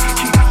stop.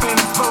 Keep it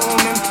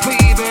rolling.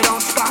 Baby,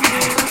 don't stop.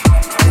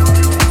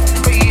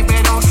 Baby,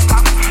 don't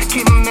stop.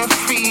 Give me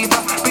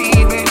fever.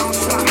 Baby, don't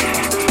stop.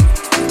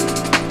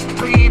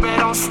 Baby,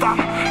 don't stop.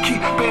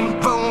 Keep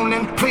it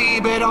rolling.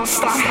 Baby, don't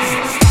stop.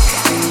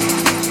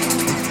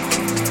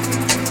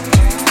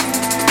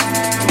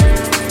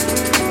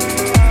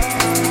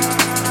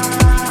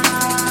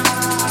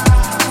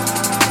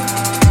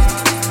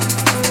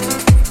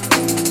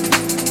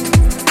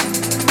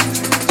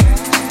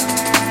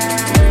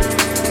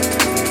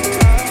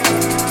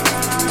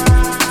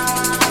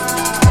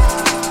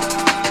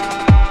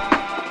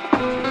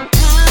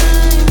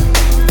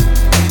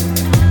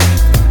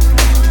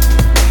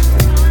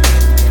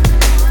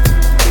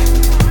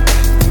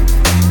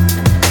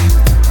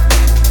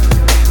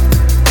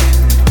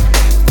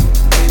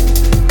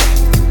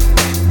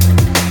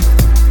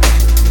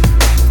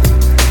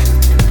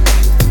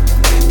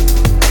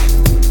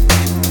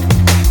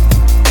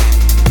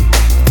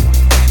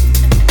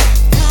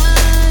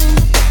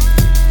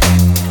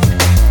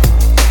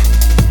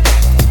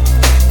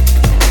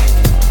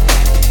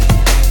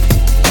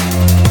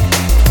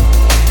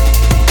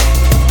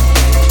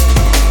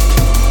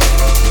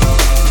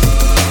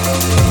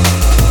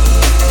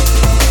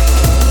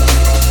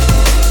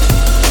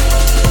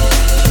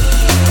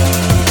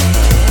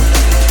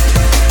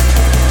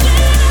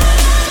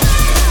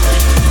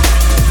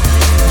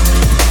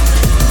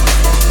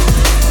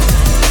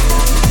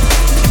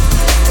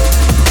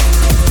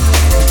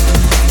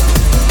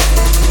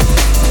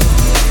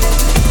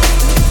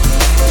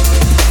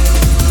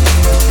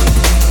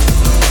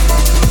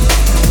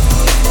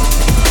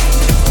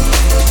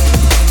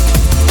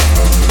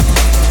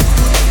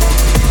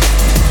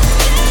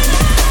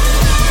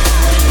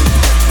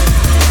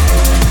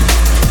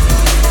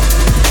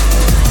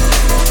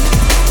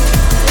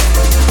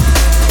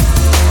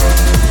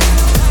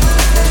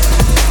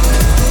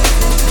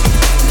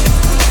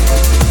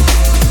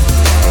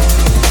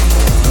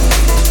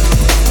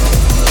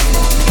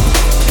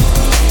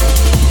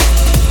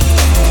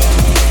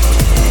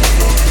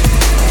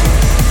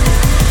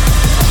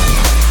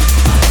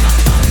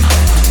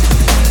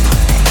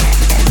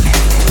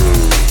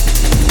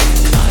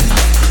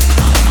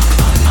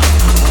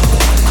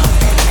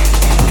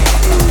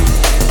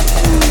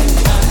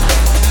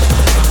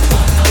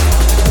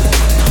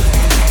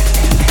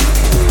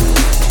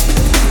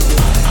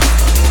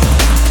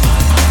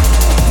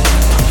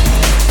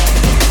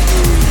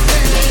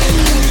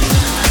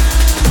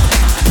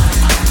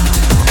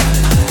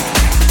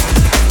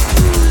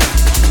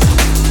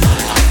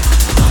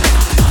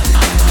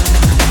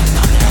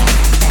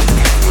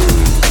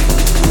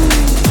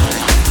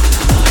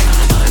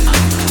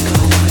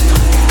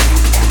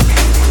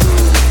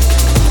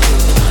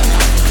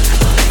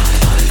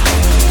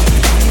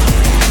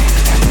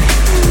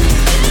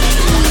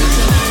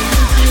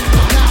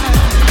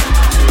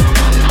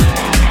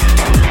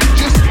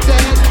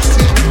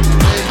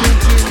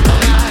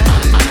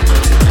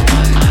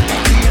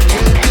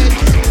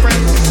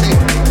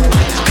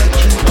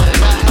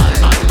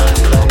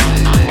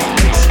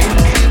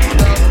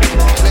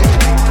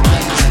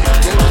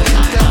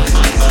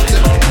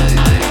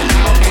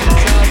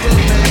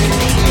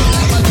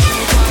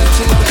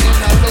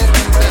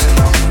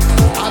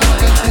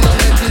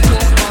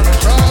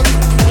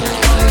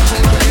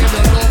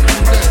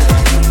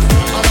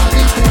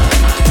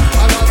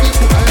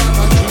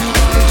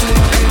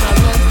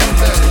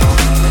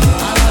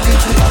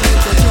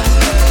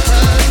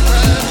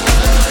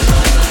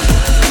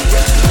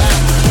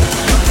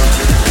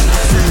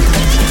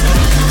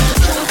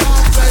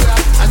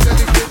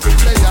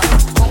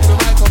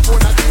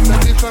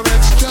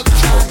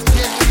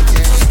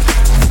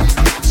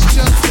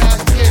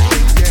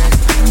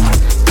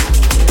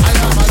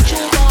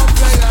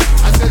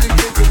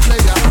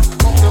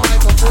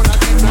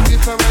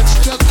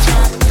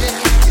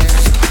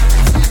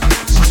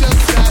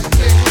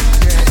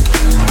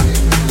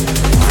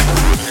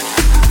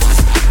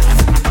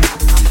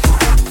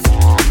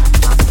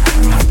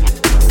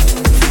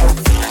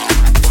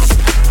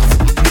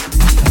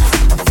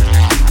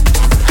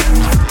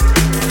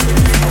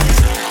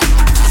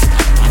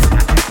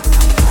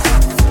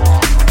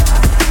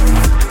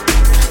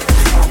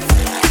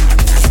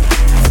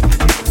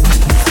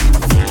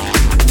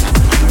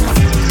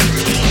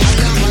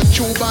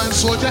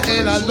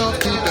 and I love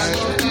to dance.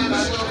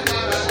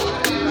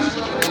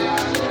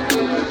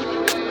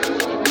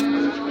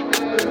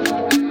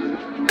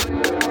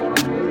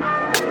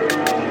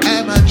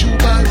 I'm a true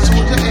band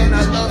soldier and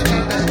I love to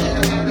dance.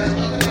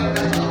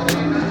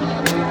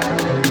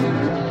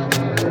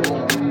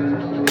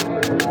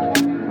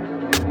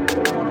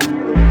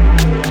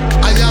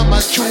 I am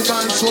a true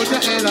band soldier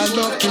and I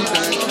love to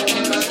dance.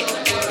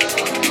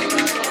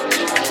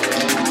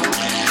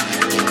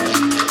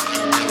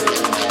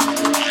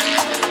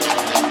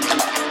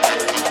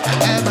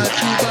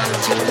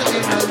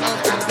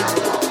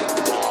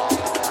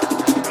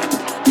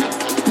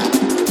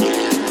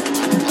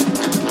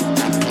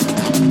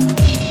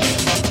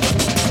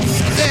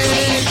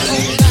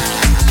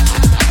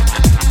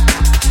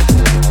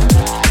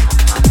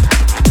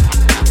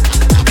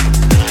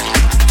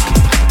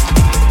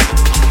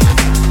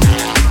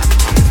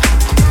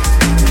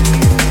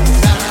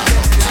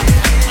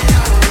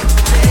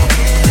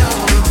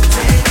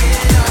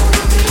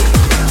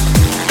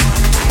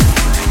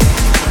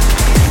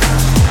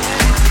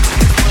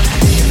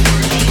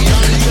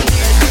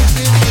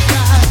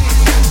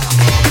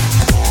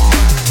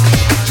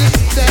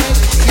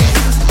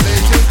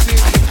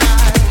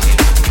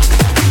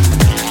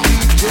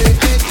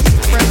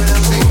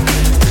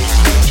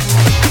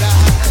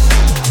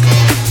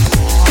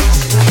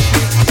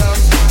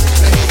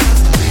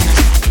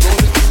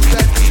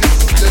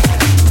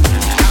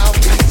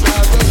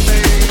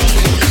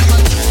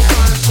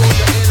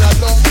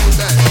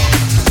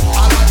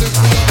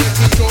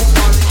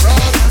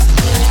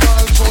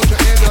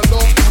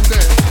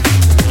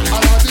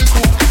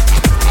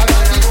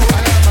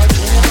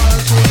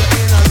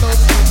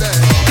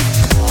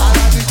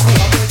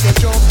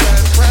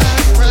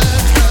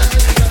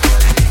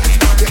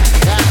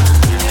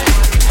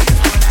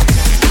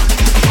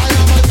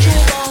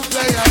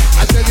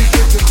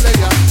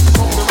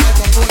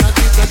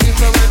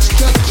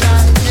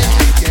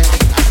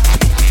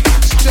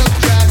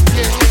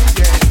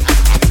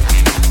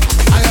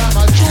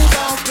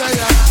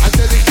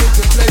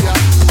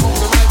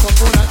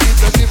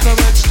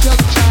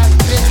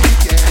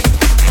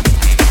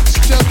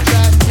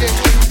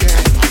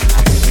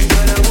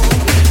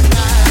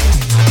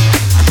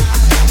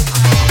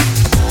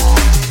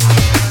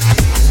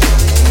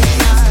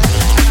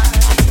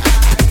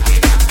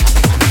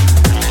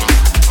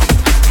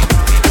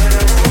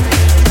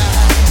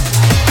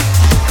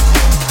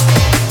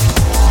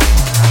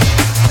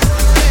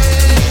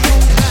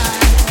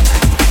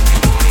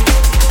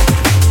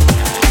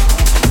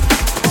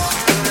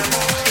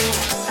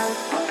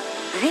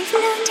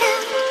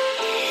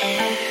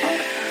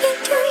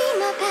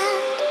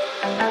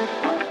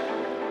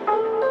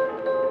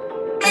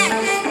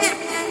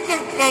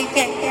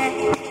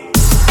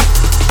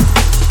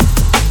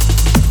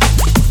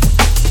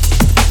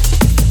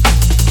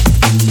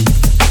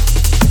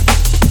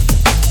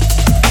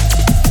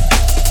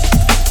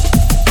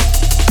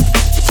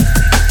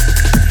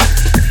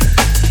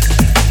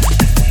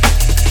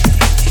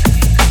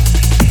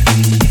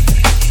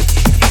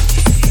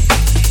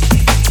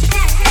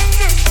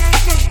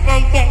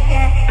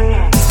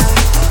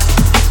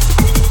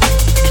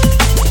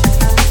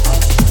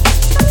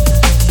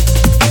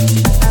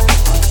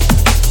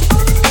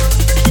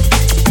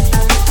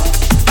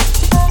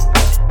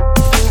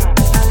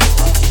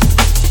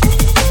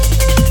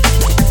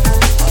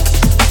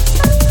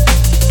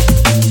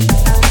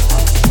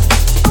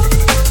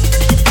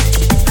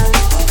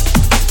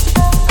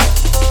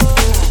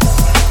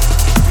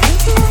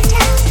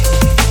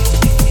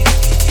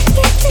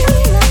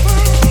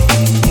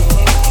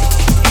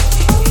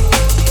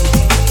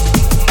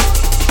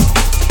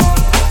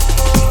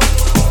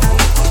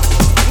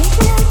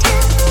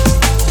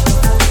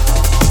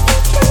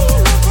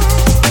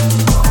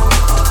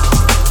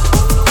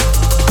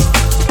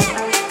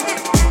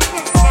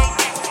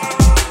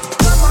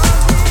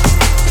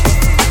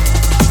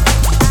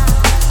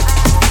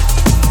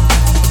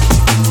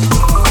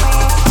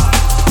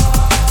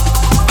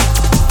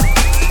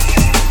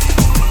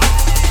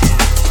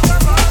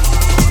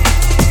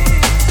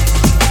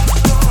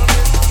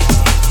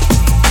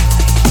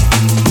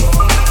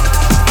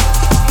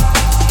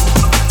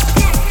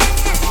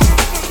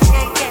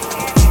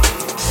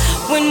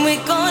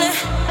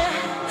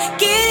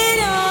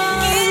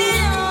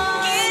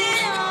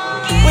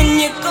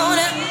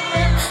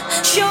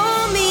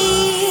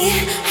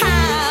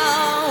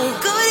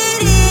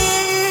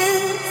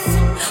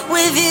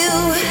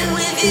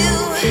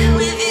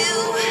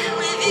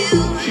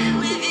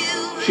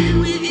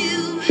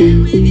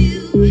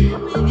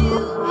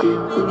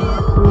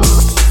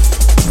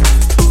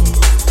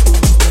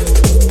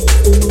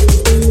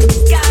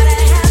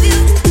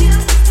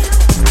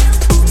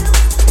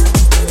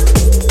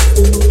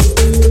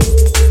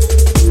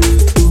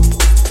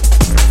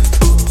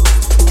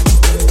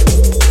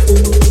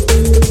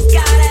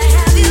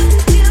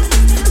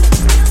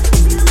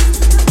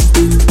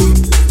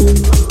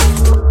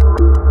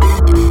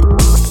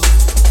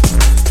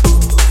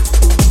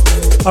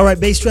 All right,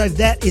 Bass Drive,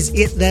 that is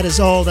it. That is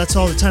all. That's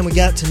all the time we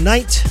got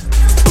tonight.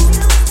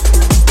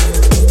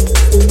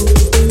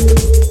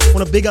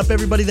 big up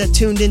everybody that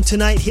tuned in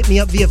tonight. Hit me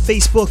up via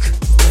Facebook.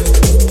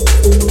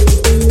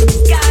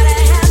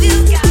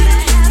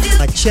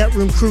 My chat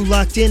room crew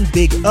locked in,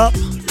 big up.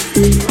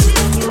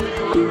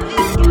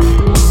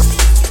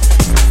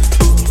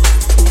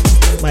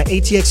 My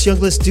ATX Young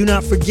List, do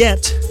not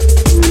forget,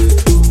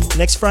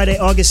 next Friday,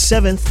 August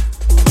 7th,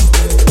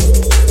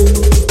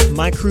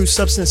 my crew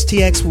Substance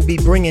TX will be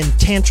bringing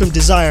Tantrum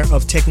Desire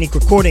of Technique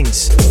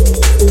Recordings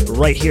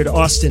right here to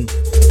Austin.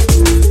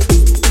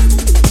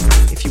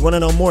 If you want to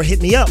know more,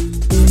 hit me up.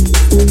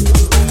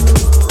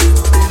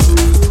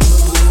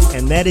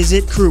 And that is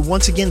it, crew.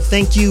 Once again,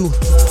 thank you.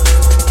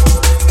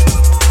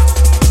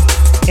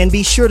 And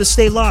be sure to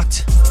stay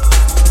locked,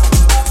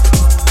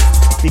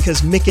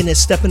 because Micken is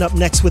stepping up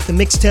next with the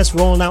mix test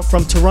rolling out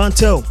from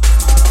Toronto.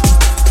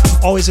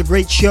 Always a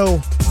great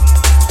show.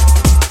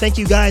 Thank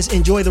you guys.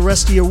 Enjoy the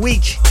rest of your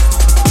week.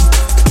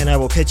 And I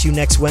will catch you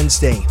next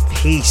Wednesday.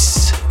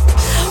 Peace.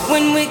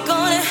 When we're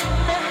gonna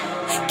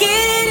get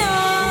it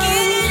on,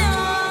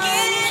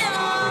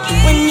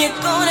 when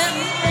you're gonna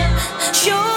show